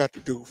all I got to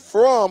do.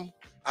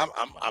 I'm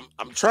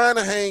trying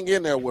to hang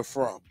in there with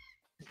From.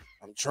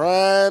 I'm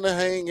trying to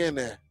hang in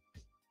there.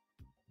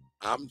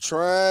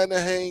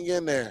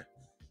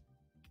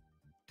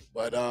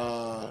 But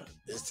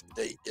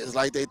it's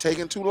like they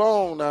taking too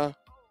long now.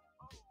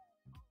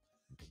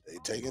 They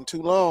taking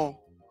too long.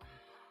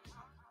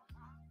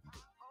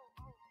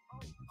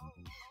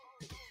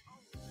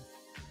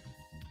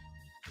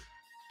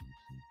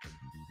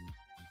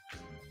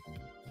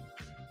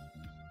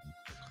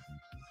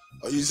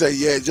 Oh, you say,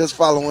 yeah, just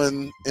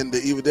following in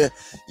the Evil Dead.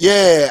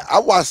 Yeah, I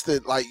watched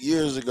it like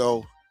years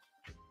ago.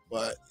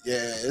 But yeah,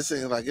 it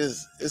seems like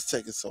it's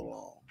taking so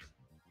long.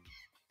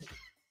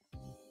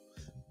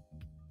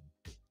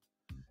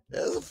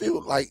 There's a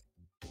few like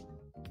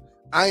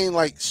I ain't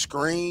like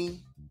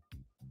Scream.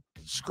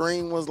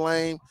 Scream was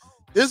lame.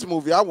 This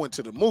movie I went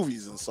to the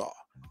movies and saw.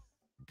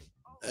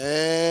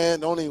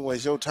 And don't even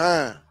waste your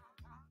time.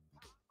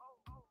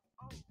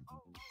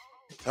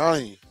 I'm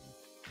telling you.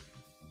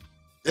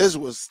 This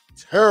was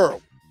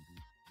terrible.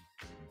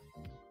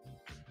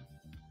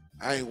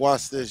 I ain't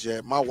watched this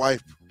yet. My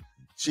wife,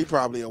 she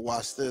probably will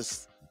watch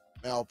this.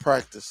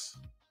 Malpractice.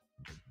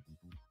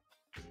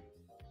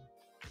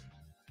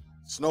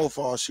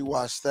 Snowfall, she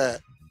watched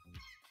that.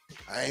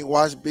 I ain't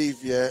watched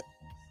Beef yet.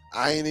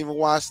 I ain't even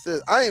watched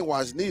this. I ain't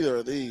watched neither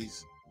of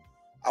these.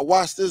 I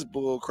watched this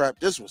bull crap.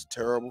 This was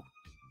terrible.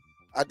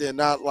 I did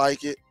not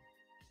like it.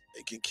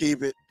 They can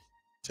keep it.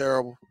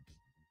 Terrible.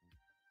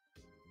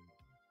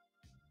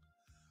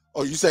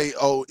 Oh, you say,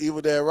 oh,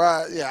 Evil Dead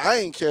Rise? Yeah, I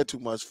ain't care too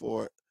much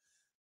for it.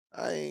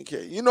 I ain't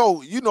care. You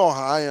know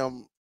how I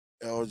am,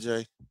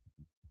 LJ.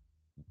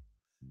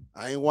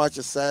 I ain't watch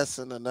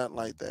Assassin or nothing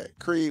like that.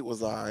 Creed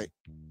was all right.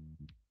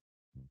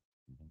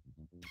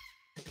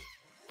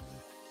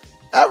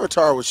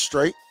 Avatar was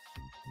straight.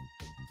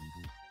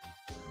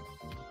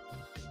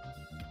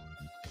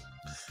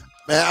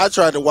 Man, I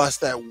tried to watch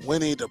that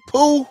Winnie the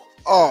Pooh.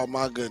 Oh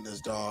my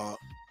goodness, dog.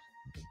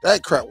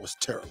 That crap was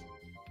terrible.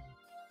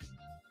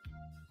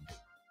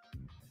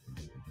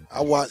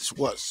 I watched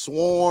what?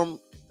 Swarm.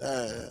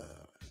 Is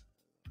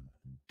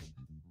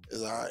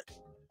all right.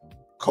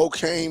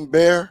 Cocaine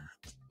Bear.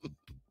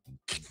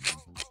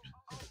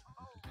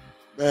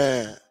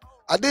 Man,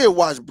 I did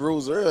watch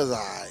Bruiser. It was all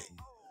right.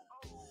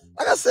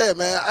 Like I said,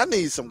 man, I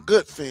need some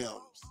good films.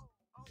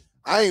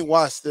 I ain't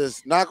watched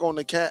this. Knock at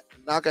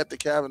the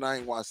Cabin. I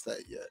ain't watched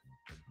that yet.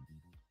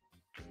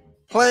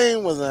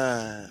 Plane was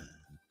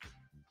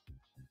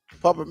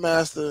Puppet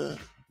Master.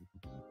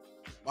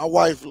 My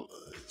wife,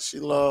 she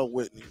loved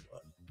Whitney.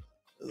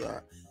 But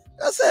right.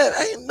 I said,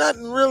 ain't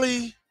nothing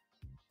really.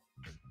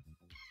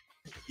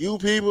 You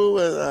people,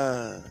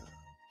 I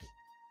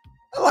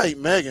like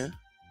Megan.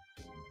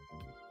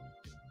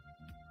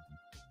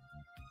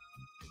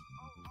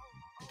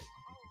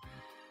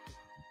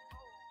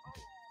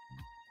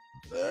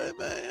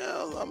 Everything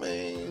else, I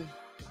mean,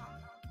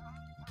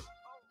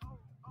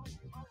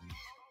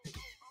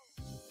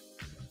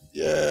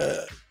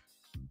 yeah.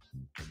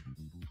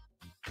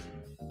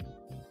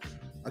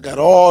 I got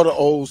all the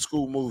old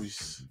school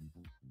movies,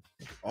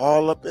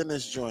 all up in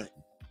this joint.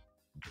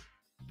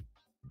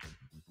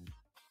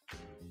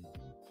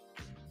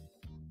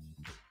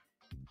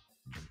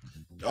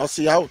 Y'all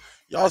see, I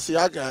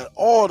got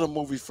all the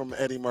movies from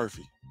Eddie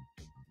Murphy.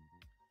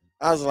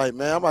 I was like,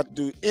 man, I'm about to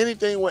do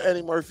anything with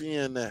Eddie Murphy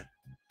in there.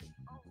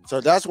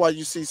 So that's why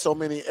you see so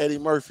many Eddie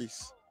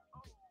Murphys.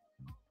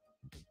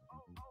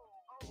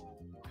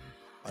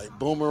 Like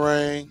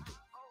Boomerang,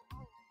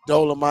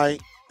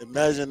 Dolomite,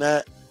 Imagine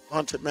That,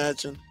 Haunted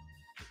Mansion,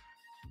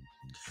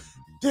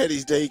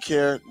 Daddy's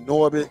Daycare,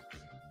 Norbit,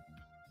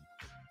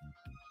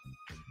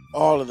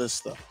 all of this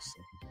stuff.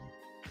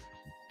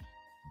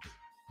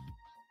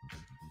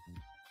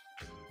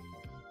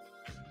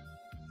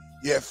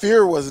 Yeah,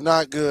 Fear was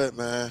not good,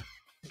 man.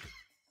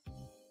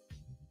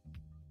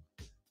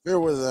 Fear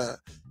was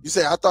you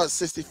say I thought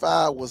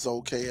 65 was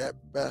okay at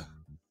best.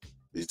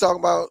 You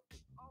talking about?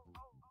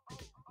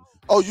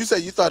 Oh, you say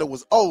you thought it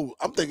was. Oh,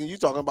 I'm thinking you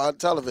talking about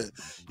television.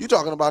 You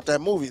talking about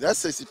that movie? That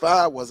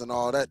 65 wasn't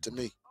all that to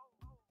me.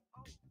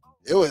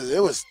 It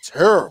was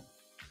terrible.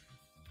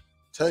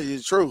 Tell you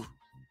the truth,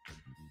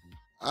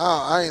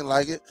 I ain't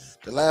like it.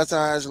 The last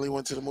time I actually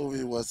went to the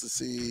movie was to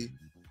see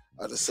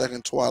the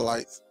second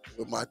Twilight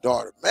with my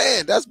daughter.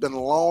 Man, that's been a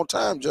long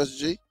time, Just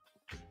G.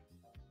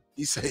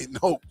 He say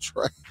no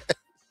trash.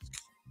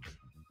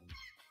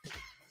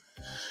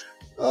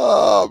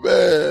 Oh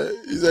man,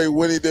 he say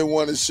Winnie didn't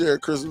want to share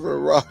Christopher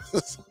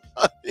Robin's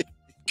money.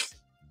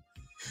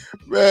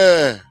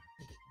 Man.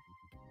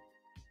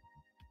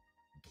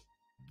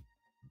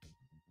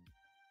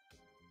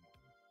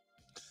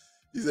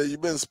 He said,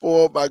 "You've been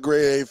spoiled by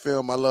grade A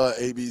film. I love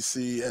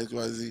ABC,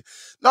 XYZ."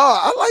 No,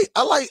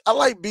 I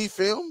like B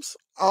films.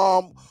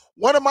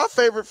 One of my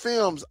favorite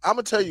films. I'm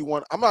gonna tell you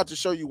one. I'm about to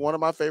show you one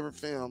of my favorite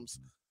films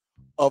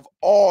of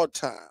all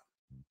time.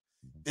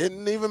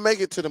 Didn't even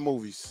make it to the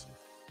movies.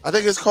 I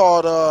think it's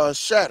called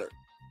Shattered.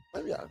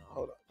 Maybe I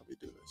hold on. Let me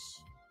do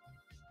this.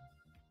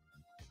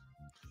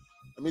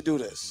 Let me do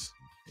this.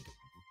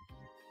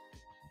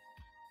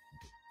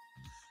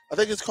 I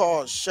think it's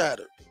called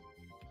Shattered.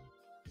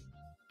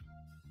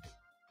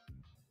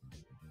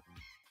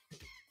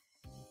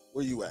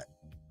 Where you at?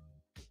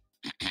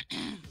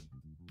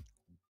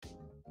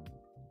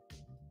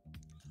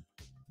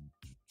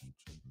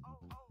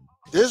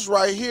 This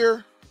right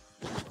here.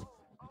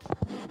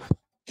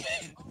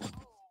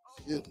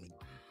 Excuse me.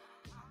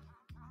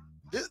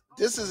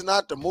 This is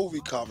not the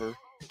movie cover,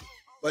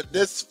 but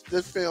this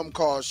film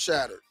called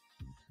Shattered.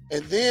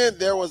 And then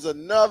there was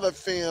another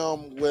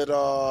film with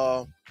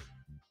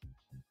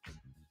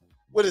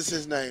what is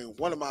his name?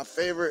 One of my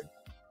favorite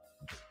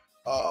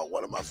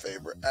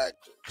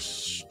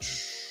actors.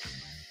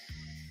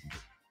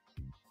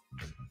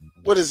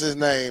 What is his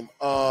name?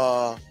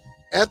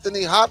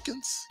 Anthony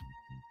Hopkins.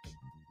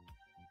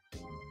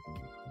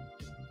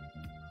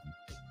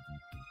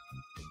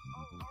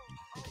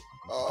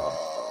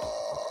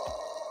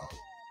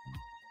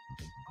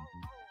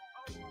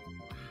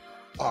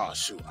 Oh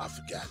shoot, I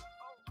forgot.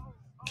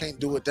 Can't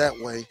do it that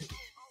way.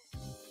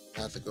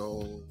 I have to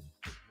go.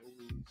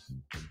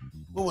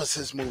 What was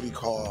his movie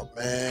called,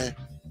 man?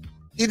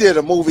 He did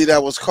a movie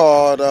that was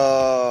called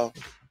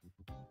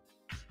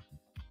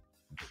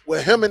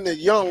with him and the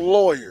young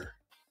lawyer.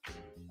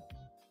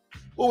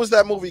 What was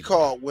that movie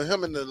called with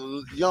him and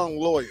the young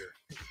lawyer?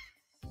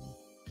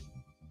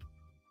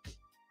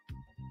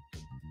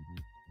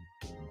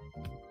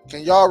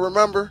 Can y'all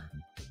remember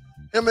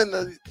him and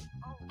the?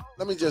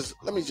 Let me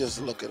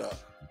just look it up.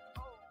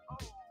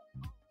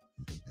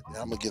 And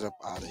I'm gonna get up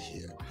out of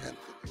here.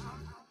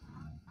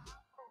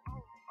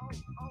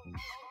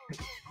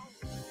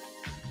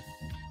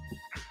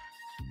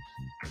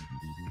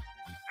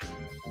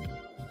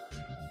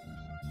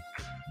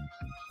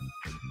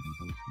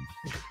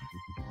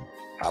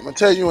 I'm gonna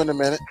tell you in a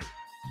minute.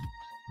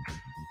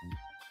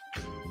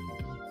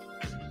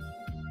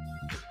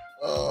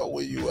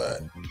 Where you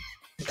at?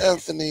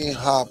 Anthony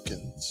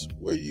Hopkins.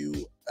 Where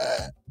you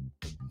at?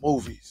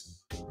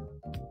 Movies.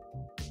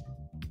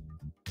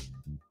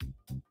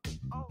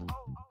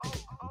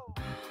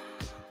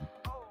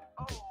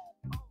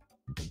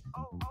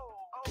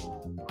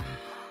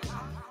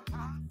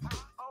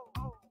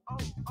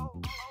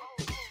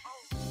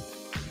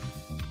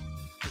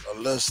 A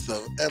list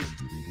of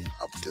Anthony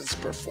Hopkins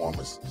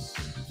performances.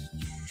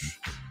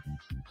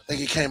 I think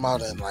he came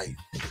out in like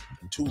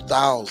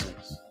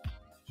 2000s.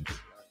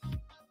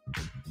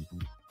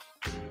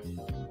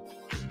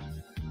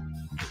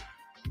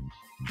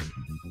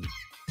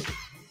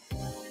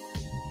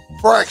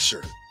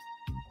 Fracture.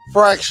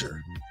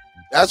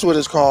 That's what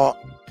it's called.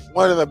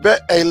 One of the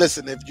best. Hey,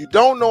 listen, if you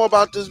don't know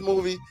about this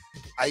movie,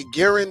 I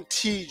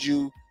guarantee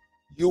you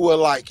will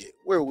like it.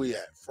 Where we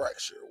at?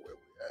 Fracture. Where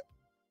we at?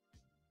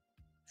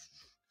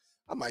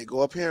 I might go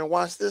up here and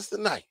watch this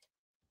tonight.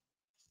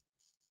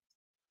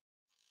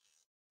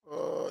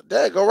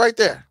 Dad, go right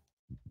there.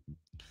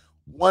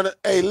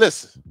 Hey,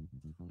 listen.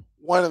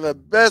 One of the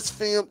best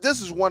films. This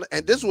is one,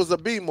 and this was a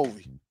B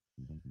movie.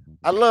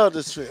 I love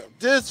this film.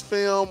 This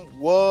film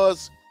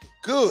was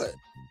good.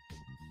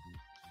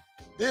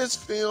 This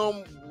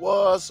film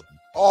was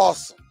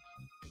awesome.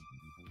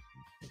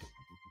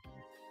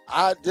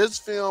 This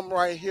film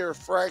right here,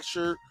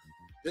 Fractured,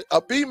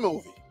 a B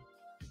movie.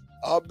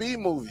 A B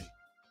movie.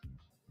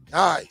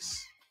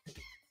 Nice.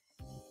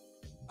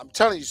 I'm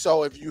telling you.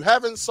 So if you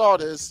haven't saw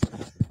this,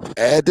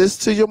 add this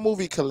to your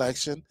movie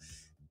collection.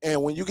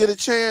 And when you get a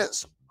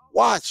chance,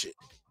 watch it.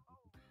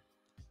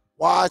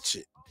 Watch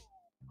it.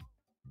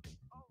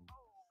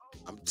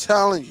 I'm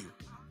telling you.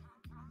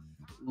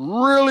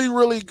 Really,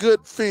 really good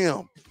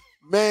film.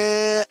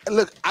 Man,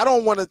 look, I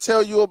don't want to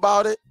tell you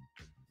about it.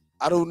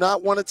 I do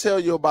not want to tell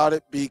you about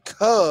it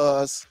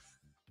because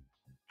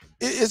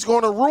it's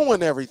going to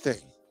ruin everything,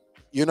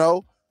 you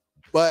know?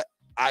 But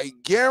I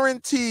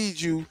guaranteed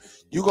you're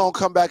going to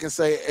come back and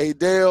say, hey,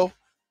 Dale,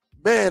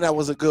 man, that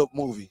was a good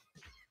movie.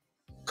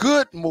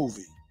 Good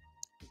movie.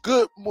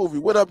 Good movie.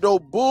 What up, though?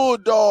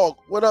 Bulldog.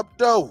 What up,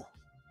 though?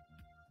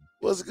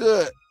 What's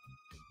good?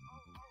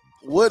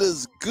 What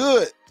is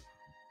good?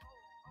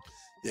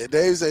 Yeah,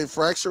 Dave say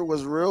Fracture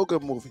was a real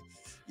good movie.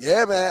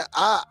 Yeah, man,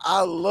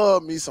 I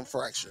love me some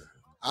Fracture.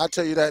 I'll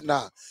tell you that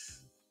now.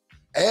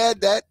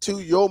 Add that to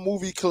your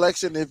movie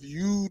collection if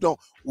you don't.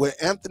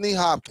 With Anthony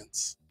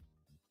Hopkins.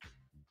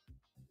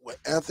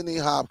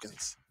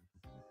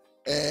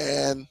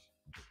 And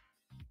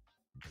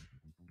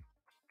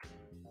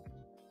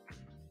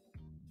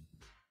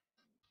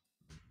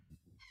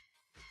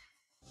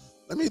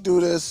let me do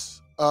this.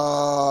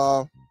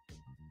 I'm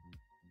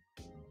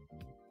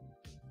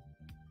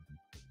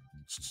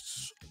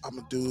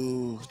gonna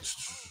do.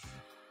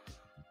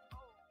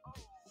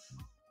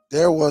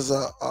 There was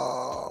a.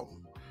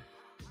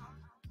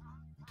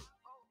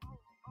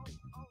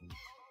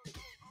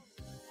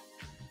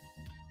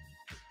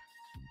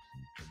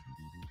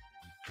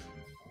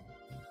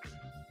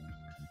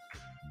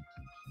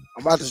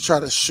 I'm about to try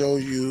to show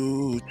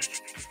you.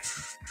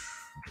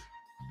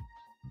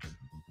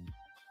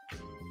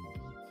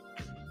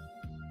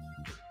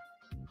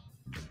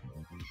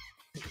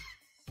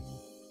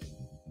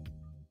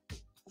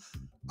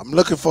 I'm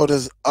looking for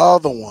this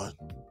other one.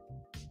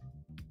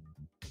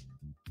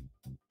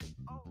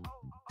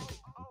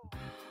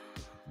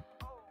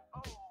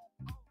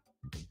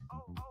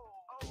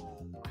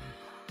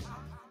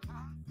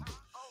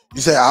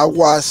 You say I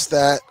watched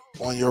that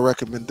on your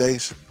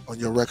recommendation.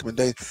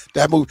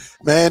 That movie,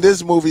 man,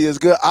 this movie is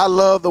good. I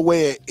love the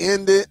way it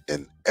ended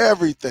and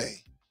everything.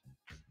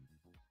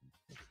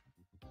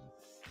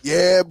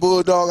 Yeah,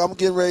 Bulldog, I'm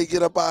getting ready to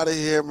get up out of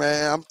here,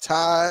 man. I'm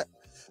tired.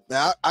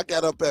 Man, I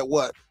got up at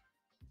what?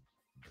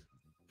 I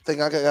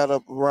think I got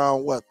up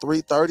around what,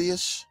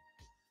 3:30ish?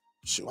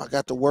 Shoot, I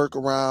got to work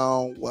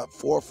around what,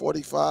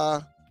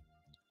 4:45?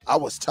 I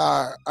was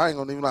tired. I ain't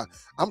gonna even lie.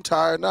 I'm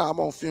tired now.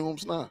 I'm on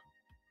fumes now.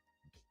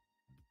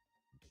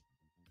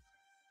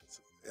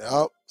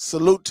 Yep.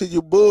 Salute to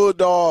you,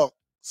 Bulldog.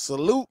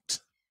 Salute.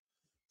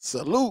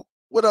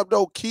 What up,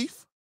 though,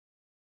 Keith?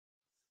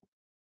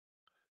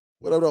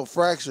 What up, though,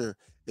 Fracture?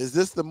 Is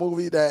this the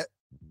movie that...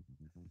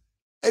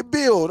 Hey,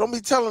 Bill, don't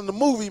be telling the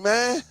movie,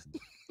 man.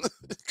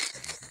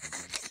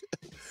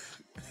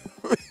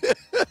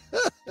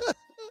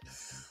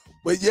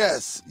 But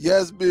yes,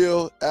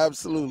 Bill,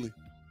 absolutely.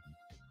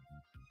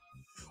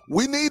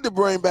 We need to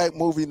bring back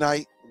movie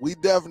night. We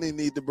definitely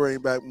need to bring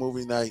back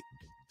movie night.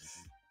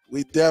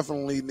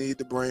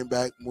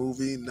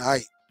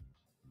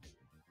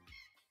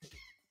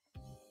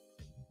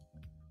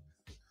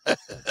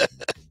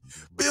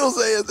 Bill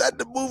say, is that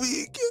the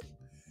movie again?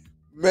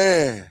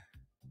 Man.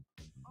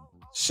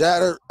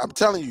 Shattered. I'm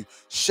telling you,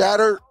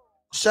 Shattered,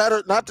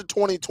 not the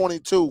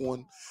 2022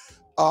 one.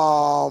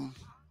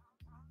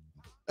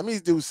 Let me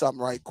do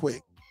something right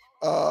quick.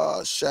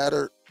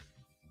 Shattered.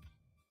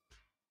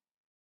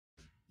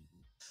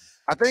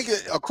 I think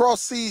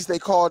across seas they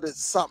called it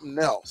something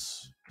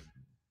else.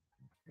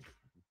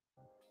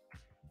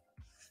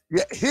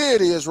 Yeah, here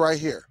it is right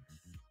here.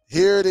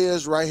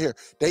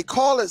 They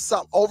call it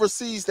something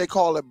overseas. They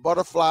call it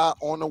Butterfly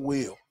on the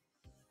Wheel.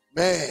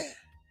 Man,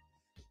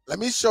 let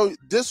me show you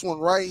this one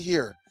right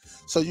here.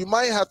 So you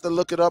might have to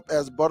look it up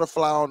as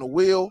Butterfly on the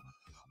Wheel,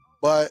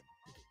 but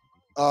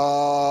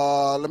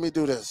let me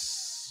do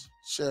this.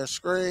 Share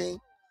screen,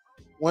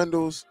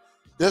 Windows.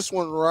 This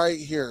one right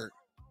here.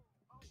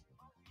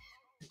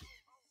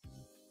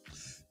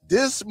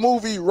 This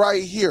movie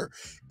right here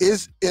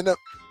is in the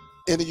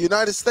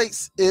United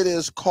States. It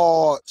is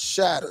called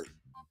Shattered.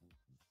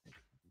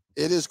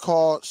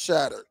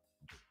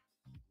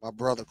 My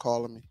brother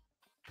calling me.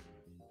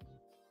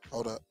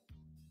 Hold up.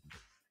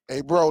 Hey,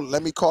 bro,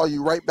 let me call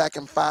you right back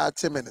in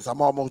 5-10 minutes.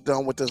 I'm almost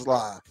done with this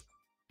live.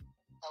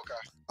 Okay.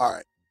 All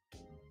right.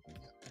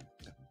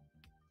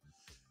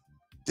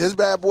 This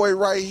bad boy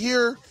right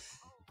here,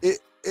 it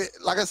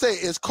like I say,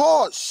 it's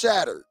called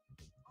Shattered,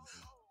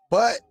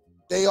 but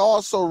they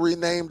also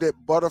renamed it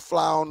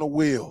Butterfly on the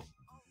Wheel.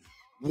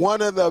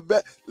 One of the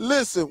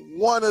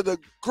one of the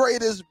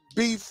greatest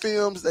B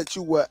films that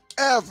you will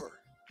ever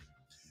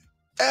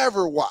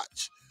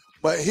watch.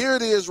 But here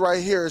it is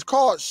right here. It's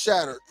called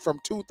Shattered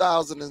from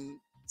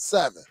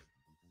 2007.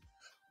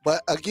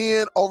 But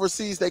again,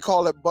 overseas they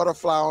call it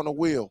Butterfly on the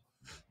Wheel.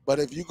 But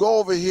if you go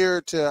over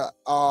here to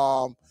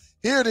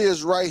here it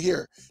is right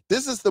here.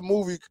 This is the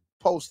movie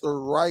poster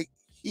right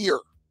here.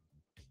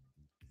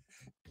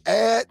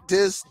 Add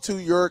this to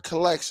your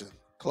collection.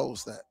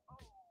 Close that.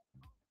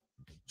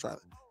 Trying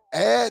to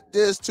add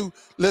this to,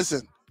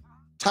 listen,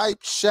 type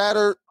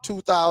Shattered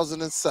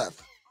 2007.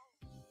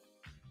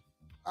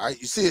 All right,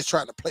 you see it's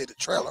trying to play the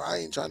trailer. I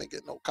ain't trying to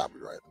get no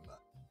copyright or nothing.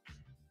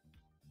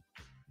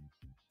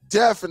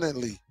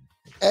 Definitely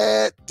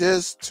add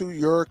this to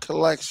your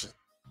collection.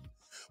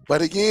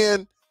 But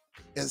again,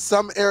 in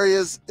some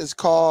areas it's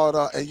called,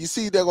 and you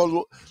see they're going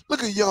to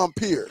look at Young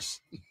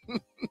Pierce.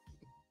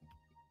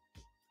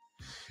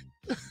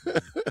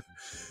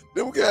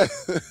 Them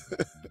guys,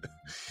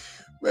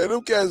 man,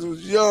 them guys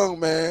was young,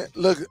 man.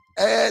 Look,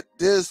 add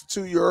this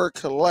to your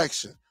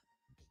collection.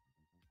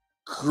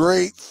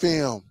 Great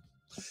film.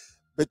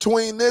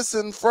 Between this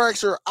and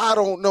Fracture, I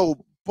don't know,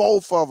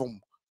 both of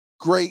them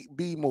great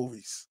B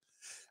movies.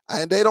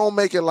 And they don't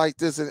make it like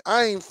this. And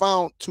I ain't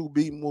found 2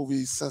 B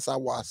movies since I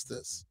watched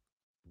this.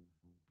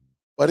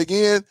 But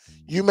again,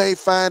 you may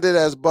find it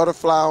as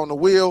Butterfly on the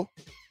Wheel,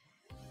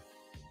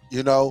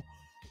 you know,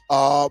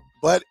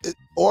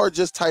 or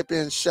just type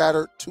in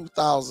Shattered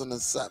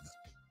 2007.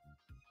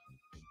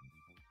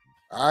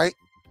 All right.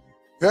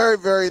 Very,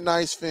 very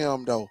nice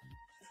film, though.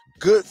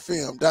 Good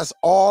film. That's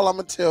all I'm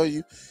going to tell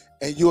you.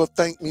 And you'll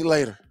thank me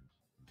later.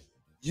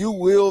 You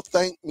will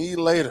thank me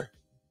later.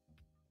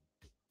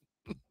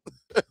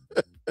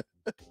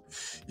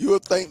 You will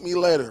thank me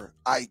later.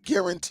 I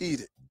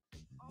guaranteed it.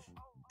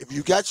 If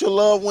you got your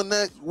loved one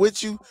that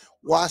with you,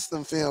 watch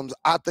them films.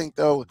 I think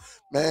though,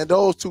 man,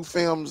 those 2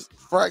 films,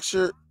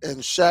 Fractured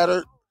and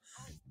Shattered,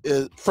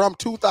 is from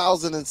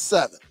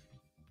 2007.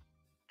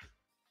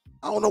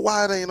 I don't know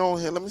why it ain't on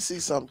here. Let me see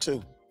something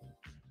too.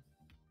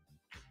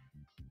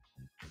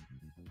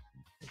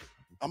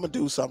 I'm gonna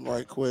do something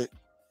right quick.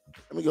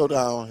 Let me go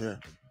down here.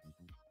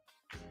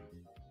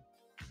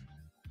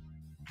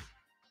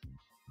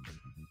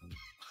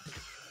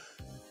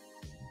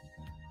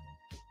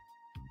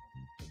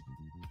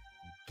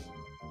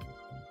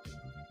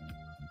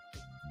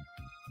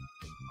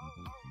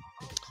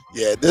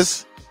 Yeah,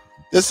 this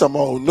some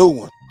old new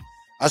one.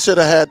 I should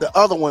have had the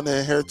other one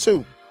in here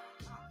too.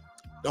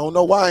 Don't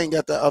know why I ain't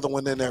got the other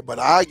one in there, but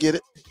I get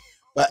it.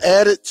 But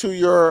add it to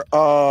your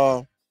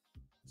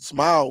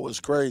Smile was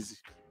crazy.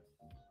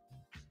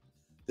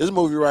 This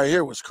movie right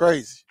here was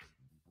crazy.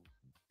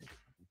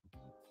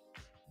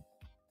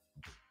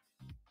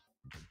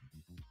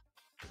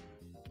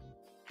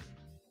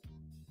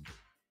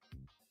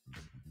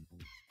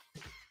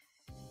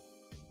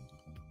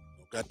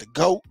 Got the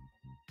GOAT.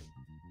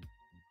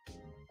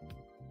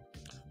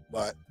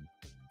 But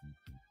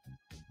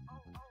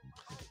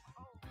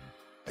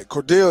hey,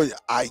 Cordelia,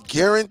 I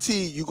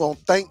guarantee you gonna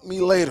thank me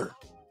later.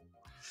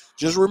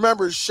 Just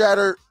remember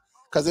Shattered,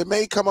 because it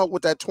may come up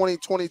with that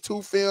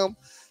 2022 film.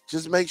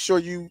 Just make sure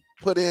you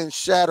put in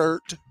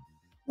Shattered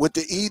with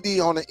the ED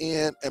on the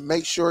end, and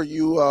make sure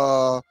you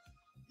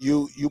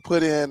you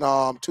put in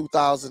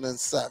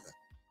 2007.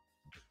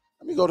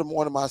 Let me go to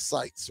one of my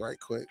sites right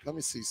quick. Let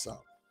me see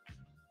something.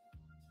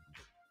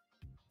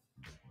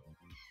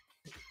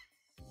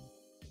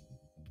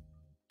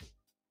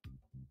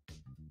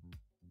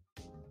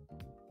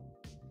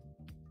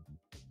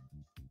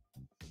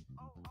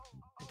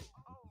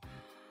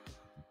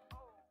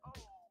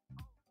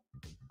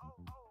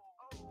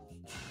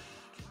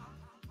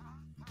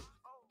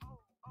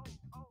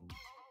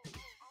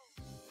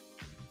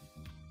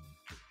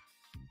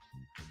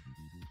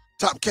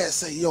 Top Cat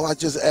say, yo, I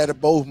just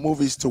added both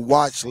movies to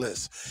watch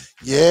list.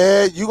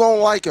 Yeah, you gonna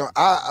like them.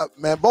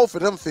 Man, both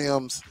of them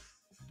films,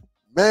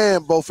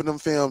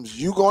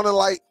 you gonna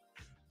like.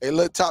 Hey,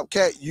 look, Top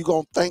Cat, you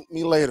gonna thank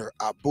me later.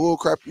 I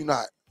bullcrap you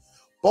not.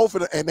 Both of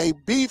them, and they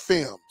B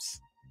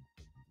films.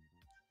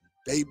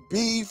 They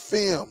B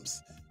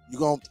films. You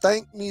gonna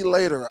thank me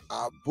later.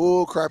 I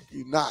bullcrap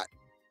you not.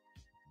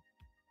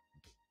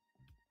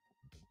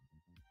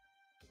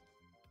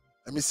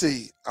 Let me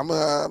see. I'm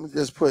gonna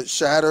just put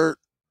Shattered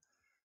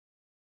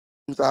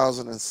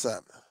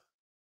 2007.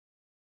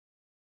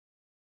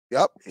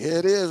 Yep, here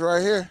it is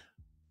right here.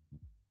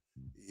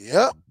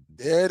 Yep,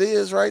 there it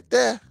is right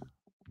there.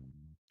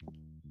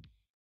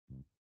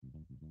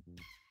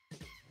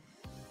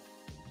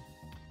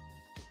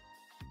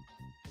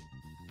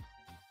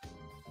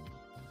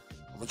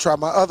 I'm gonna try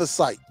my other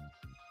site.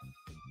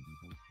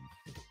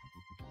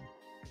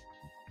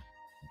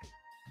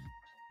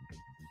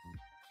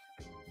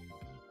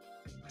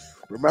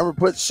 Remember,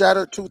 put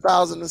Shattered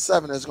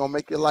 2007. It's gonna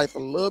make your life a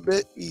little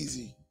bit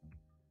easy.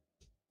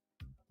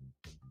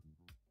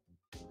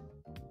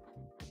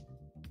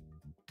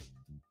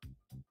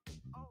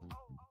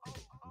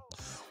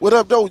 What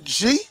up, though,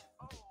 G?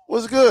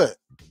 What's good?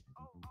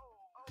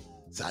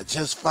 So I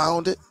just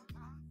found it.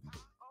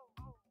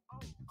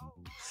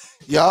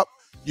 Yup.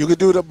 You could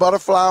do the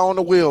Butterfly on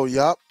the Wheel.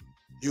 Yup.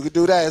 You could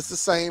do that. It's the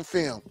same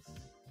film.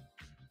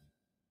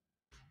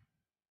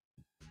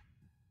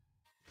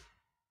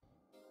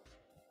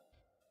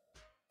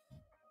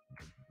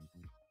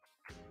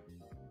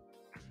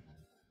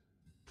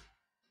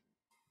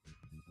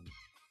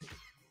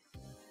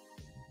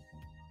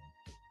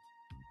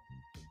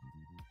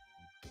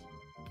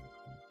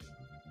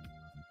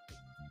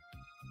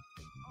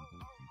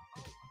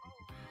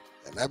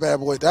 And that bad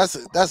boy, that's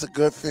a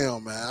good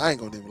film, man. I ain't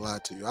gonna even lie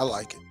to you. I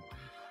like it.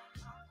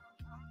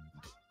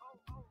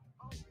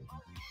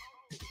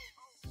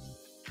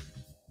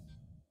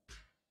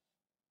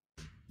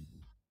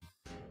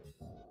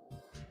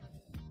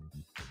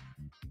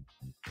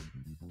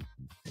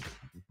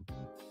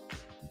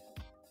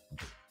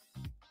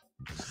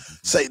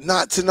 Say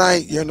not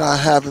tonight. You're not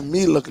having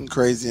me looking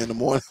crazy in the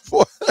morning.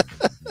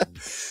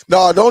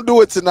 No, don't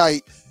do it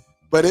tonight.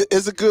 But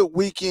it's a good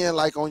weekend,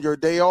 like on your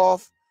day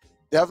off.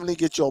 Definitely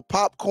get your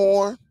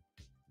popcorn.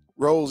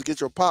 Rose, get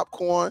your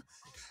popcorn.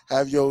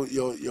 Have your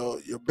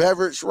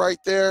beverage right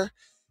there.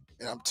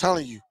 And I'm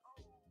telling you,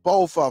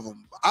 both of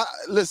them.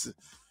 Listen,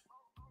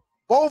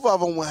 both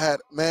of them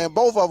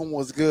both of them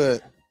was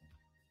good.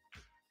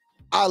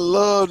 I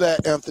love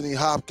that Anthony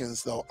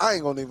Hopkins though. I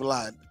ain't gonna even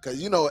lie,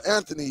 because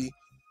Anthony,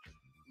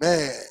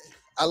 man,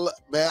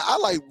 I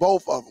like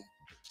both of them.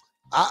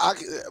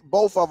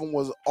 Both of them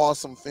was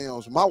awesome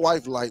films. My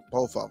wife liked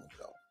both of them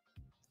though.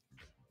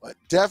 But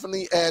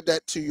definitely add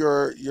that to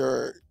your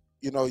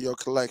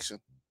collection.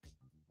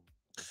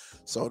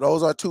 So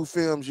those are two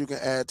films you can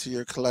add to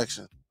your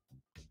collection.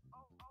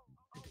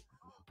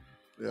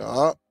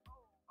 Yeah.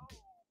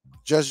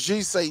 Just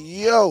G say,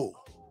 yo,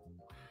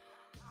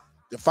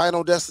 the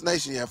Final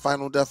Destination. Yeah,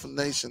 Final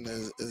Destination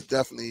is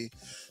definitely,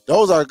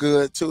 those are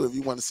good too if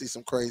you want to see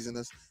some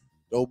craziness.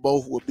 Those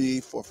both will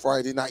be for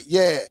Friday night.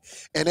 Yeah,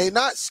 and they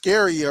not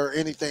scary or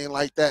anything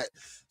like that.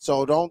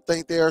 So don't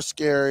think they're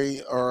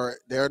scary, or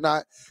they're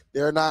not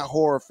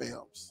horror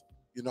films.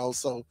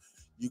 So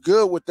you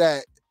good with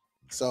that.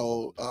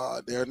 So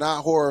they're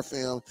not horror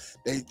films.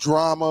 They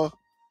drama,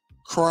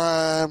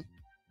 crime,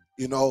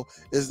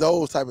 it's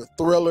those type of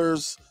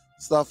thrillers,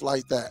 stuff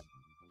like that.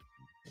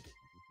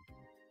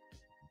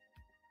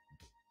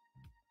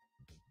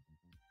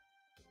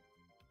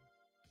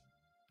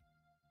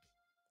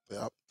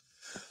 Yep.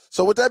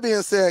 So with that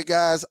being said,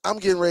 guys, I'm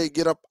getting ready to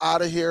get up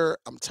out of here.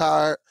 I'm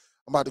tired.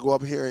 I'm about to go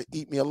up here and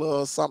eat me a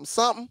little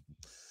something,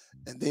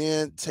 and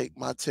then take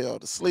my tail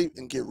to sleep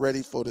and get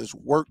ready for this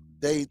work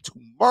day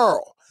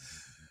tomorrow.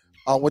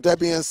 With that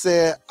being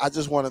said, I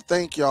just want to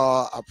thank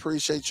y'all. I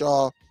appreciate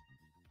y'all.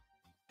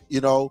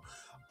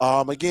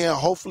 Again,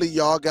 hopefully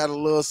y'all got a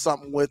little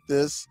something with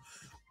this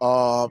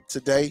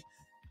today.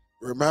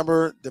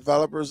 Remember,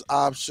 developers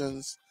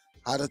options,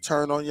 how to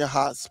turn on your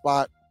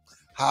hotspot,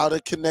 how to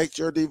connect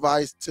your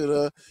device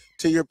to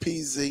your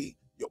PC.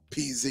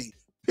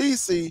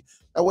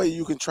 That way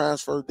you can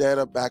transfer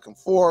data back and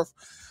forth.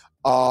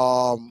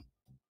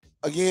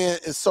 Again,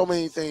 it's so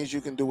many things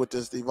you can do with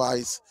this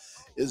device.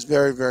 It's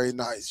very, very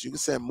nice. You can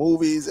send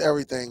movies,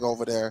 everything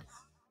over there,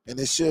 and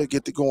it should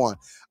get to going.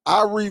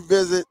 I'll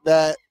revisit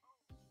that,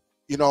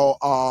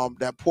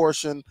 that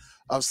portion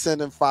of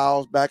sending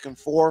files back and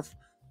forth.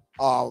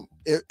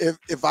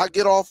 If I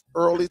get off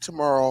early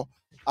tomorrow,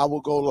 I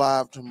will go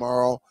live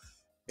tomorrow,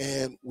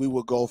 and we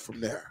will go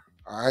from there.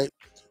 All right.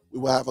 We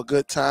will have a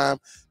good time.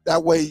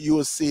 That way you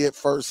will see it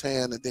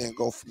firsthand and then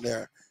go from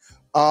there.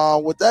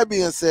 With that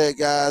being said,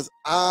 guys,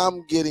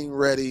 I'm getting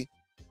ready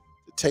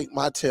to take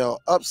my tail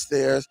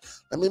upstairs.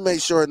 Let me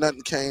make sure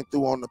nothing came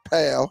through on the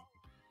PAL,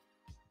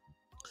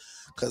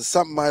 because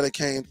something might have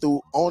came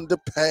through on the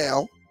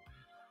PAL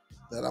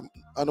that I'm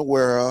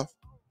unaware of.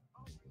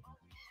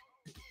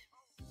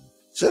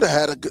 Should have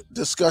had a good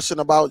discussion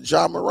about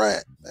John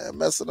Morant, man,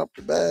 messing up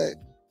the bag.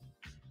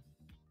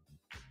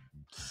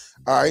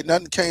 All right,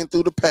 nothing came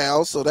through the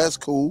PAL, so that's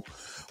cool.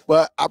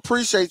 But I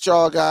appreciate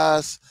y'all,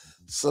 guys.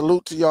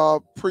 Salute to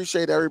y'all.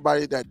 Appreciate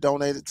everybody that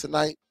donated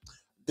tonight.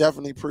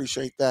 Definitely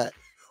appreciate that.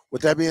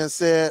 With that being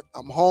said,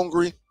 I'm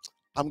hungry.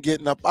 I'm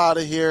getting up out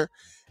of here.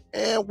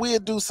 And we'll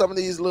do some of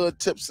these little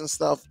tips and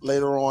stuff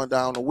later on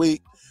down the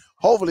week.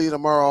 Hopefully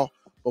tomorrow,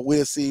 but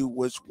we'll see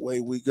which way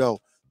we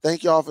go.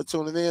 Thank y'all for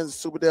tuning in.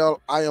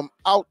 SUPERDELL, I am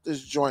out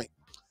this joint.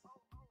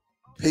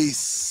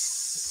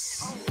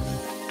 Peace.